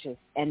cautious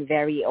and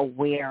very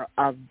aware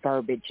of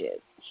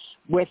verbiages.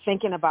 We're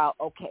thinking about,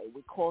 okay,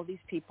 we call these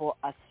people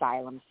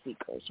asylum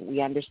seekers.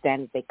 We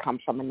understand that they come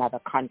from another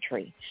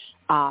country,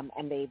 and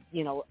they,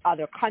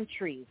 other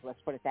countries, let's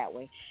put it that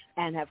way,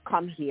 and have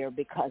come here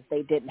because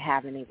they didn't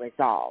have any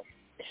resolve.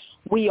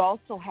 We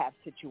also have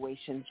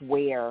situations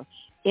where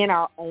in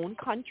our own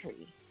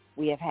country,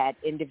 we have had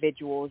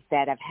individuals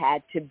that have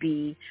had to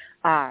be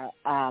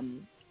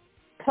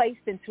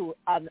placed into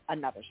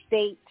another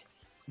state,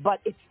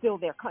 but it's still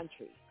their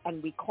country,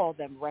 and we call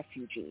them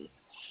refugees.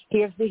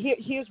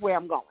 Here's where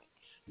I'm going.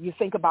 You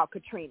think about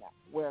Katrina,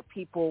 where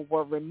people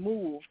were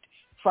removed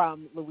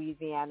from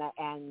Louisiana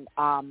and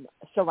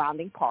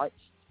surrounding parts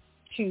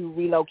to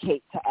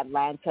relocate to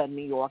Atlanta,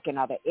 New York, and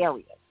other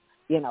areas.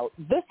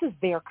 This is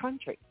their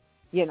country.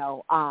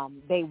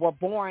 They were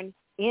born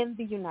in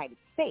the United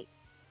States.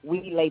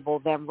 We label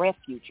them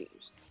refugees.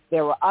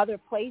 There were other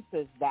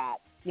places that,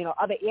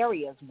 other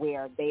areas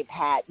where they've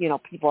had,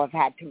 people have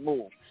had to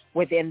move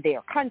within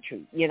their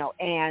country,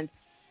 and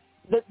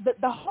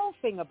the whole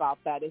thing about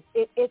that is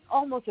it's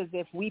almost as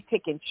if we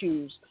pick and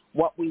choose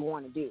what we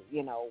want to do.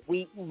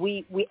 We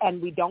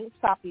don't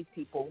stop these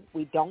people.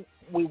 We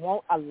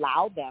won't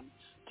allow them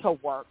to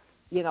work,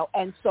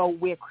 and so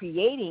we're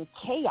creating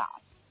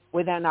chaos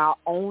within our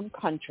own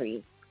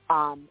country,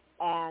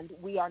 and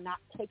we are not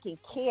taking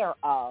care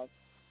of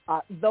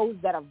those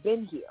that have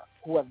been here,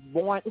 who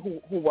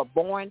were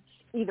born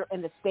either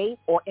in the state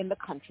or in the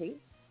country.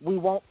 We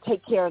won't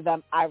take care of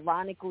them,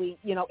 ironically,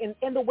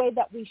 in the way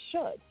that we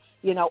should.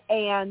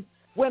 And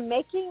we're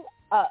making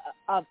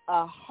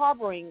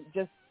harboring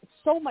just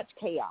so much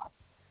chaos,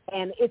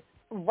 and it's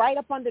right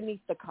up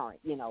underneath the current,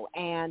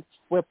 and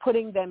we're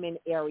putting them in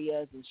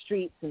areas and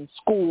streets and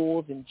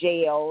schools and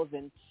jails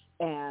and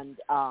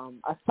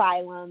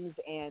asylums.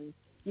 And,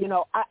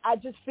 I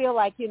just feel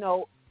like,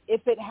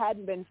 if it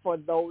hadn't been for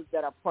those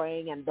that are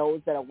praying and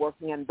those that are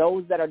working and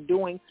those that are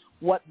doing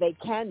what they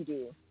can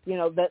do,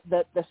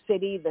 the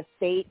city, the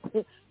state,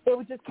 it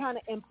would just kind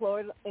of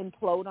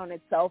implode on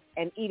itself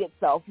and eat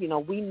itself.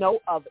 We know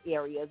of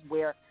areas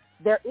where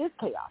there is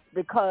chaos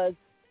because,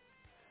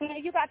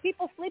 you got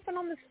people sleeping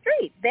on the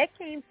street. They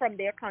came from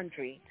their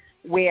country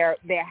where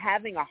they're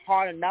having a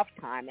hard enough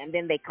time, and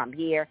then they come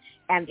here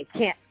and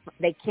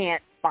they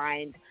can't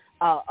find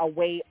a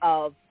way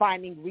of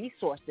finding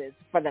resources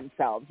for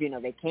themselves.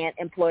 They can't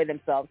employ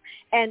themselves.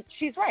 And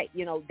she's right.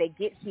 They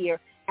get here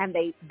and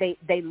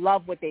they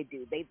love what they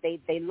do.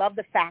 They love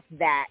the fact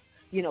that,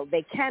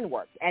 they can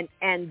work.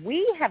 And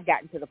we have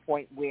gotten to the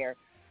point where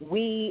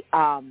we,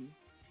 some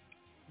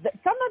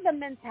of the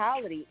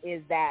mentality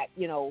is that,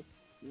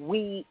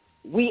 we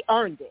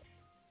earned it,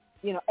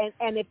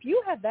 and if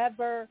you have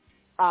ever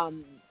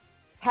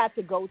had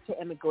to go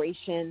to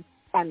immigration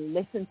and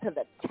listen to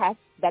the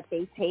tests that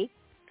they take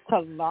to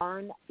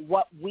learn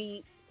what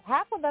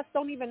half of us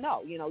don't even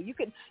know. You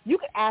could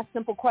ask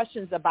simple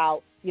questions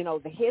about,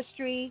 the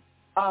history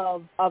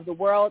of the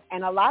world,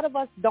 and a lot of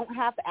us don't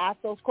have to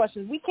ask those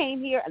questions. We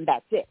came here and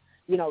that's it.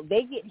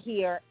 They get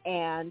here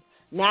and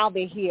now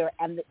they're here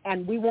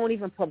and we won't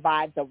even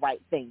provide the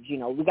right things.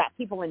 We got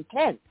people in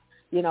tents,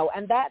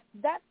 and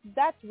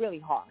that's really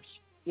harsh.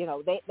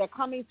 They're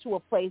coming to a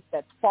place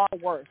that's far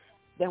worse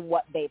than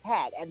what they've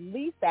had. At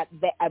least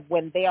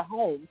when they're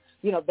home,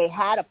 they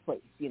had a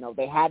place,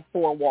 they had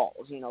four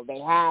walls, they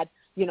had,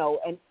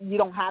 and you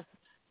don't have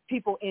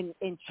people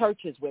in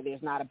churches where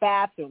there's not a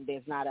bathroom,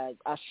 there's not a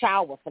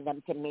shower for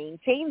them to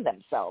maintain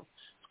themselves.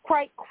 It's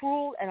quite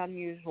cruel and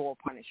unusual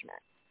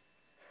punishment.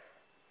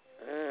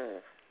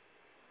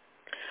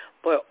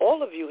 But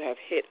all of you have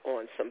hit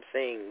on some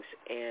things,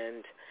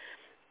 and,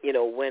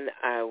 when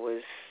I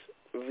was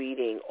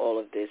reading all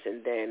of this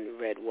and then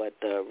read what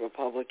the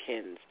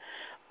Republicans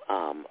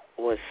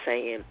was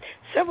saying,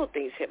 several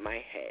things hit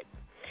my head.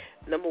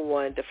 Number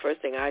one, the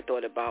first thing I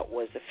thought about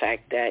was the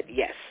fact that,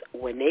 yes,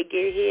 when they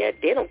get here,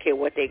 they don't care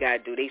what they got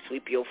to do. They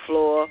sweep your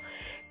floor.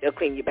 They'll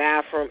clean your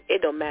bathroom.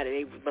 It don't matter.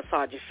 They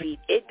massage your feet.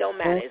 It don't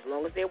matter. As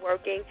long as they're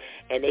working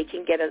and they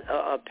can get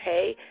a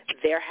pay,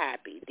 they're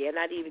happy. They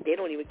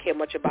don't even care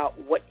much about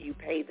what you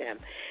pay them.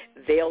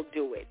 They'll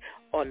do it.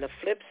 On the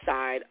flip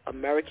side,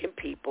 American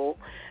people,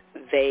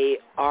 they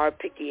are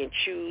picky and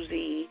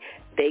choosy.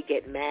 They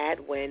get mad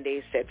when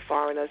they said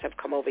foreigners have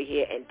come over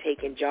here and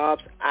taken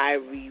jobs.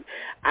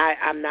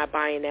 I'm not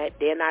buying that.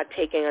 They're not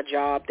taking a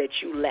job that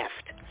you left.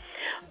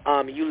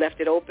 You left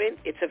it open,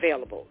 it's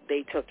available.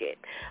 They took it,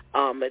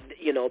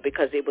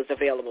 because it was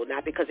available,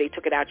 not because they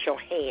took it out your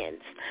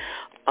hands.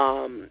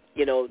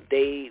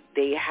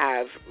 They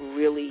have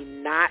really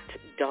not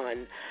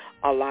done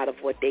a lot of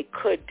what they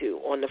could do.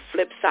 On the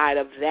flip side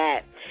of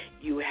that,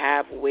 you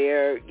have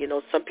where,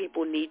 some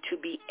people need to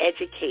be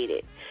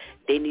educated.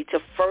 They need to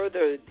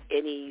further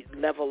any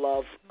level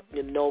of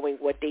knowing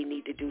what they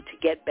need to do to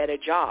get better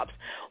jobs.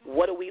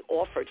 What are we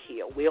offered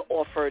here? We're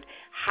offered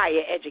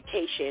higher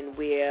education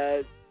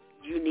where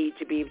you need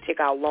to be able to take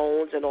out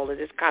loans and all of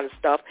this kind of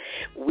stuff.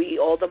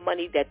 All the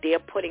money that they're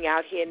putting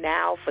out here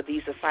now for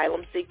these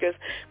asylum seekers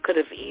could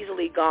have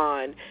easily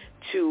gone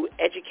to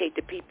educate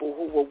the people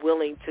who were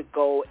willing to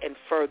go and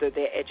further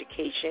their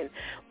education,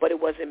 but it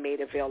wasn't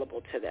made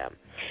available to them.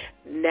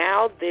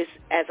 Now this,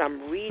 as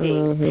I'm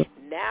reading,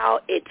 now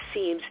it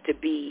seems to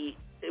be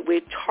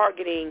we're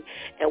targeting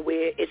and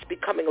it's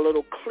becoming a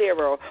little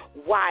clearer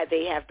why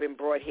they have been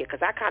brought here, because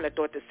I kind of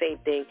thought the same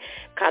thing,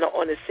 kind of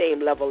on the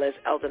same level as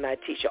Elder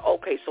Nitisha.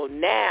 Okay, so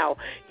now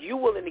you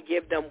willing to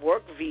give them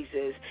work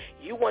visas,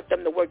 you want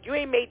them to work. You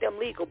ain't made them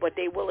legal, but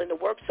they willing to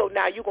work. So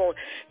now you're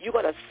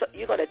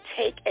gonna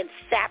take and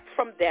sap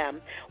from them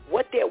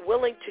what they're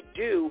willing to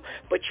do,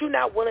 but you're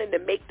not willing to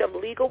make them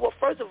legal. Well,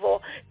 first of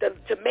all,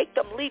 to make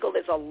them legal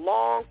is a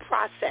long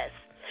process.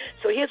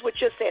 So here's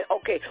what you're saying.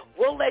 Okay,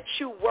 we'll let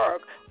you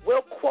work.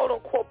 We'll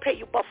quote-unquote pay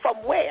you, but from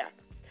where?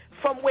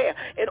 From where?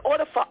 In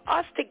order for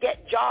us to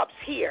get jobs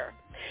here,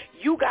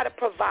 you got to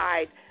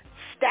provide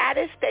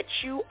status that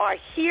you are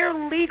here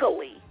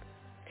legally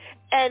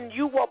and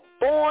you were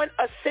born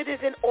a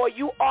citizen or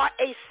you are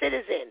a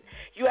citizen.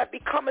 You have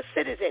become a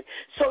citizen.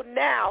 So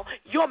now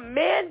you're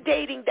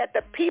mandating that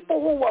the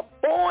people who were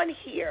born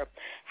here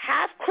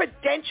have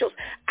credentials.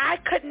 I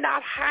could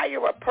not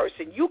hire a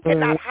person. You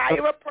cannot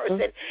hire a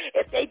person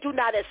if they do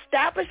not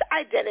establish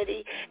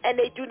identity and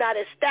they do not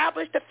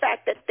establish the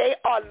fact that they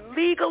are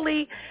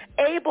legally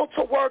able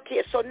to work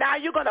here. So now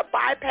you're going to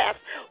bypass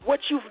what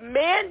you've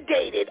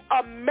mandated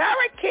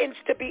Americans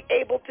to be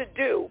able to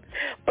do,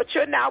 but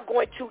you're now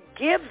going to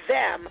give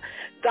them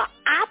the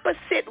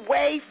opposite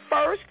way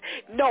first.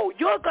 No,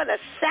 you're going to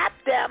sap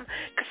them.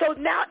 So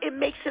now it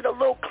makes it a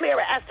little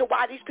clearer as to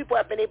why these people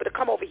have been able to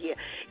come over here.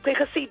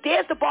 Because, see,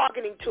 there's the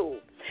bargaining tool.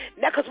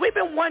 Now, because we've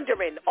been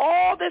wondering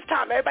all this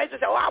time, everybody's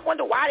just saying, oh, I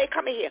wonder why they're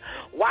coming here.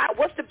 Why?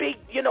 What's the big,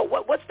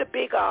 what's the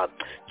big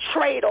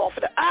trade-off?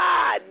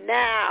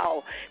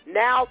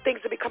 Now things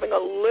are becoming a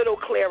little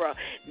clearer.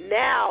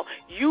 Now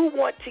you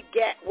want to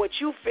get what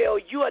you feel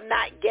you are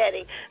not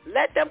getting.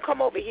 Let them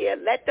come over here.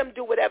 Let them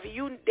do whatever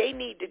they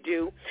need to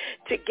do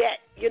to get,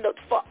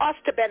 for us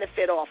to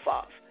benefit off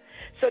of.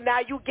 So now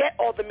you get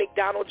all the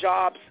McDonald's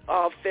jobs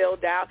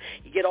filled out.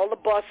 You get all the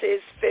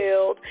buses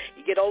filled.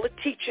 You get all the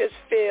teachers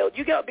filled.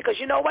 Because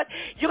you know what?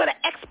 You're going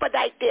to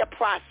expedite their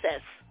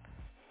process.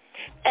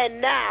 And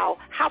now,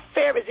 how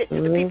fair is it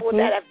to the people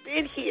that have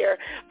been here?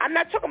 I'm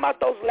not talking about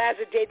those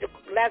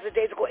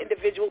lackadaisical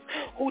individuals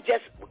who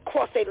just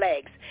cross their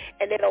legs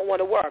and they don't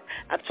want to work.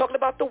 I'm talking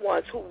about the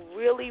ones who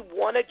really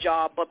want a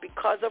job, but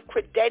because of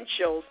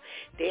credentials,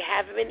 they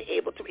haven't been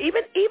able to.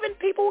 Even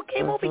people who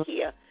came over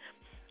here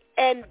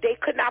and they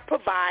could not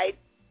provide,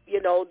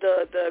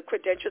 the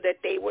credential that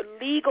they were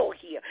legal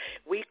here.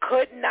 We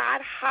could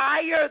not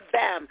hire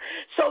them.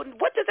 So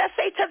what does that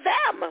say to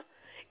them?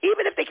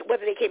 Even if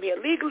whether they came here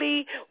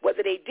legally,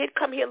 whether they did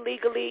come here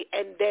legally,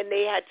 and then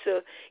they had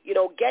to,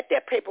 get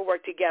their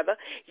paperwork together,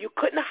 you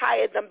couldn't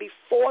hire them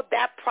before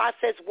that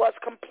process was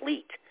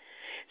complete.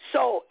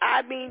 So,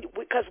 I mean,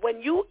 because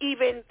when you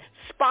even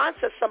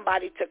sponsor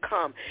somebody to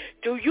come,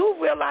 do you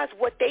realize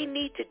what they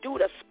need to do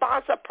to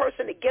sponsor a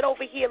person to get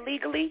over here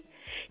legally?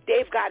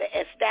 They've got to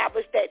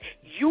establish that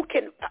you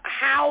can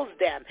house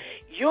them.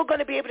 You're going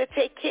to be able to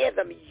take care of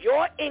them.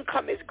 Your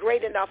income is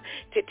great enough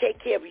to take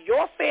care of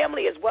your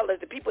family as well as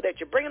the people that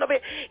you're bringing over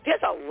here.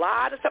 There's a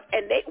lot of stuff,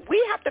 and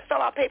we have to fill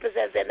out papers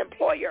as an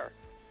employer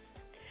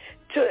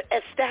to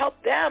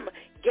help them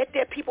get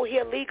their people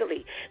here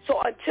legally. So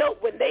until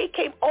when they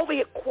came over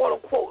here,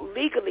 quote-unquote,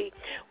 legally,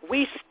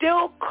 we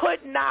still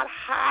could not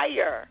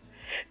hire.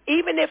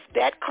 Even if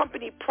that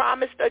company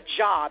promised a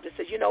job that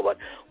says, you know what,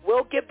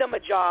 we'll give them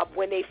a job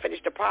when they finish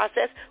the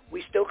process,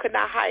 we still could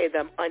not hire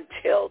them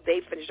until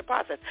they finish the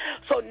process.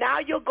 So now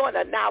you're going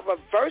to now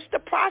reverse the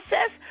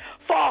process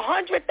for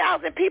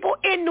 100,000 people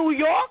in New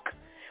York?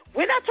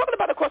 We're not talking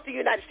about across the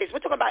United States. We're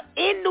talking about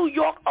in New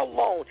York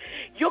alone.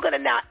 You're going to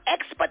now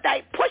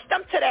expedite, push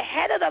them to the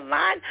head of the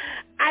line?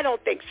 I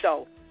don't think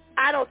so.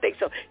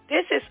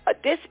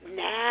 This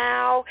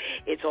now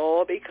it's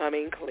all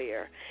becoming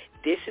clear.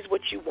 This is what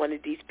you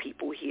wanted these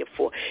people here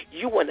for.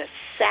 You want to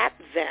sap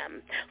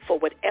them for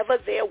whatever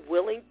they're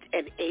willing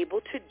and able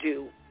to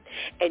do,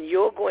 and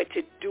you're going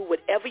to do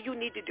whatever you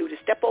need to do to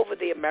step over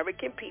the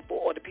American people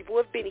or the people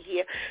who have been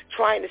here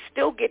trying to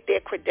still get their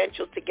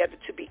credentials together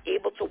to be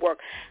able to work.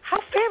 How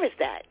fair is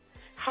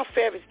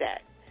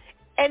that?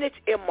 And it's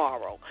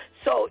immoral.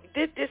 So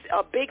this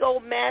a big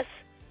old mess,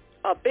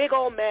 and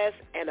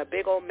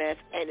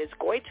it's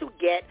going to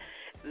get,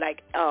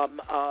 like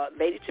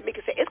Lady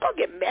Tamika said, it's going to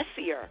get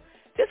messier.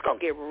 This is going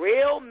to get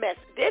real messy.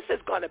 This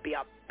is going to be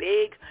a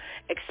big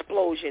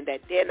explosion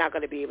that they're not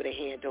going to be able to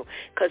handle,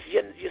 because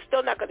you're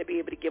still not going to be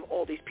able to give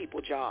all these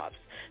people jobs.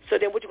 So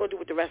then what you going to do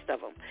with the rest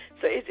of them?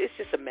 So it's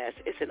just a mess.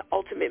 It's an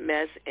ultimate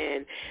mess,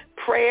 and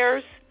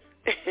prayers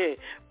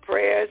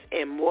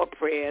and more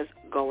prayers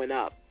going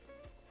up.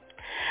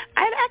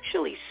 I'd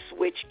actually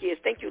switched gears.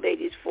 Thank you,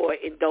 ladies, for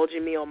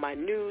indulging me on my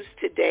news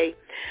today.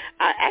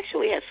 I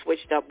actually had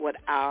switched up what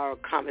our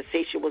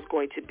conversation was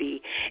going to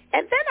be.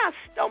 And then I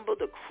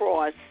stumbled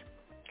across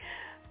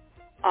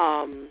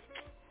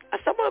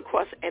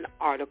an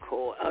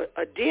article,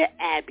 a Dear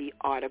Abby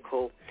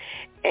article,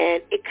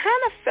 and it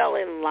kind of fell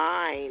in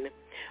line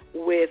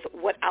with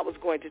what I was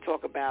going to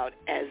talk about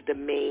as the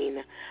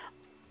main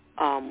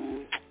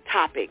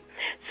topic.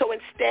 So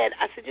instead,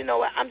 I said, you know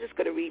what, I'm just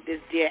going to read this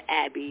Dear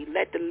Abby.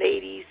 Let the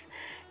ladies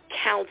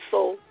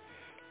counsel,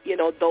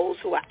 those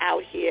who are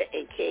out here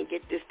and can't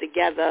get this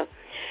together.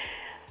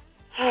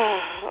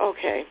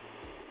 Okay.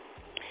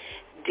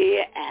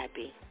 Dear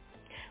Abby,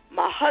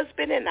 my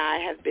husband and I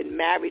have been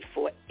married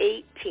for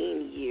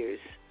 18 years.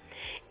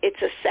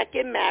 It's a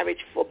second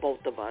marriage for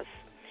both of us.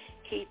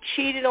 He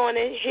cheated on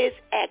his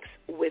ex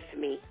with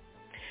me.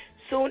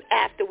 Soon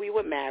after we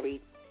were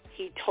married,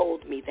 he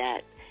told me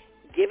that,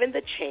 given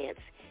the chance,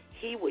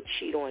 he would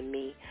cheat on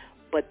me,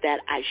 but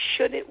that I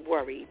shouldn't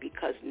worry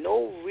because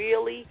no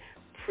really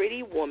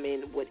pretty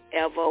woman would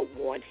ever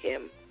want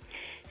him.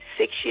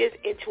 6 years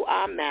into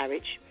our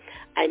marriage,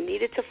 I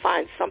needed to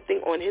find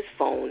something on his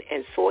phone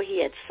and saw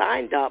he had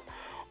signed up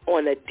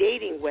on a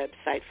dating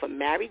website for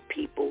married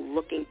people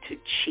looking to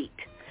cheat.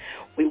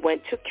 We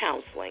went to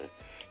counseling.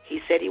 He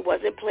said he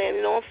wasn't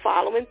planning on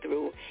following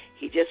through.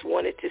 He just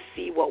wanted to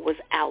see what was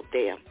out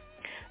there.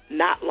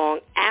 Not long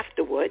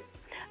afterward,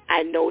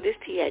 I noticed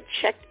he had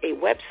checked a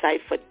website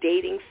for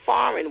dating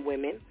foreign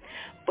women,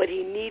 but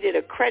he needed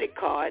a credit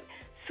card,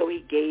 so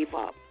he gave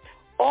up.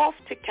 Off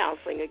to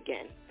counseling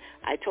again.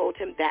 I told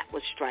him that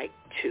was strike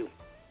two.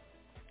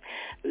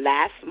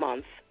 Last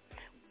month,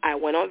 I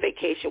went on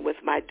vacation with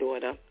my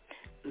daughter.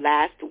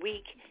 Last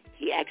week,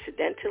 he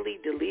accidentally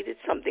deleted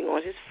something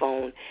on his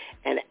phone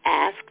and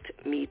asked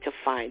me to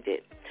find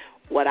it.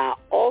 What I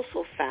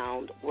also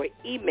found were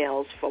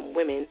emails from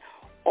women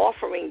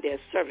offering their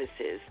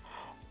services,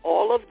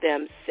 all of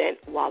them sent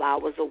while I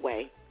was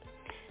away.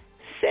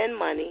 Send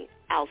money,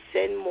 I'll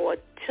send more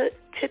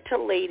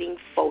titillating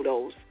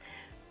photos,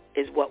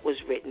 is what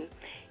was written.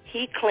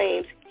 He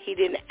claims he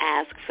didn't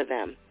ask for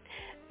them.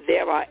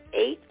 There are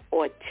 8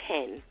 or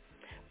 10.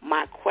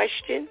 My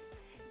question,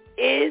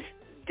 is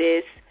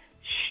this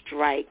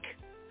strike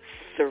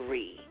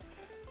 3?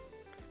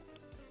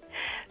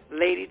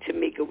 Lady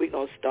Tamika, we're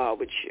going to start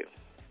with you.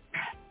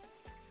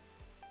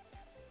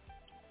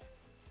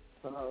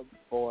 Oh,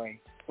 boy.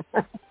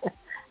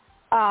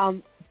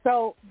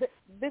 So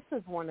this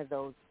is one of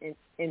those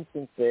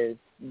instances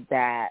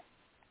that,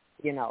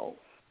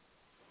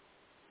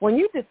 when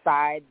you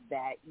decide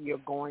that you're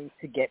going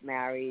to get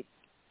married,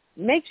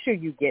 make sure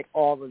you get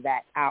all of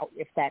that out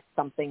if that's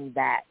something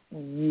that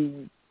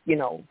you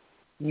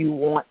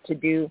want to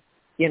do.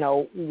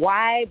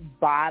 Why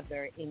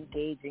bother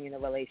engaging in a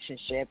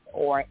relationship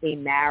or a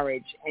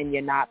marriage and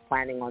you're not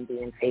planning on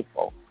being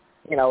faithful?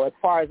 As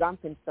far as I'm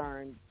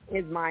concerned,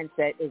 his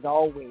mindset is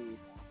always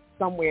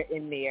somewhere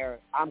in there,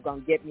 I'm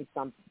going to get me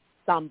some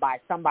by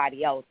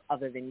somebody else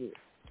other than you,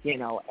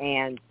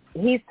 and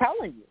he's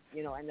telling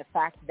you, and the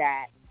fact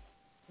that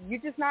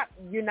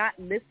you're not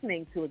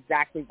listening to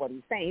exactly what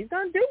he's saying. He's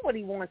going to do what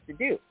he wants to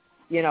do,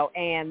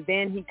 and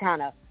then he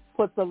kind of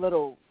puts a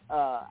little,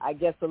 a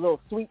little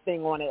sweet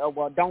thing on it. Oh,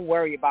 well, don't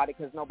worry about it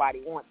because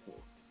nobody wants me.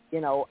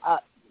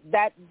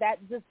 That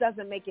just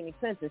doesn't make any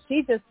sense. And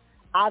she just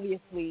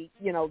obviously,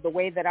 the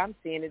way that I'm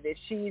seeing it is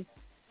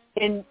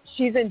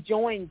she's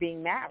enjoying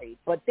being married,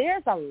 but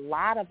there's a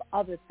lot of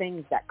other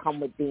things that come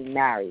with being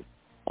married.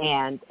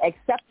 And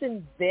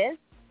accepting this,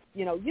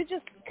 you're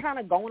just kind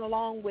of going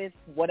along with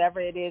whatever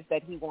it is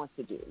that he wants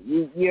to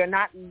do. You're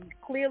not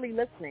clearly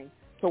listening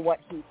to what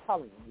he's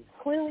telling you. He's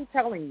clearly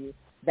telling you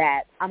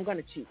that I'm going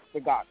to cheat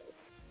regardless.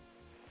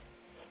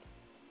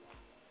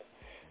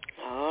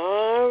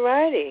 All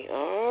righty.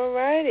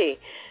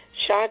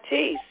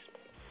 Shantice,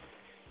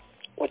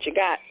 what you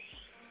got?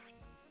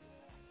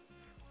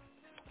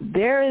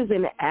 There is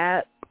an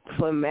app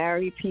for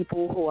married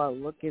people who are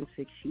looking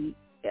to cheat.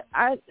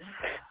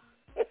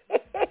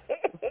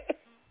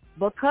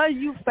 Because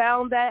you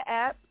found that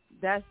app,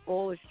 that's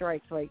all the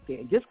strikes right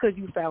there. Just because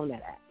you found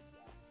that app.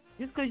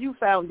 Just because you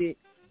found it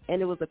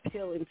and it was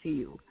appealing to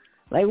you.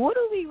 Like, what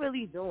are we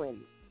really doing?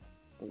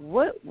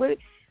 What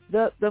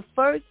the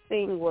first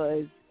thing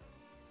was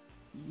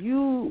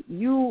you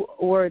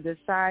were the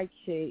side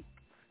chick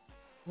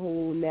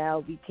who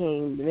now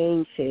became the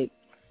main chick.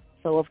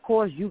 So, of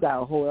course, you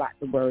got a whole lot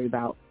to worry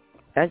about.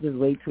 That's just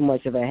way too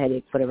much of a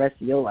headache for the rest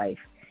of your life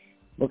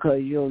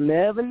because you'll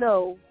never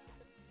know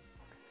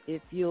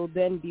if you'll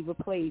then be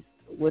replaced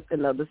with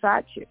another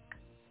side chick.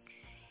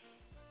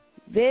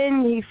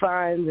 Then he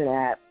finds an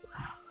app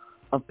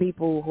of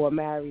people who are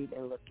married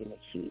and looking to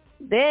cheat.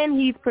 Then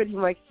he's pretty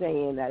much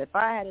saying that if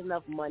I had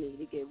enough money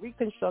to get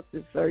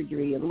reconstructive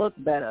surgery and look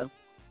better,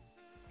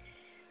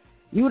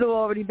 you would have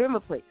already been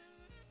replaced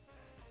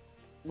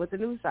with a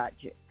new side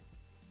chick.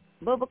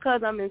 But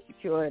because I'm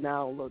insecure and I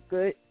don't look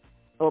good,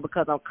 or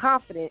because I'm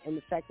confident in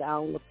the fact that I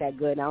don't look that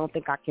good and I don't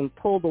think I can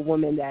pull the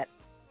woman that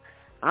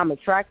I'm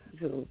attracted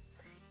to,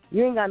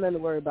 You ain't got nothing to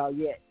worry about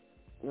yet.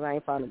 I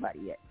ain't found nobody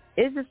yet.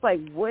 It's just like,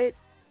 what?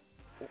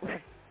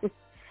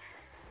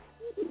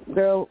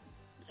 Girl,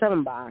 tell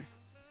them bye.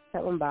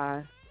 Tell them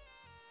bye.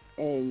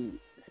 And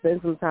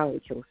spend some time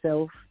with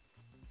yourself.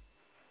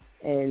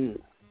 And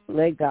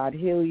let God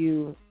heal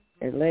you.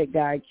 And let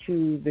God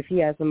choose if he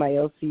has somebody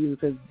else to use.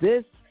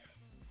 Because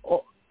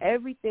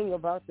everything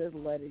about this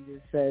letter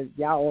just says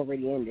y'all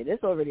already ended.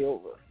 It's already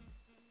over.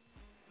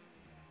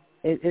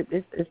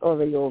 It's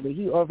already over.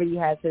 He already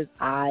has his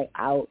eye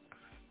out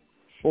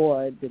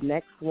for the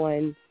next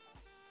one,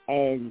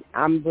 and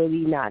I'm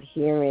really not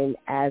hearing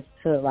as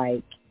to,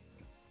 like,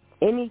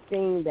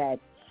 anything that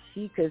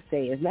she could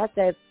say. It's not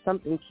that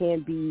something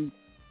can't be,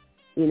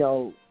 you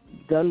know,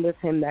 done with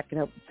him that can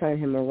help to turn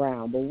him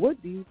around, but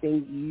what do you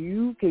think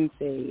you can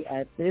say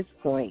at this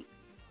point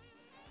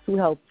to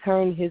help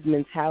turn his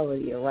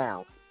mentality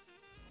around?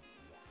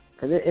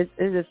 Because it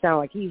just sounds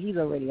like he's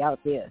already out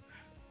there.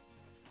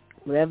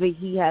 Whatever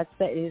he has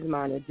set in his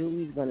mind to do,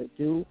 he's going to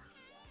do.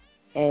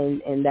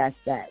 And that's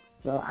that.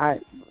 So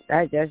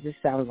that just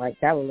sounds like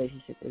that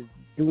relationship is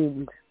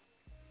doomed.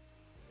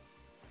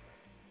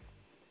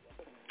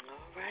 All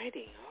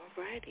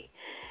righty.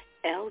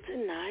 Elder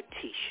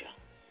Natisha.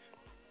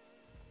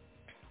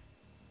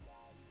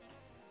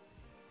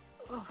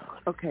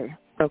 Okay.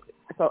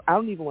 So I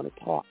don't even want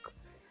to talk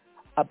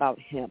about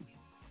him.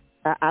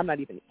 I'm not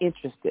even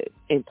interested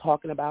in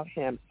talking about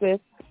him. Sis,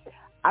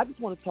 I just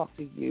want to talk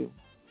to you.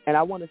 And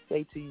I want to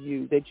say to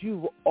you that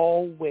you've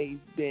always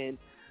been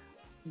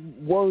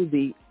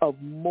worthy of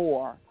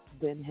more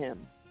than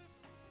him.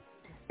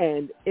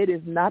 And it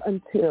is not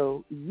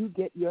until you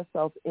get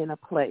yourself in a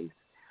place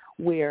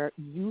where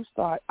you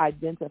start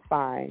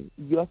identifying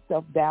your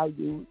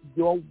self-value,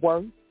 your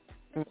worth,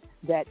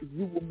 that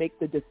you will make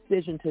the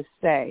decision to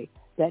say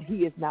that he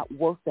is not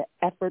worth the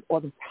effort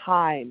or the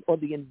time or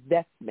the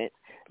investment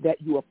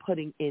that you are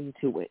putting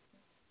into it.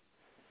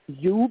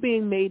 You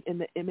being made in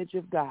the image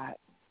of God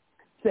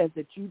says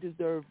that you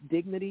deserve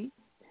dignity,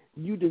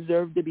 you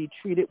deserve to be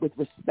treated with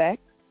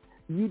respect,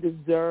 you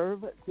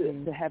deserve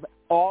to have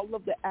all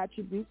of the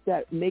attributes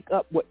that make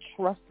up what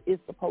trust is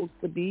supposed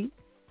to be,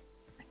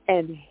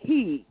 and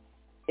he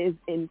is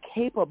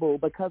incapable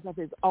because of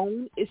his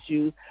own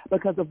issues,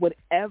 because of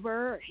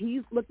whatever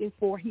he's looking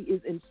for, he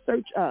is in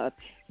search of.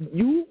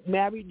 You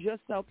married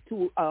yourself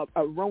to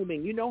a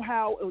roaming. You know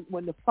how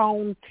when the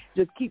phone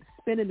just keeps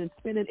spinning and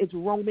spinning, it's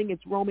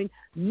roaming.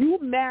 You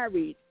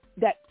married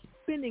that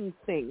spinning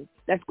thing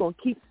that's going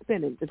to keep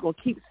spinning. It's going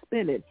to keep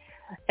spinning.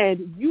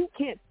 And you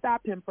can't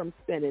stop him from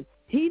spinning.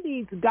 He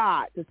needs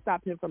God to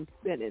stop him from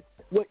spinning.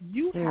 What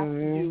you have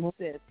to do,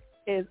 sis,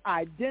 is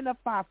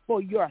identify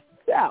for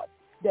yourself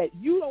that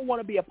you don't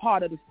want to be a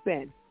part of the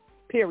spin,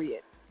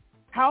 period.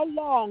 How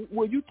long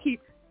will you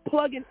keep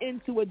plugging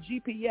into a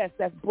GPS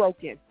that's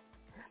broken?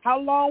 How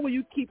long will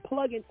you keep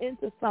plugging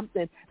into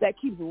something that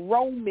keeps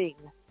roaming?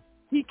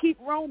 He keep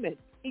roaming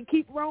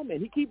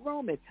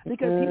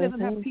because he doesn't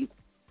have peace.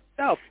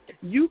 So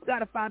you've got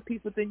to find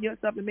peace within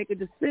yourself and make a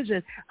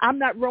decision. I'm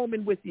not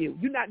roaming with you.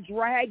 You're not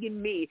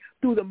dragging me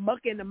through the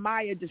muck and the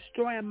mire,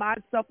 destroying my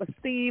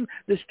self-esteem,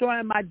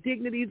 destroying my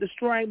dignity,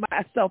 destroying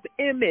my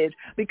self-image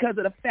because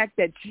of the fact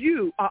that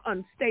you are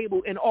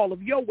unstable in all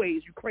of your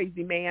ways, you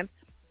crazy man.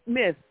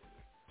 Miss,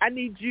 I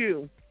need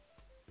you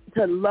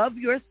to love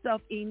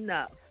yourself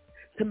enough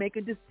to make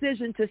a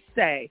decision to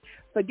say,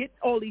 forget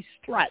all these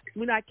strikes.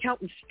 We're not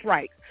counting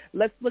strikes.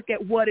 Let's look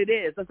at what it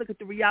is. Let's look at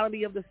the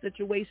reality of the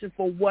situation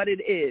for what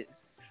it is.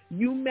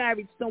 You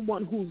married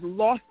someone who's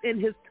lost in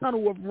his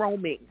tunnel of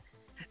roaming,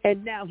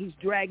 and now he's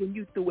dragging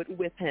you through it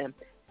with him.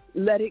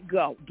 Let it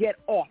go. Get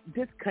off.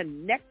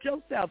 Disconnect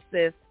yourself,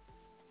 sis.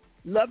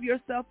 Love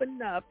yourself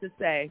enough to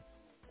say,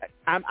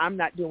 I'm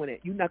not doing it.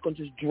 You're not going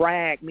to just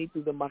drag me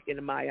through the muck and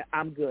the mire.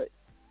 I'm good.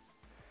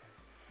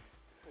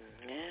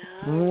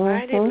 All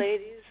righty,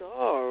 ladies.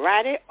 All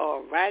righty.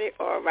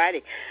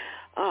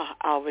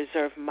 I'll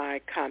reserve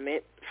my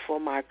comment for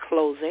my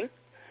closing,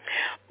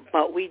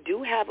 but we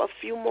do have a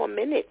few more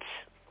minutes,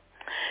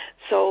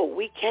 so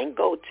we can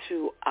go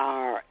to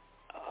our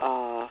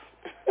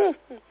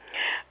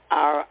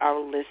our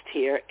list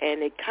here,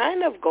 and it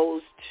kind of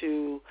goes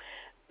to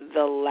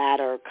the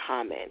latter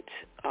comment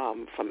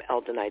from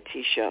Elder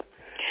Natisha.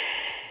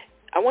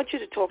 I want you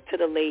to talk to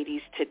the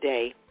ladies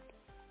today.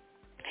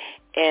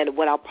 And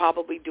what I'll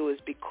probably do is,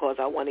 because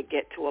I want to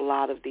get to a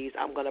lot of these,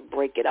 I'm going to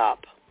break it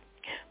up.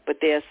 But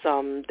there's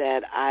some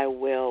that I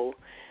will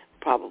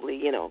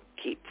probably,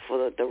 keep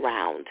for the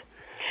round.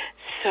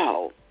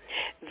 So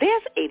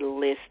there's a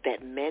list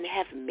that men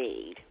have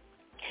made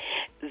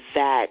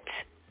that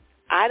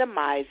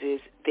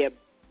itemizes their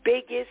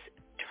biggest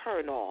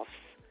turnoffs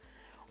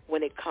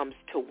when it comes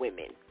to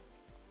women.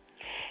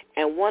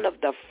 And one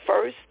of the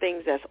first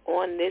things that's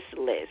on this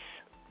list,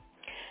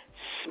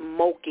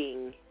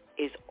 smoking,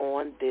 is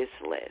on this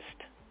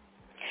list.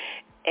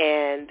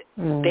 And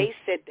they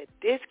said that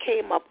this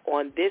came up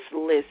on this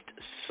list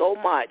so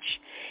much,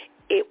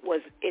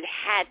 it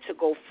had to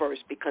go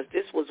first, because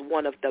this was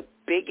one of the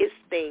biggest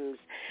things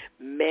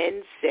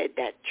men said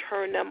that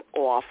turned them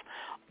off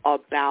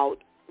about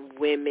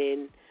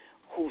women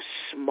who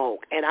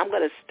smoke? And I'm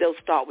going to still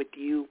start with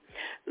you,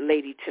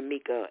 Lady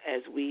Tamika,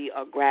 as we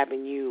are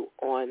grabbing you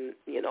on,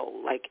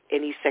 like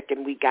any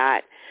second we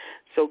got.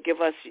 So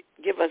give us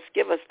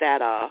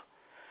that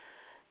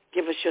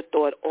give us your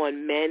thought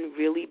on men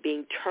really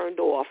being turned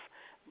off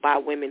by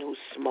women who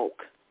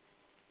smoke.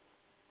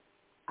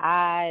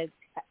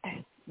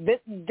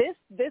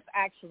 This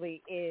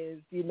actually is,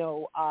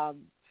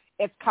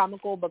 it's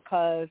comical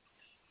because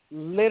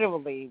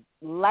literally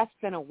less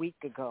than a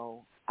week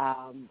ago,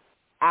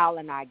 Al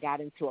and I got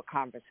into a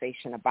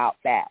conversation about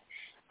that.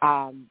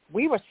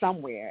 We were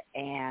somewhere,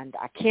 and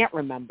I can't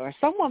remember.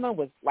 Some woman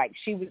was like,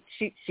 she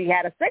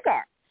had a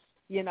cigar,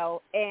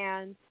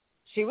 and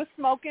she was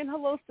smoking her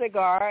little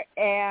cigar,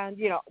 and,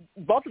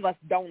 both of us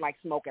don't like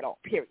smoke at all,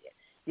 period.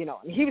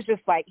 And he was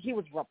just like, he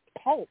was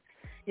repulsed.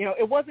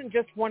 It wasn't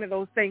just one of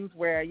those things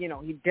where,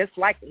 he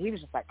disliked it. He was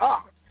just like,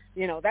 oh,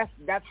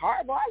 that's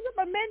horrible. I said,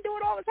 but men do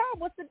it all the time.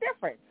 What's the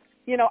difference?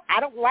 I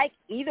don't like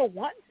either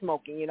one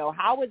smoking.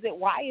 How is it?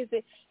 Why is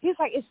it? He's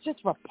like, it's just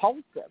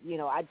repulsive.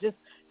 I just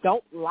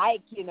don't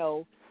like,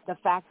 the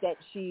fact that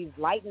she's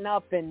lighting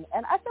up. And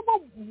I said,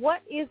 well,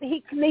 what is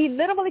he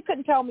literally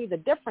couldn't tell me the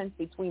difference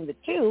between the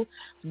two.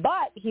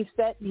 But he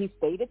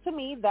stated to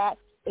me that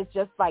it's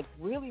just like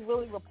really,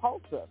 really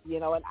repulsive,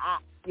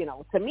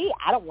 and to me,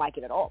 I don't like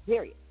it at all,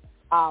 period.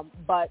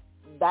 But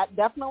that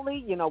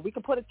definitely, we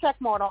can put a check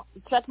mark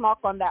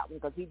on that one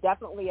because he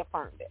definitely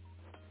affirmed it.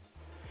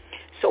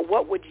 So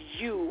what would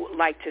you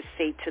like to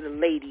say to the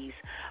ladies?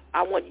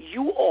 I want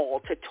you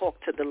all to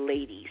talk to the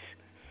ladies.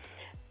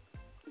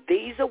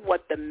 These are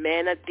what the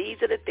men are,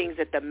 these are the things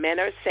that the men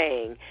are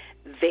saying.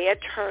 They're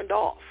turned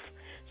off.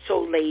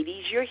 So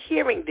ladies, you're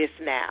hearing this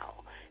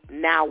now.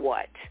 Now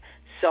what?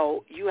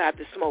 So you have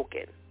the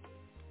smoking.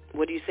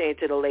 What are you saying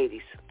to the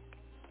ladies?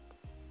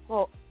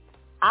 Well,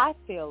 I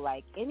feel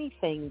like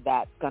anything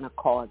that's going to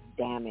cause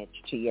damage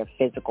to your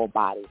physical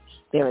body,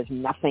 there is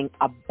nothing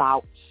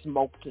about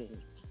smoking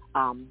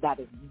that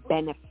is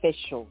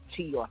beneficial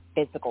to your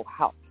physical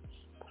health.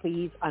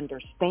 Please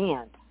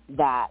understand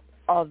that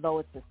although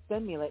it's a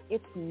stimulant,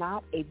 it's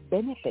not a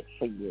benefit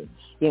for you.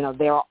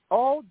 There are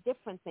all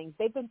different things.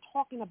 They've been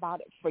talking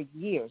about it for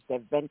years. There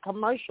have been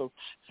commercials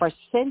for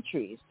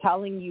centuries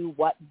telling you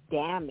what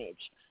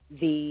damage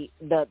the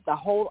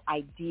whole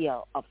idea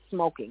of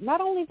smoking.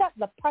 Not only that,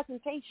 the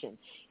presentation.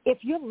 If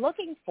you're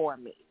looking for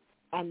me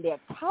and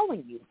they're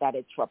telling you that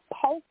it's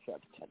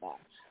repulsive to them,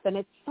 then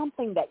it's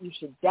something that you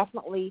should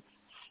definitely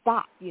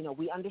stop.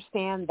 We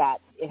understand that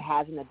it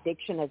has an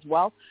addiction as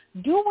well.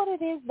 Do what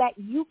it is that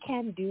you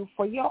can do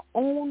for your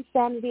own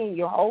sanity and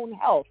your own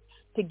health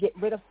to get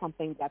rid of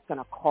something that's going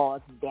to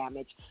cause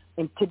damage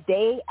in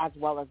today as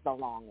well as the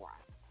long run.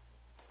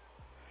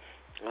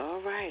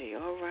 All righty.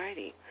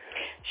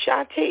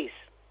 Shantice,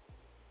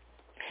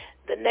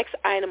 the next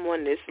item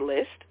on this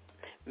list,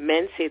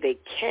 men say they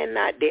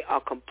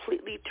are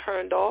completely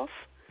turned off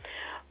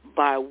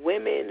by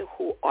women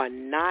who are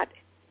not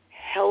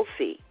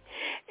healthy.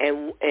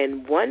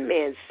 And one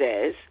man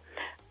says,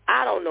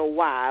 I don't know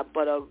why,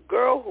 but a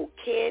girl who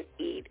can't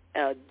eat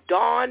a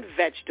darn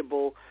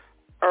vegetable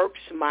irks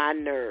my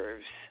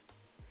nerves.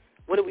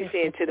 What are we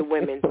saying to the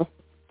women?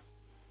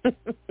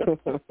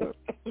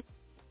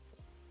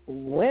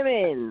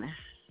 Women,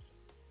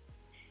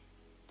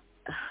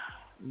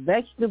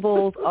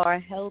 vegetables are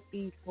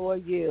healthy for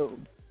you.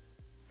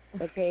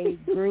 Okay,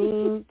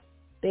 green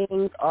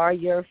things are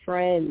your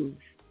friends.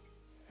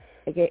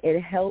 Okay,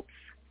 it helps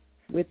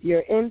with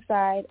your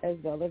inside as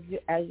well as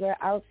your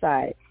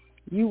outside.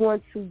 You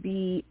want to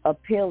be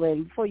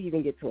appealing before you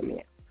even get to a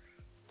man.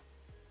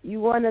 You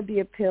want to be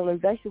appealing.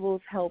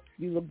 Vegetables help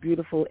you look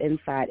beautiful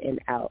inside and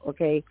out,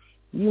 okay?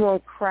 You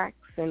want cracks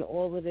and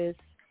all of this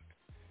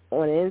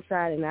on the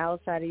inside and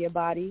outside of your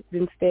body,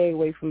 then stay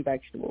away from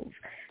vegetables.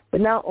 But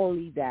not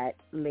only that,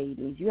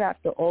 ladies, you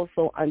have to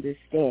also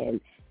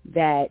understand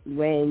that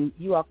when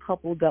you are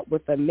coupled up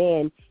with a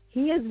man,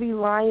 he is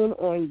relying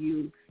on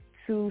you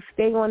to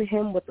stay on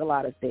him with a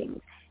lot of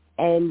things.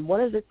 And one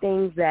of the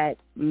things that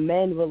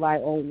men rely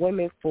on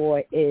women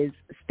for is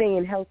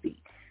staying healthy.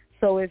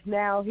 So if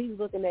now he's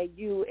looking at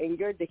you and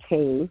you're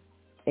decaying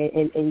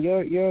and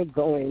you're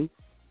going,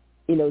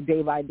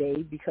 day by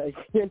day because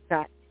you're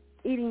not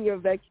eating your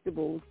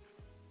vegetables,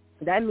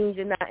 that means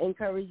you're not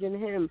encouraging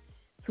him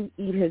to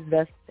eat his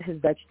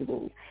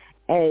vegetables.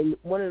 And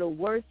one of the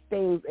worst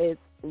things is,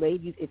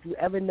 ladies, if you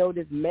ever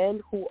notice men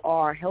who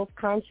are health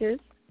conscious,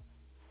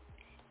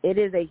 it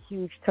is a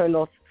huge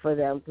turnoff for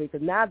them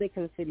because now they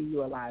consider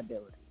you a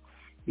liability.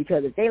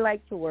 Because if they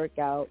like to work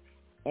out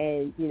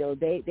and,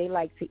 they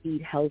like to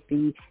eat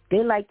healthy,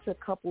 they like to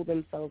couple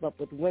themselves up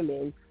with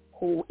women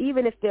who,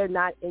 even if they're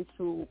not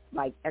into,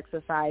 like,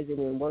 exercising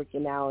and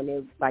working out and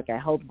they're like a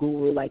health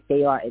guru like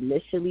they are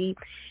initially,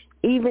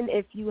 even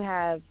if you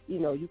have,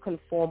 you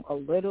conform a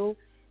little,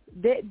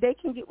 they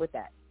can get with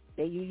that.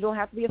 You don't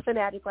have to be a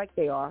fanatic like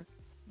they are,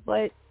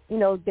 but,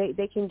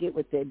 they can get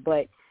with it.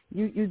 But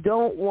you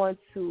don't want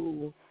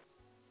to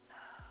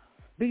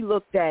be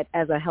looked at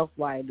as a health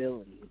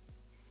liability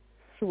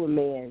to a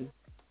man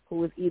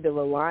who is either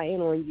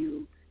relying on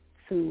you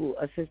to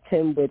assist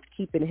him with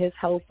keeping his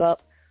health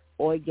up,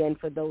 or again,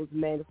 for those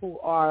men who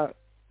are,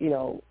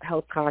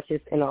 health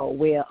conscious and are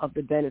aware of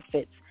the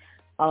benefits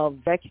of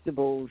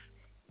vegetables,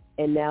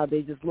 and now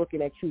they're just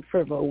looking at you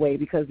further away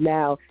because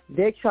now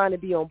they're trying to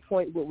be on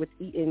point with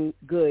eating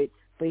good,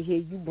 but here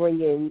you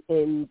bring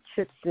in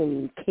chips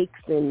and cakes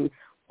and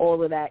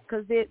all of that,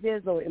 because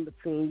there's no in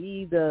between.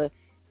 You either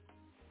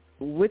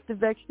with the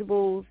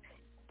vegetables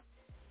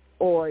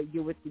or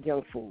you're with the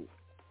junk food.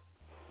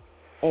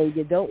 And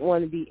you don't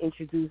want to be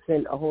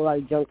introducing a whole lot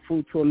of junk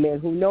food to a man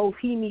who knows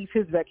he needs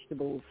his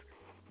vegetables,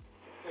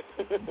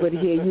 but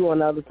here you on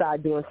the other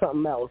side doing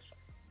something else.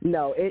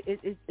 No,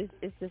 it's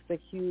just a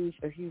huge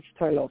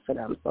turn off for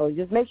them. So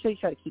just make sure you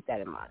try to keep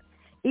that in mind.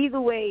 Either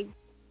way,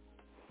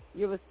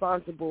 you're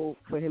responsible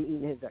for him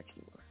eating his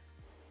vegetables.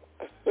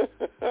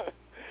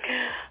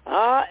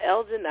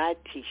 Elder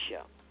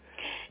Natisha,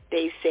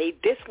 they say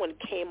this one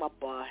came up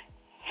a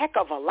heck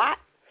of a lot.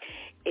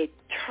 It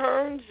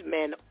turns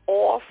men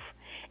off,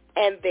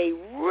 and they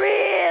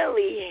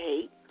really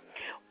hate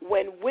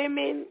when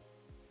women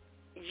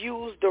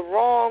use the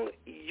wrong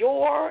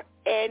your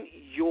and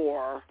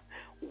your.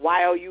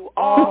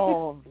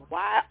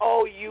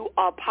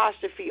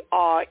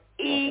 Y-O-U-apostrophe-R-E.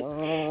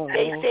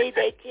 They say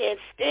they can't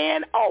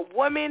stand a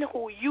woman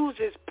who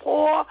uses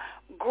poor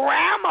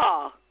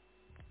grammar.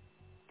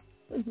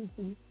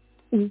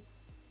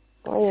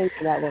 I'll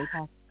answer that one,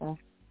 Pastor.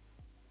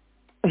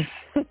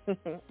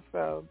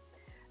 So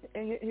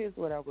here's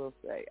what I will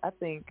say. I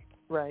think,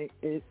 right,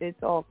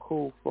 it's all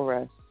cool for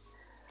us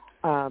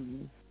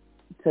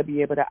to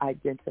be able to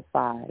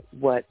identify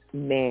what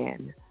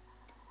man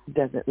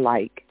doesn't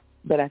like.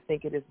 But I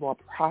think it is more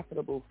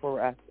profitable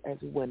for us as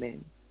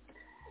women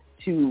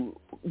to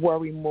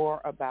worry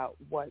more about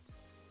what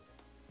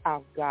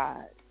our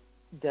God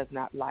does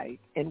not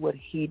like and what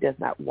he does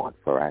not want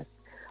for us.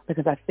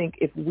 Because I think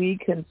if we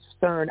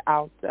concern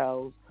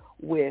ourselves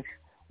with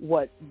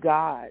what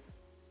God,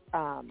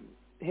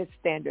 his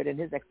standard and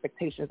his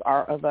expectations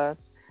are of us,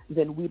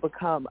 then we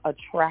become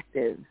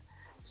attractive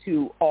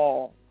to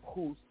all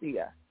who see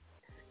us,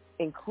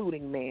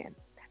 including man.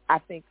 I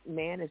think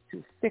man is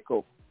too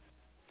fickle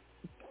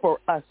for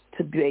us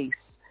to base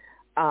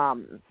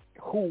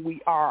who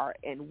we are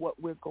and what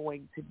we're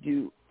going to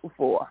do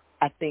for.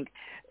 I think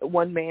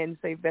one man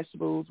says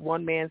vegetables,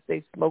 one man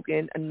says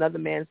smoking, another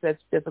man says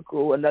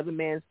physical, another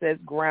man says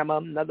grammar,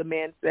 another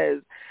man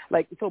says,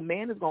 so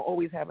man is going to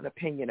always have an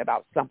opinion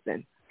about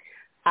something.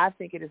 I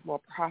think it is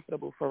more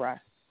profitable for us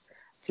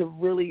to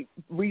really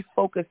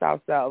refocus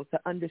ourselves, to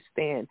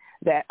understand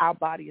that our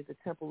body is the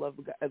temple of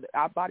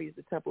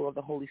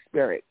the Holy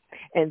Spirit,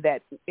 and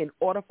that in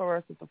order for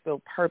us to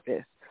fulfill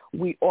purpose,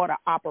 we ought to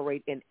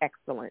operate in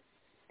excellence.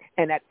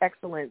 And that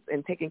excellence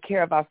and taking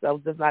care of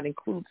ourselves does not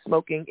include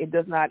smoking. It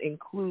does not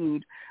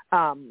include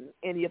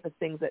any of the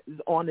things that is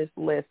on this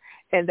list.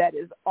 And that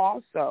is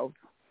also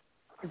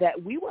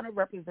that we want to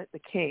represent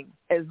the King.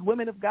 As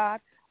women of God,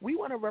 we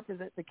want to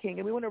represent the King,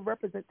 and we want to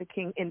represent the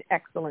King in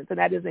excellence, and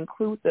that is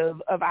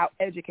inclusive of our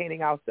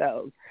educating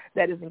ourselves.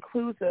 That is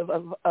inclusive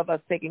of us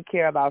taking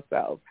care of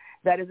ourselves.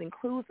 That is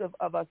inclusive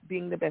of us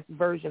being the best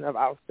version of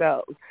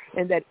ourselves.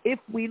 And that if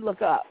we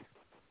look up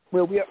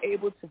where we are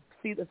able to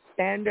see the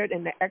standard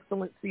and the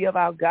excellency of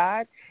our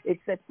God, it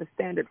sets the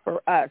standard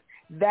for us.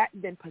 That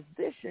then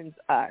positions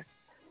us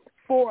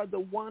for the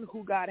one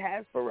who God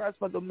has for us,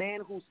 for the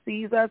man who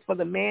sees us, for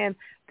the man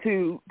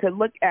to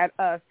look at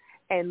us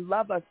and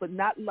love us, but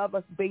not love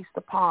us based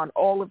upon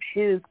all of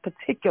his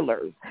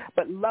particulars,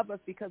 but love us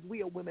because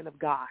we are women of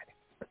God.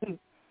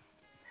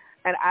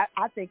 And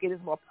I think it is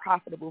more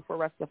profitable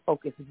for us to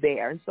focus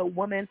there. And so,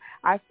 women,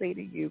 I say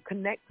to you,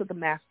 connect to the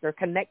Master,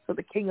 connect to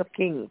the King of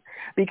Kings,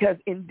 because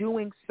in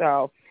doing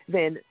so,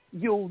 then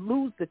you'll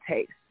lose the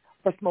taste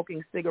for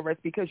smoking cigarettes,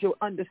 because you'll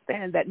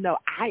understand that, no,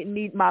 I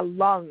need my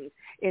lungs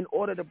in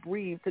order to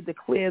breathe, to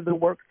declare the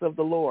works of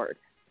the Lord.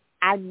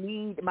 I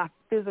need my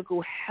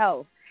physical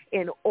health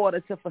in order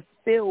to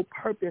fulfill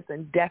purpose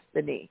and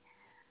destiny.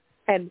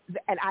 And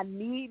I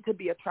need to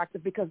be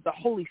attractive because the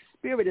Holy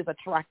Spirit is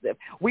attractive.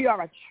 We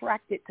are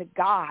attracted to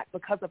God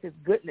because of his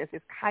goodness,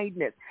 his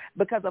kindness,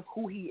 because of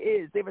who he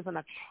is. There is an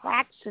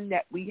attraction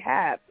that we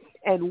have.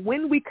 And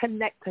when we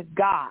connect to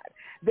God,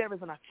 there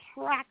is an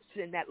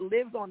attraction that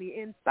lives on the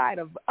inside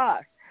of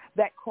us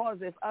that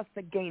causes us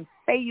to gain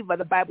favor,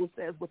 the Bible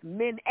says, with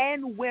men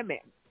and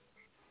women.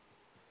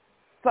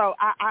 So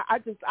I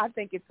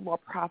think it's more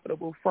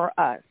profitable for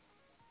us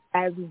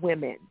as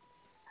women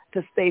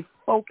to stay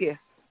focused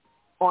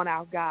on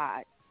our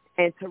God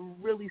and to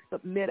really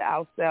submit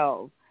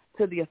ourselves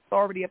to the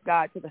authority of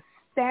God, to the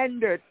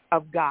standard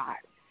of God,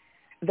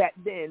 that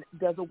then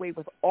does away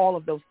with all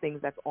of those things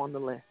that's on the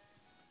list.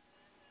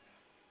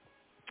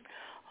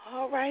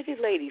 All righty,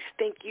 ladies.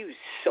 Thank you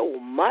so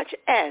much.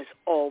 As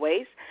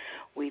always,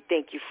 we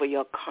thank you for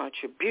your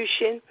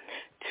contribution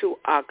to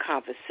our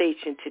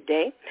conversation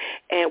today,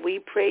 and we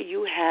pray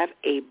you have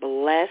a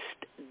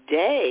blessed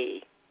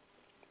day.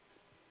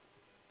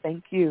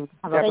 Thank you.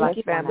 Have a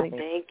blessed family.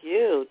 Thank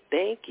you.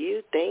 Thank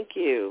you. Thank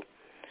you.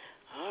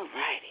 All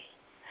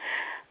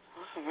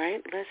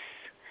right, let's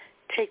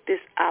take this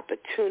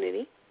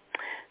opportunity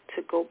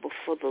to go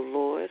before the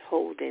Lord,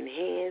 holding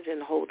hands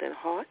and holding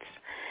hearts,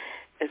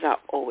 as I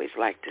always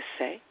like to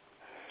say.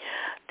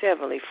 Dear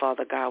Heavenly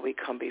Father God, we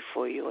come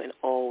before you, and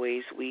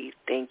always we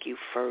thank you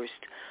first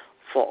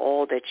for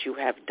all that you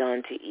have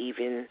done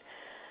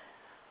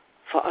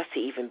for us to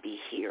even be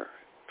here.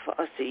 For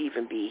us to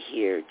even be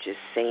here, just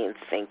saying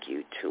thank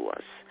you to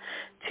us,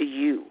 to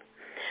you.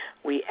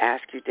 We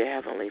ask you, dear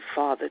Heavenly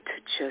Father, to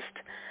just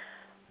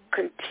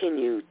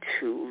continue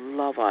to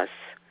love us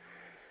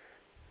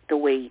the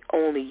way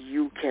only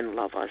you can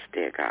love us,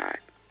 dear God.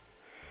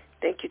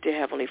 Thank you, dear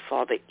Heavenly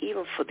Father,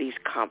 even for these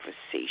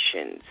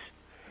conversations,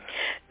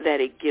 that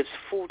it gives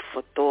food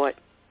for thought.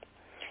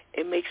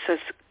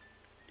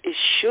 It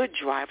should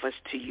drive us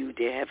to you,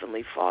 dear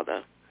Heavenly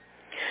Father,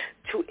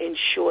 to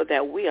ensure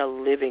that we are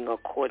living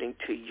according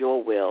to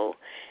your will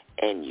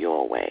and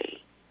your way.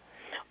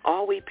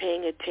 Are we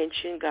paying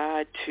attention,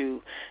 God,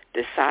 to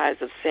the size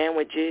of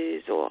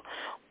sandwiches or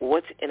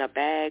what's in a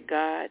bag,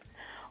 God?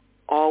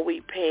 Are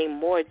we paying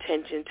more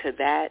attention to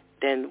that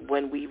than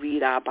when we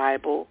read our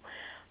Bible,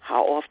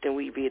 how often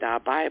we read our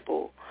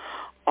Bible?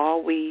 Are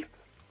we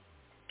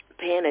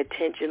paying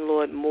attention,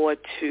 Lord, more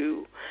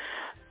to,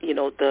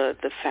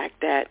 the fact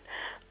that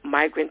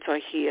migrants are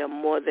here,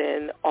 more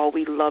than are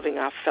we loving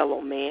our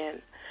fellow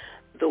man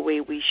the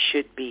way we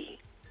should be?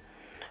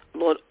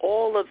 Lord,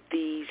 all of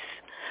these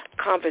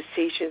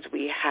conversations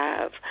we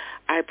have,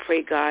 I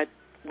pray, God,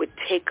 would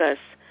take us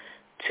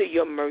to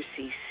your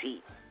mercy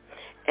seat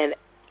and,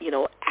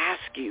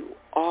 ask you,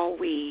 are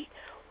we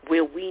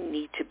where we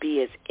need to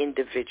be as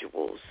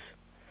individuals?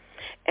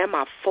 Am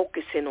I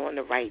focusing on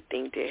the right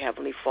thing, dear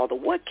Heavenly Father?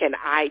 What can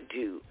I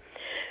do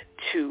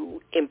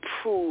to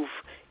improve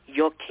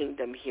your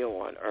kingdom here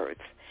on earth?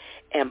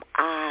 Am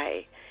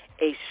I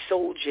a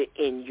soldier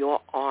in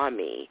your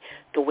army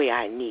the way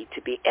I need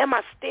to be? Am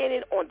I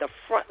standing on the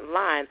front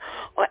line,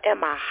 or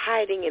am I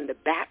hiding in the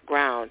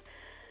background?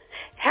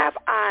 Have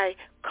I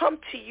come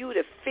to you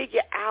to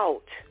figure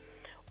out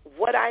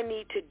what I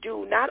need to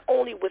do, not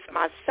only with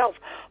myself,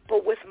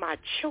 but with my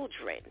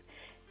children,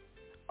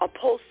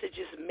 opposed to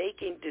just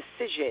making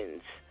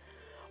decisions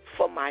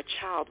for my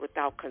child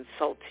without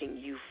consulting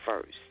you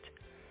first?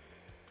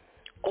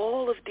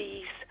 All of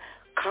these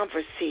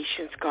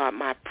conversations, God,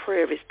 my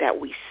prayer is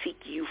that we seek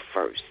you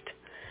first.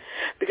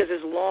 Because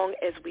as long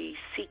as we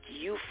seek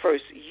you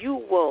first, you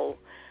will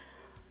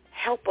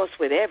help us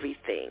with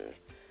everything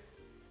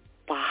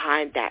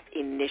behind that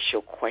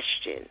initial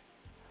question.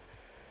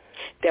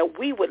 That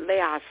we would lay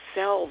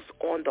ourselves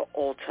on the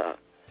altar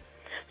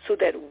so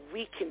that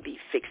we can be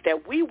fixed.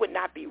 That we would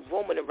not be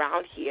roaming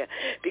around here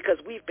because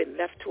we've been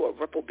left to a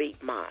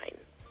reprobate mind.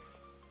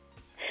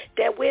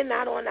 That we're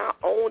not on our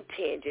own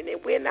tangent,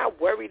 and we're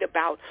not worried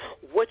about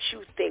what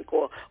you think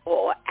or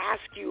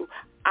ask you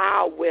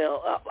our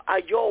will,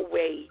 your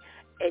way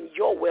and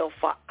your will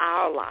for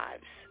our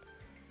lives.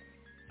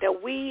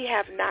 That we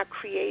have not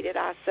created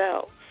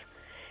ourselves,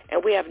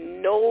 and we have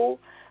no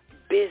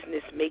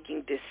business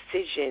making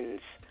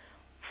decisions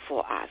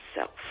for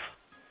ourselves.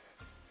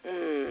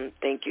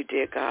 Thank you,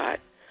 dear God,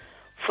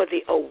 for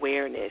the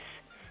awareness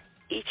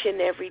each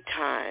and every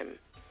time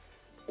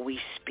we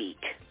speak,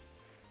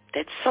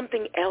 that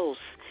something else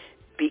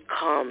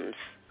becomes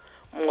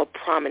more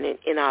prominent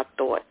in our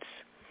thoughts,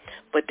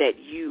 but that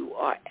you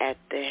are at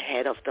the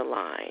head of the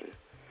line,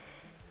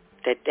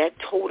 that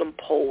totem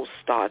pole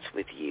starts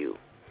with you,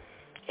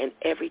 and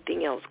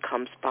everything else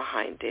comes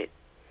behind it.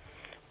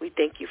 We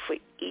thank you for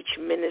each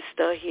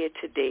minister here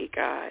today,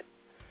 God,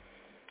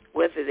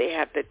 whether they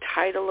have the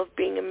title of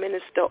being a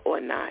minister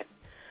or not.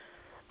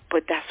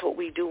 But that's what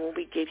we do when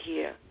we get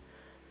here.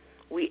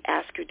 We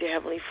ask you, dear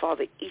Heavenly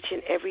Father, each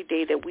and every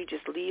day that we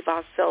just leave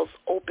ourselves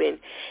open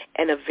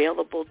and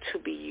available to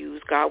be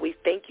used. God, we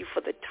thank you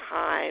for the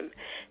time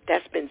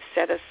that's been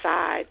set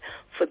aside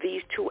for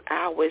these 2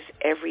 hours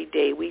every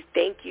day. We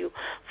thank you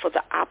for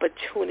the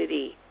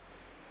opportunity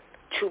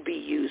to be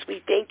used.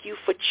 We thank you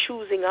for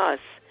choosing us,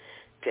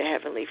 dear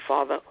Heavenly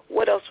Father.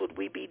 What else would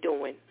we be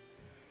doing?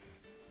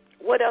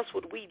 What else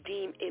would we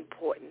deem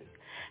important?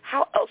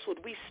 How else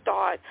would we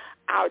start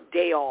our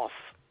day off?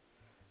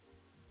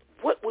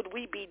 What would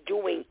we be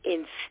doing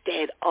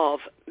instead of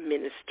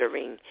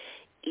ministering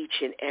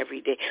each and every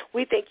day?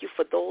 We thank you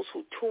for those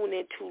who tune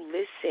in to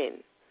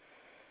listen.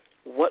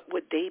 What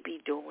would they be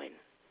doing?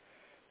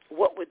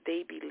 What would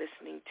they be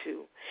listening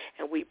to?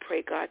 And we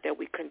pray, God, that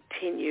we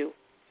continue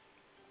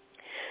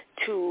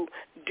to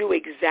do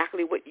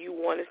exactly what you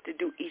want us to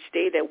do each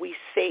day, that we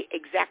say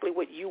exactly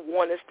what you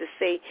want us to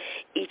say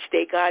each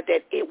day, God,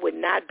 that it would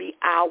not be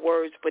our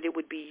words, but it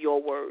would be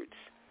your words.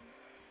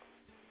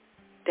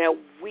 That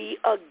we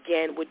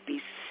again would be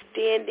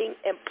standing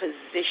and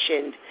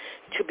positioned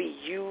to be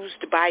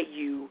used by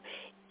you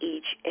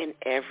each and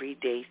every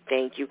day.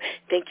 Thank you.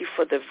 Thank you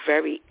for the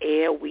very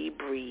air we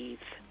breathe.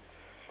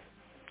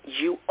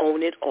 You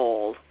own it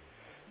all.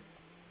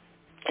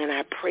 And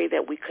I pray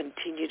that we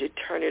continue to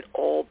turn it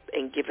all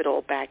and give it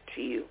all back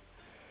to you.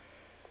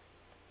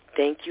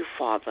 Thank you,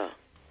 Father.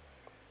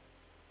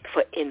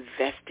 for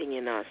investing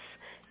in us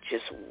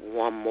just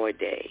one more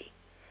day,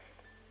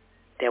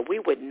 that we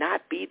would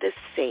not be the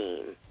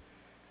same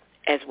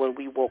as when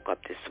we woke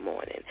up this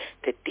morning,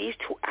 that these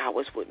 2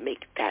 hours would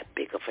make that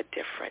big of a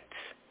difference.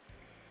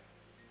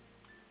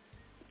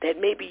 That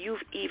maybe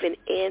you've even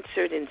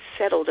answered and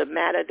settled a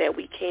matter that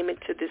we came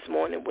into this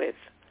morning with.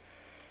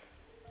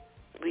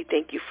 We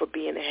thank you for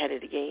being ahead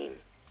of the game.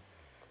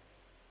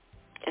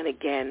 And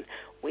again,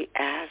 we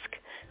ask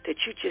that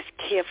you just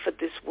care for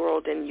this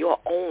world in your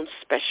own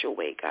special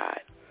way, God.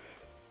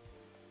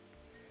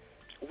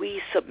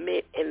 We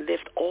submit and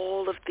lift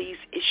all of these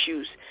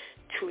issues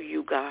to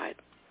you, God,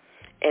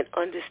 and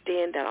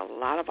understand that a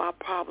lot of our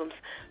problems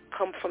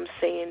come from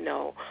saying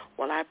no.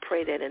 Well, I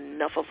pray that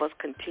enough of us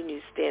continue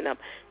to stand up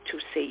to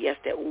say yes,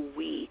 that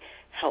we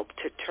help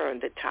to turn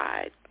the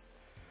tide,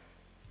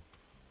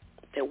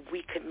 that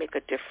we can make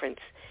a difference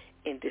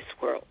in this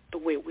world the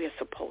way we're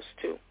supposed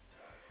to,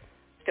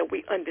 that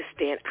we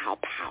understand our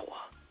power,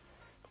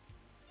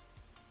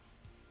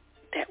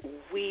 that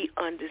we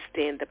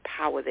understand the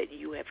power that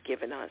you have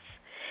given us,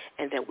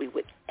 and that we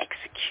would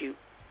execute,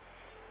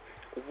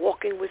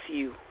 walking with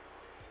you,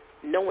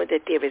 knowing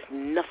that there is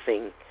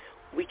nothing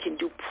we can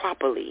do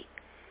properly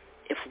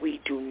if we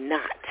do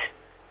not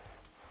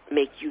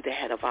make you the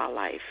head of our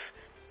life.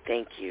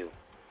 Thank you.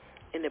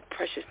 In the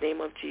precious name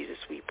of Jesus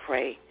we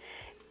pray.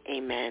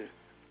 Amen.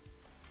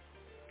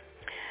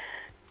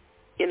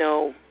 You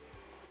know,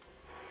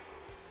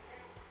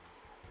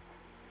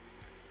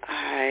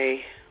 I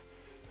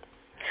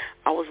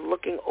was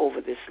looking over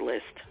this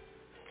list,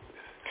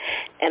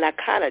 and I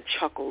kind of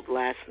chuckled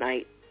last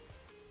night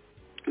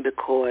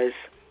because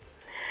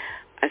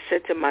I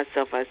said to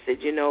myself, I said,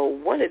 you know,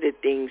 one of the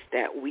things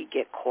that we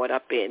get caught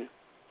up in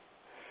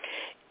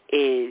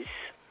is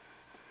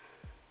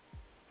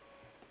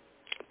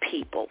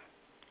people.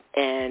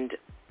 And,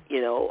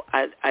 you know,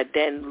 I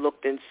then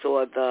looked and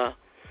saw the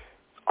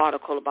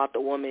article about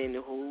the woman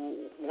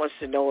who wants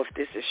to know if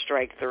this is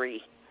strike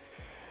 3.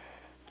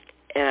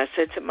 And I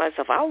said to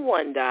myself, I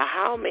wonder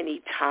how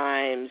many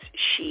times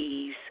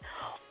she's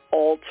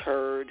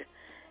altered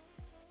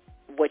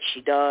what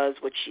she does,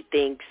 what she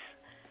thinks,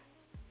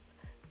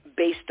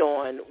 based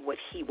on what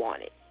he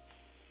wanted.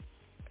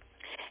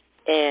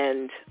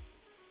 And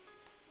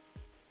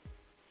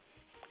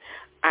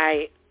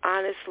I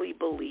honestly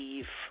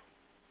believe,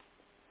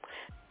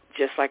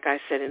 just like I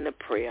said in the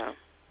prayer,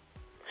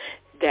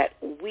 that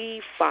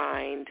we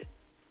find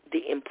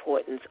the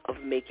importance of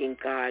making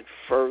God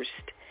first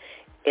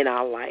in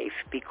our life,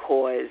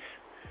 because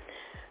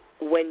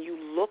when you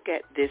look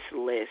at this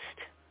list,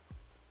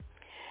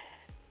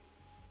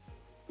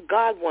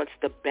 God wants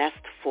the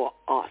best for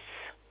us.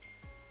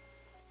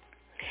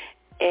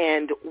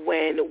 And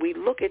when we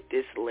look at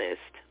this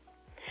list,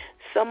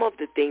 some of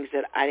the things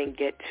that I didn't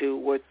get to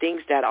were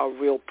things that are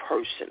real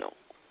personal.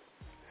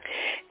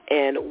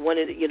 And one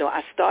of the,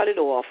 I started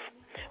off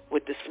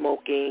with the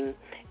smoking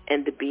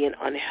and the being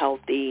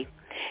unhealthy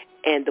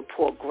and the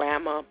poor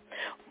grammar,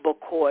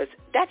 because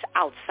that's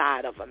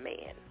outside of a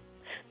man.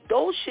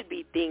 Those should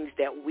be things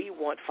that we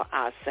want for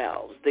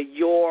ourselves. The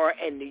your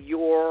and the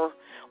your,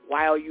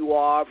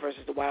 Y-O-U-R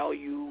versus the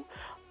Y-O-U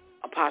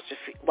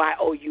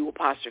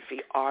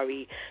apostrophe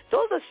R-E.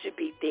 Those should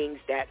be things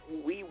that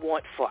we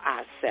want for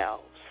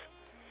ourselves.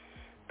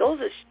 Those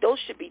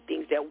should be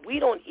things that we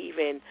don't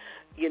even,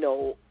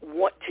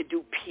 want to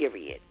do,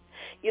 period.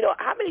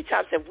 How many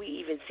times have we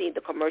even seen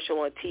the commercial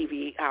on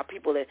TV, how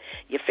people,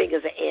 your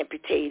fingers are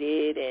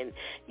amputated and,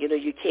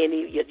 you can't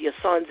even, your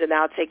sons are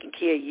now taking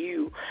care of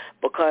you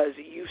because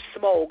you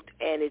smoked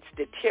and it's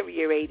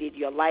deteriorated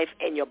your life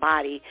and your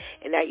body,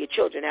 and now your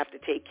children have to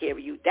take care of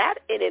you. That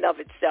in and of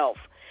itself,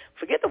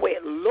 forget the way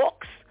it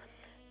looks,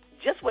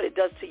 just what it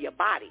does to your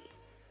body.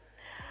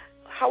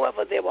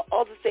 However, there were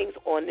other things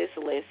on this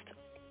list,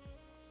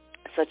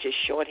 such as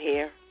short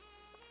hair,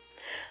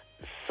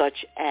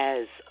 such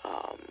as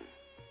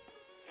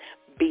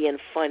being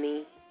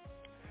funny,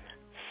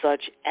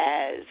 such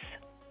as,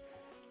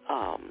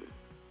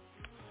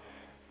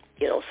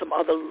 some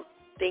other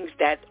things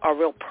that are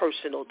real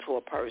personal to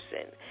a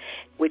person,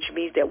 which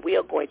means that we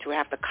are going to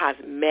have to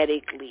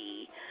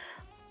cosmetically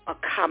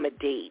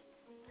accommodate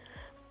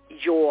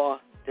your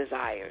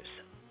desires.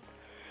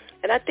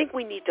 And I think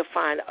we need to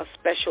find a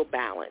special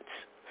balance.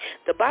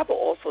 The Bible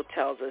also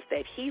tells us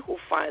that he who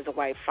finds a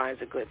wife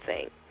finds a good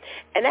thing.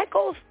 And that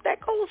goes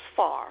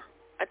far.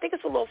 I think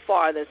it's a little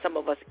farther than some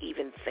of us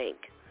even think.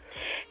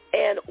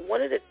 And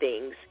one of the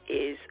things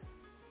is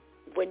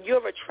when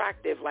you're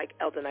attractive, like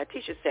Elder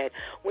Natisha said,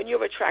 when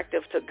you're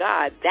attractive to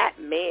God, that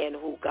man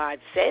who God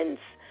sends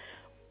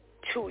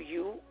to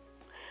you,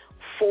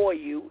 for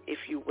you, if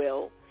you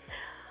will,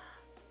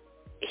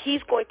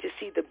 he's going to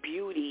see the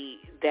beauty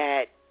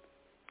that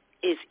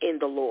is in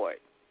the Lord.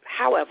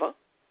 However,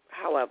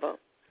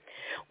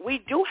 we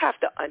do have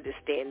to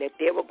understand that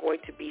there are going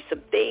to be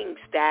some things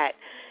that,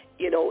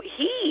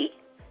 he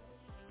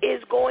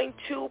is going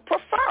to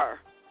prefer.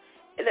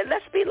 And then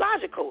let's be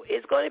logical.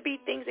 It's going to be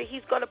things that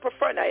he's going to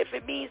prefer. Now, if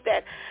it means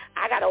that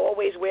I got to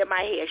always wear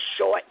my hair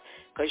short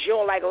because you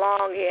don't like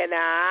long hair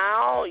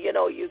now. You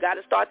know, you got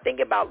to start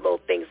thinking about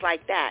little things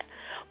like that.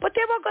 But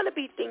there are going to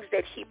be things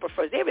that he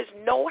prefers. There is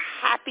no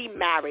happy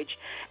marriage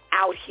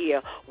out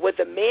here where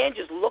the man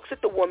just looks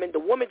at the woman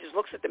just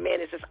looks at the man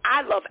and says,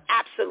 I love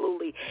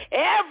absolutely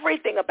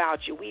everything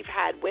about you. We've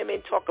had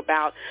women talk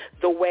about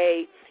the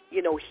way,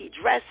 you know, he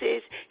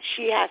dresses.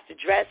 She has to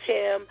dress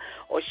him,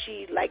 or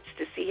she likes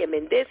to see him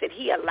in this, and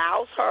he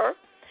allows her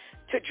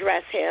to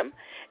dress him.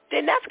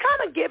 Then that's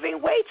kind of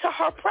giving way to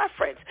her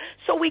preference.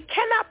 So we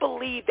cannot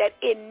believe that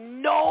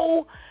in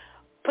no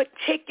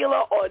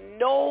particular or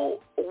no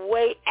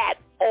way at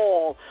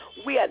all,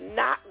 we are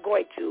not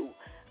going to,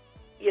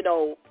 you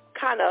know,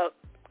 kind of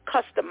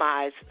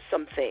customize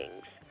some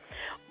things.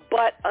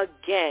 But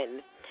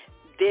again,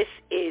 this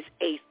is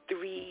a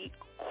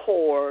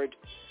 3-chord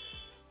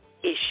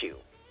issue.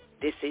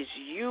 This is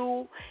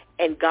you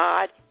and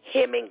God,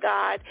 him and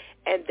God,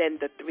 and then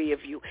the three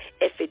of you.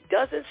 If it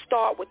doesn't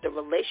start with the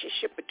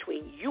relationship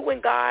between you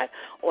and God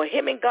or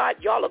him and God,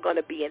 y'all are going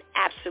to be an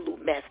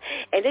absolute mess.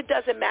 And it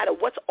doesn't matter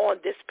what's on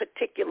this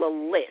particular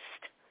list.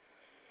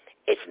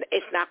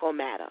 It's not going to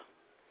matter.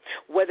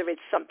 Whether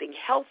it's something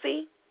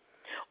healthy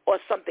or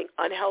something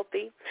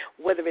unhealthy,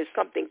 whether it's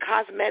something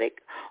cosmetic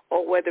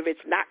or whether it's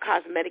not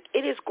cosmetic,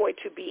 it is going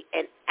to be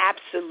an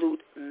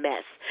absolute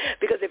mess.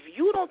 Because if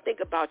you don't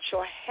think about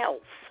your health,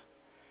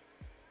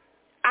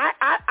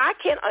 I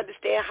can't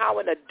understand how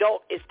an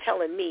adult is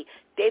telling me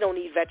they don't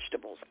eat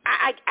vegetables.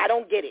 I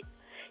don't get it.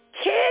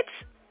 Kids,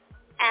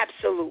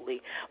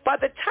 absolutely. By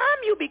the time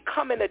you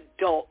become an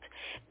adult,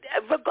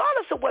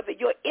 regardless of whether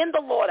you're in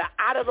the Lord or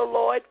out of the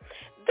Lord,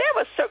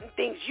 there are certain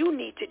things you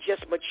need to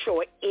just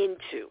mature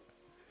into.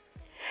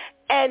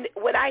 And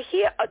when I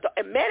hear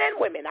men and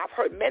women, I've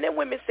heard men and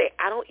women say,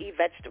 I don't eat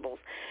vegetables,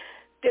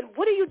 then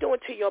what are you doing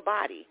to your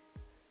body?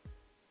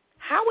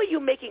 How are you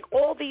making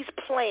all these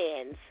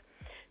plans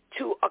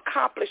to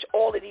accomplish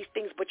all of these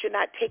things, but you're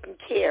not taking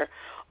care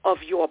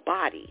of your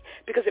body?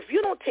 Because if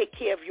you don't take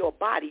care of your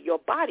body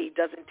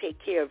doesn't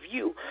take care of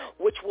you,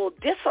 which will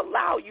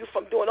disallow you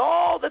from doing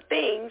all the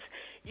things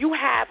you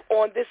have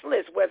on this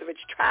list, whether it's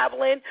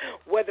traveling,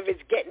 whether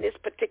it's getting this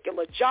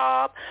particular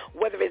job,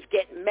 whether it's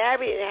getting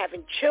married and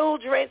having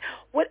children,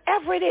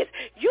 whatever it is.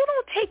 You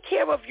don't take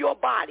care of your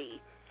body,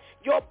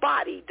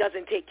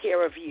 doesn't take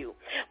care of you.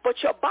 But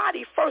your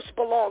body first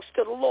belongs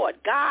to the Lord.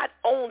 God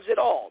owns it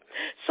all.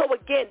 So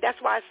again, that's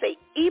why I say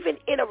even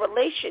in a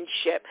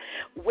relationship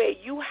where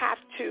you have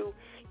to,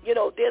 you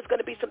know, there's going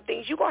to be some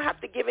things you're going to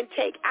have to give and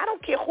take. I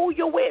don't care who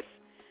you're with.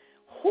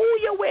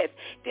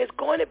 There's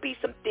going to be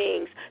some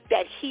things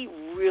that he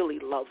really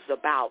loves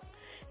about,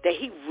 that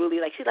he really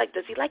likes.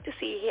 Does he like to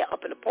see your hair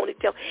up in a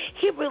ponytail?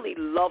 He really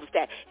loves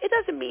that. It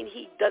doesn't mean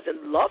he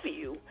doesn't love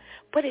you,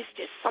 but it's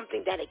just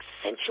something that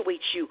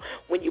accentuates you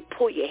when you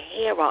pull your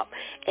hair up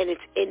and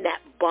it's in that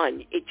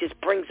bun. It just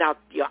brings out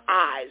your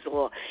eyes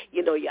or,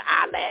 you know, your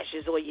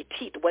eyelashes or your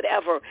teeth,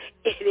 whatever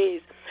it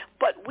is.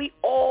 But we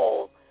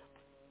all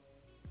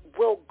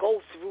will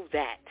go through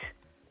that,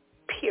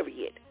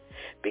 period.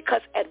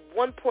 Because at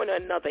one point or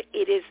another,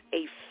 it is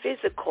a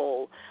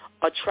physical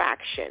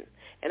attraction.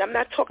 And I'm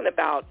not talking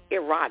about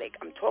erotic.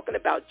 I'm talking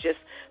about just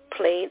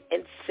plain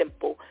and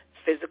simple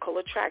physical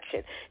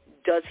attraction.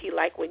 Does he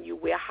like when you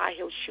wear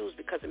high-heeled shoes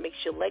because it makes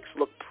your legs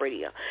look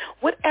prettier?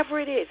 Whatever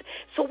it is.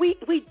 So we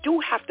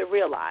do have to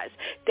realize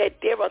that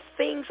there are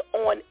things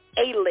on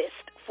a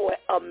list for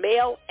a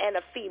male and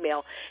a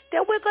female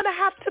that we're going to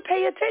have to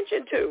pay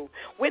attention to.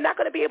 We're not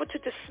going to be able to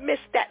dismiss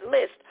that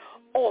list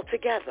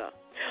altogether.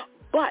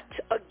 But,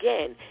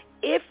 again,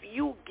 if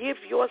you give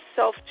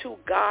yourself to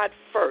God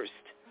first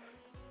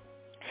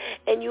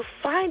and you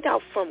find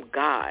out from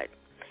God,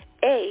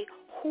 A,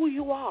 who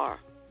you are.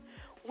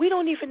 We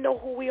don't even know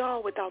who we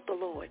are without the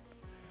Lord.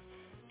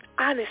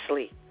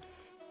 Honestly.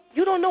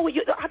 You don't know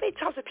how many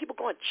times are people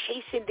going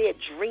chasing their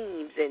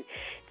dreams and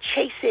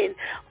chasing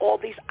all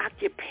these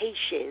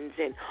occupations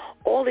and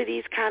all of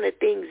these kind of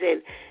things,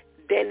 and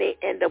then they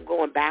end up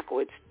going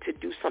backwards to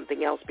do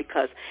something else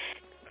because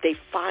they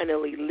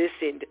finally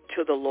listened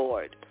to the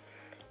Lord.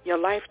 Your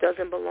life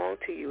doesn't belong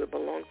to you. It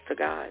belongs to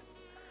God.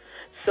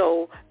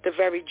 So the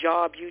very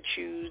job you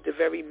choose, the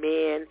very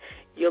man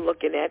you're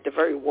looking at, the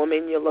very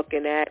woman you're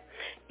looking at,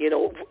 you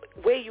know,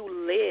 where you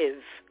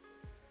live,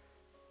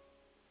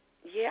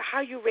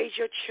 how you raise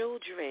your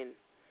children,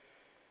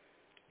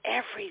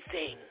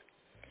 everything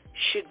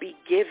should be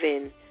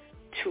given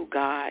to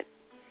God.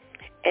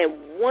 And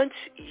once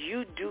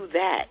you do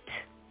that,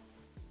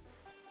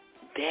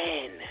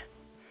 then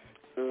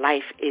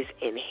life is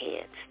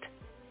enhanced.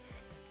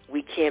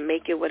 We can't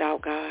make it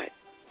without God.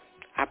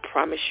 I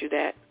promise you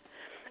that.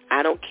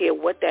 I don't care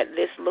what that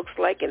list looks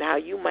like and how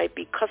you might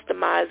be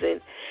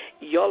customizing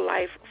your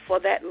life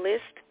for that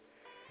list,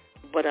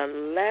 but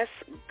unless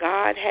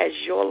God has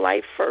your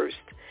life first,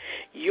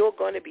 you're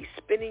going to be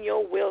spinning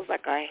your wheels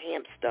like a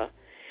hamster.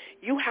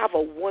 You have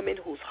a woman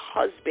whose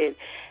husband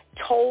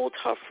told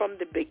her from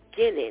the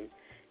beginning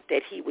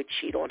that he would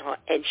cheat on her,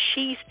 and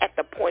she's at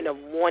the point of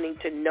wanting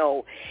to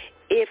know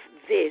if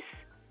this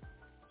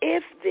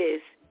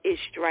is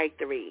strike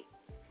 3.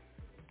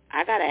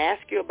 I got to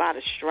ask you about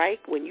a strike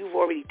when you've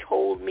already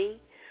told me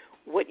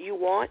what you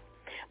want?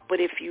 But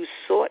if you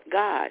sought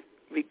God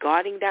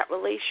regarding that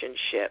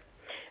relationship,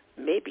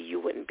 maybe you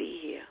wouldn't be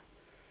here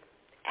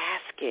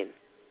asking,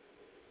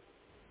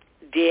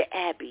 Dear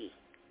Abby,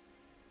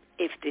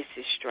 if this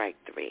is strike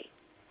 3.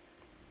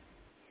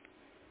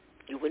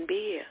 You wouldn't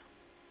be here.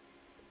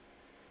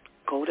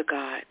 Go to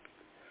God.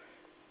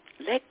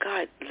 Let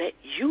God let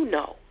you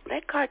know.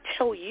 Let God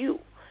tell you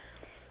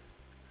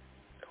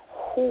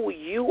who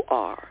you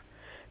are.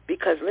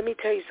 Because let me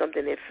tell you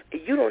something. If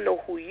you don't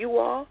know who you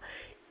are,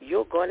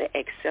 you're going to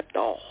accept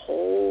a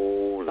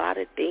whole lot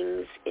of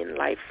things in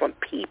life from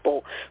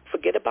people.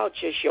 Forget about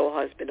just your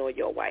husband or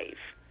your wife.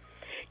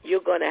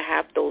 You're going to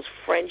have those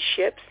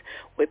friendships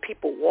where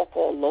people walk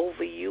all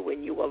over you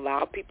and you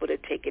allow people to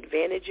take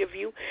advantage of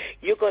you.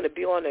 You're going to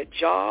be on a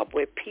job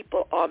where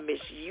people are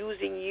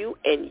misusing you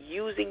and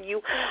using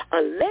you.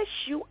 Unless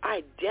you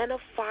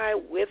identify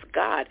with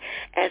God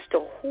as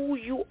to who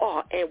you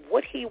are and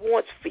what he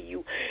wants for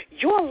you,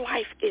 your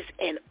life is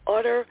an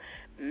utter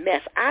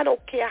mess. I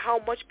don't care how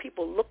much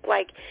people look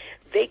like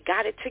they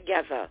got it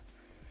together.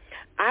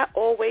 I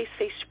always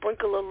say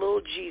sprinkle a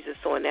little Jesus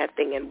on that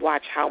thing and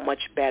watch how much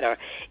better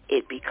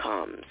it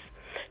becomes.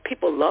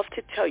 People love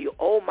to tell you,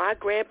 oh, my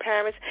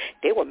grandparents,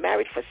 they were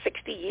married for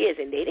 60 years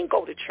and they didn't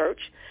go to church.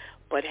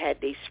 But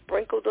had they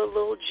sprinkled a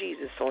little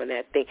Jesus on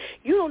that thing,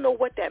 you don't know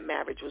what that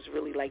marriage was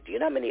really like. Do you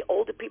know how many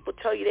older people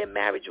tell you their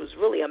marriage was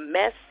really a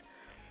mess,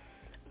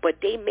 but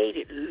they made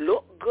it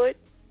look good?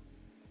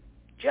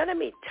 Do you know how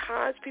many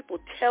times people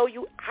tell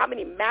you how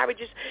many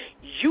marriages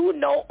you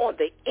know on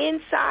the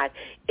inside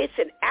it's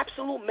an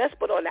absolute mess,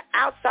 but on the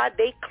outside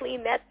they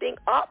clean that thing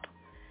up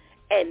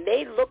and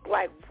they look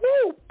like,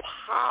 woo,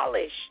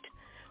 polished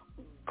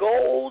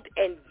gold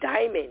and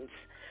diamonds,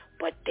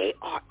 but they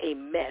are a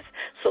mess.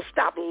 So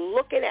stop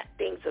looking at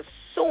things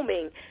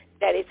assuming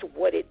that it's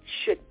what it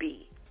should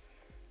be.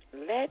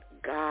 Let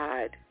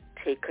God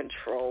take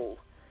control,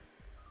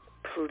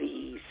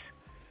 please.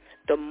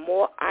 The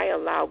more I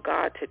allow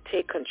God to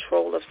take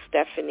control of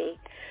Stephanie,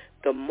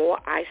 the more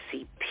I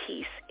see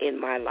peace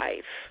in my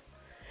life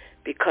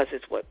because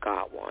it's what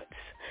God wants.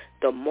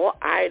 The more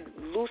I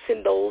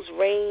loosen those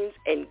reins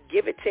and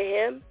give it to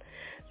him,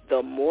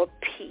 the more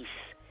peace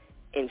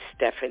in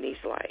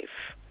Stephanie's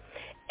life.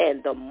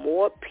 And the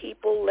more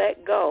people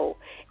let go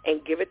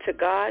and give it to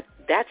God,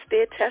 that's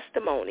their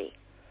testimony.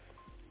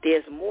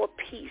 There's more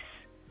peace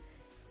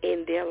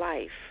in their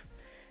life.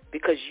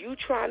 Because you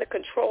trying to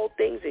control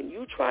things and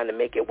you trying to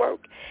make it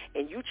work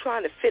and you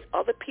trying to fit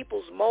other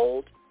people's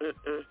mold,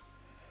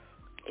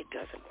 it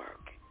doesn't work.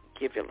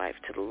 Give your life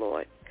to the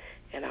Lord,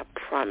 and I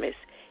promise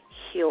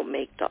he'll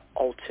make the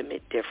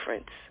ultimate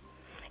difference.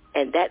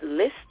 And that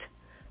list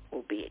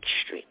will be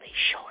extremely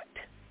short.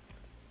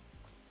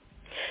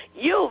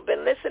 You've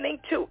been listening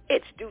to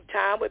It's Due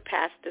Time with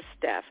Pastor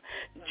Steph.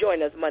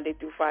 Join us Monday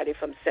through Friday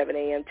from 7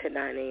 a.m. to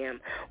 9 a.m.,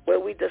 where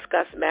we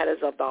discuss matters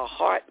of the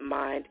heart,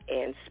 mind,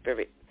 and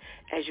spirit.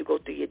 As you go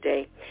through your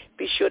day,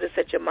 be sure to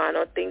set your mind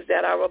on things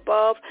that are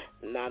above,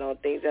 not on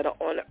things that are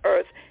on the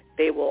earth.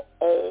 They will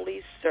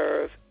only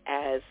serve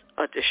as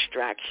a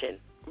distraction.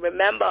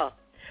 Remember,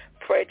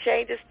 prayer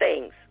changes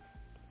things.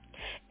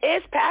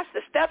 It's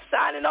Pastor Steph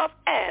signing off,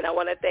 and I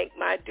want to thank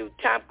my Due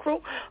Time crew,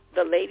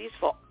 the ladies,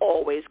 for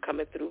always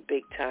coming through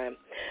big time.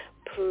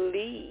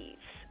 Please,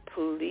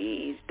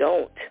 please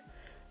don't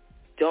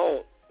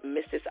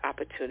miss this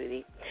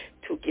opportunity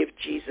to give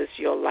Jesus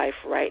your life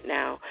right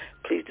now.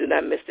 Please do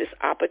not miss this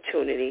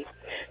opportunity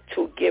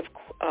to give,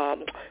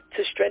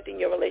 to strengthen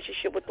your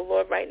relationship with the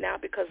Lord right now,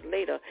 because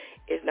later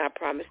is not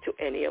promised to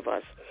any of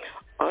us.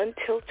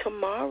 Until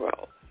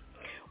tomorrow,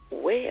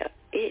 where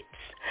it's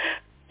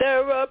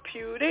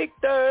Therapeutic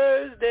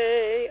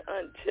Thursday.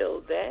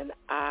 Until then,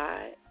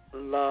 I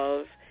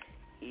love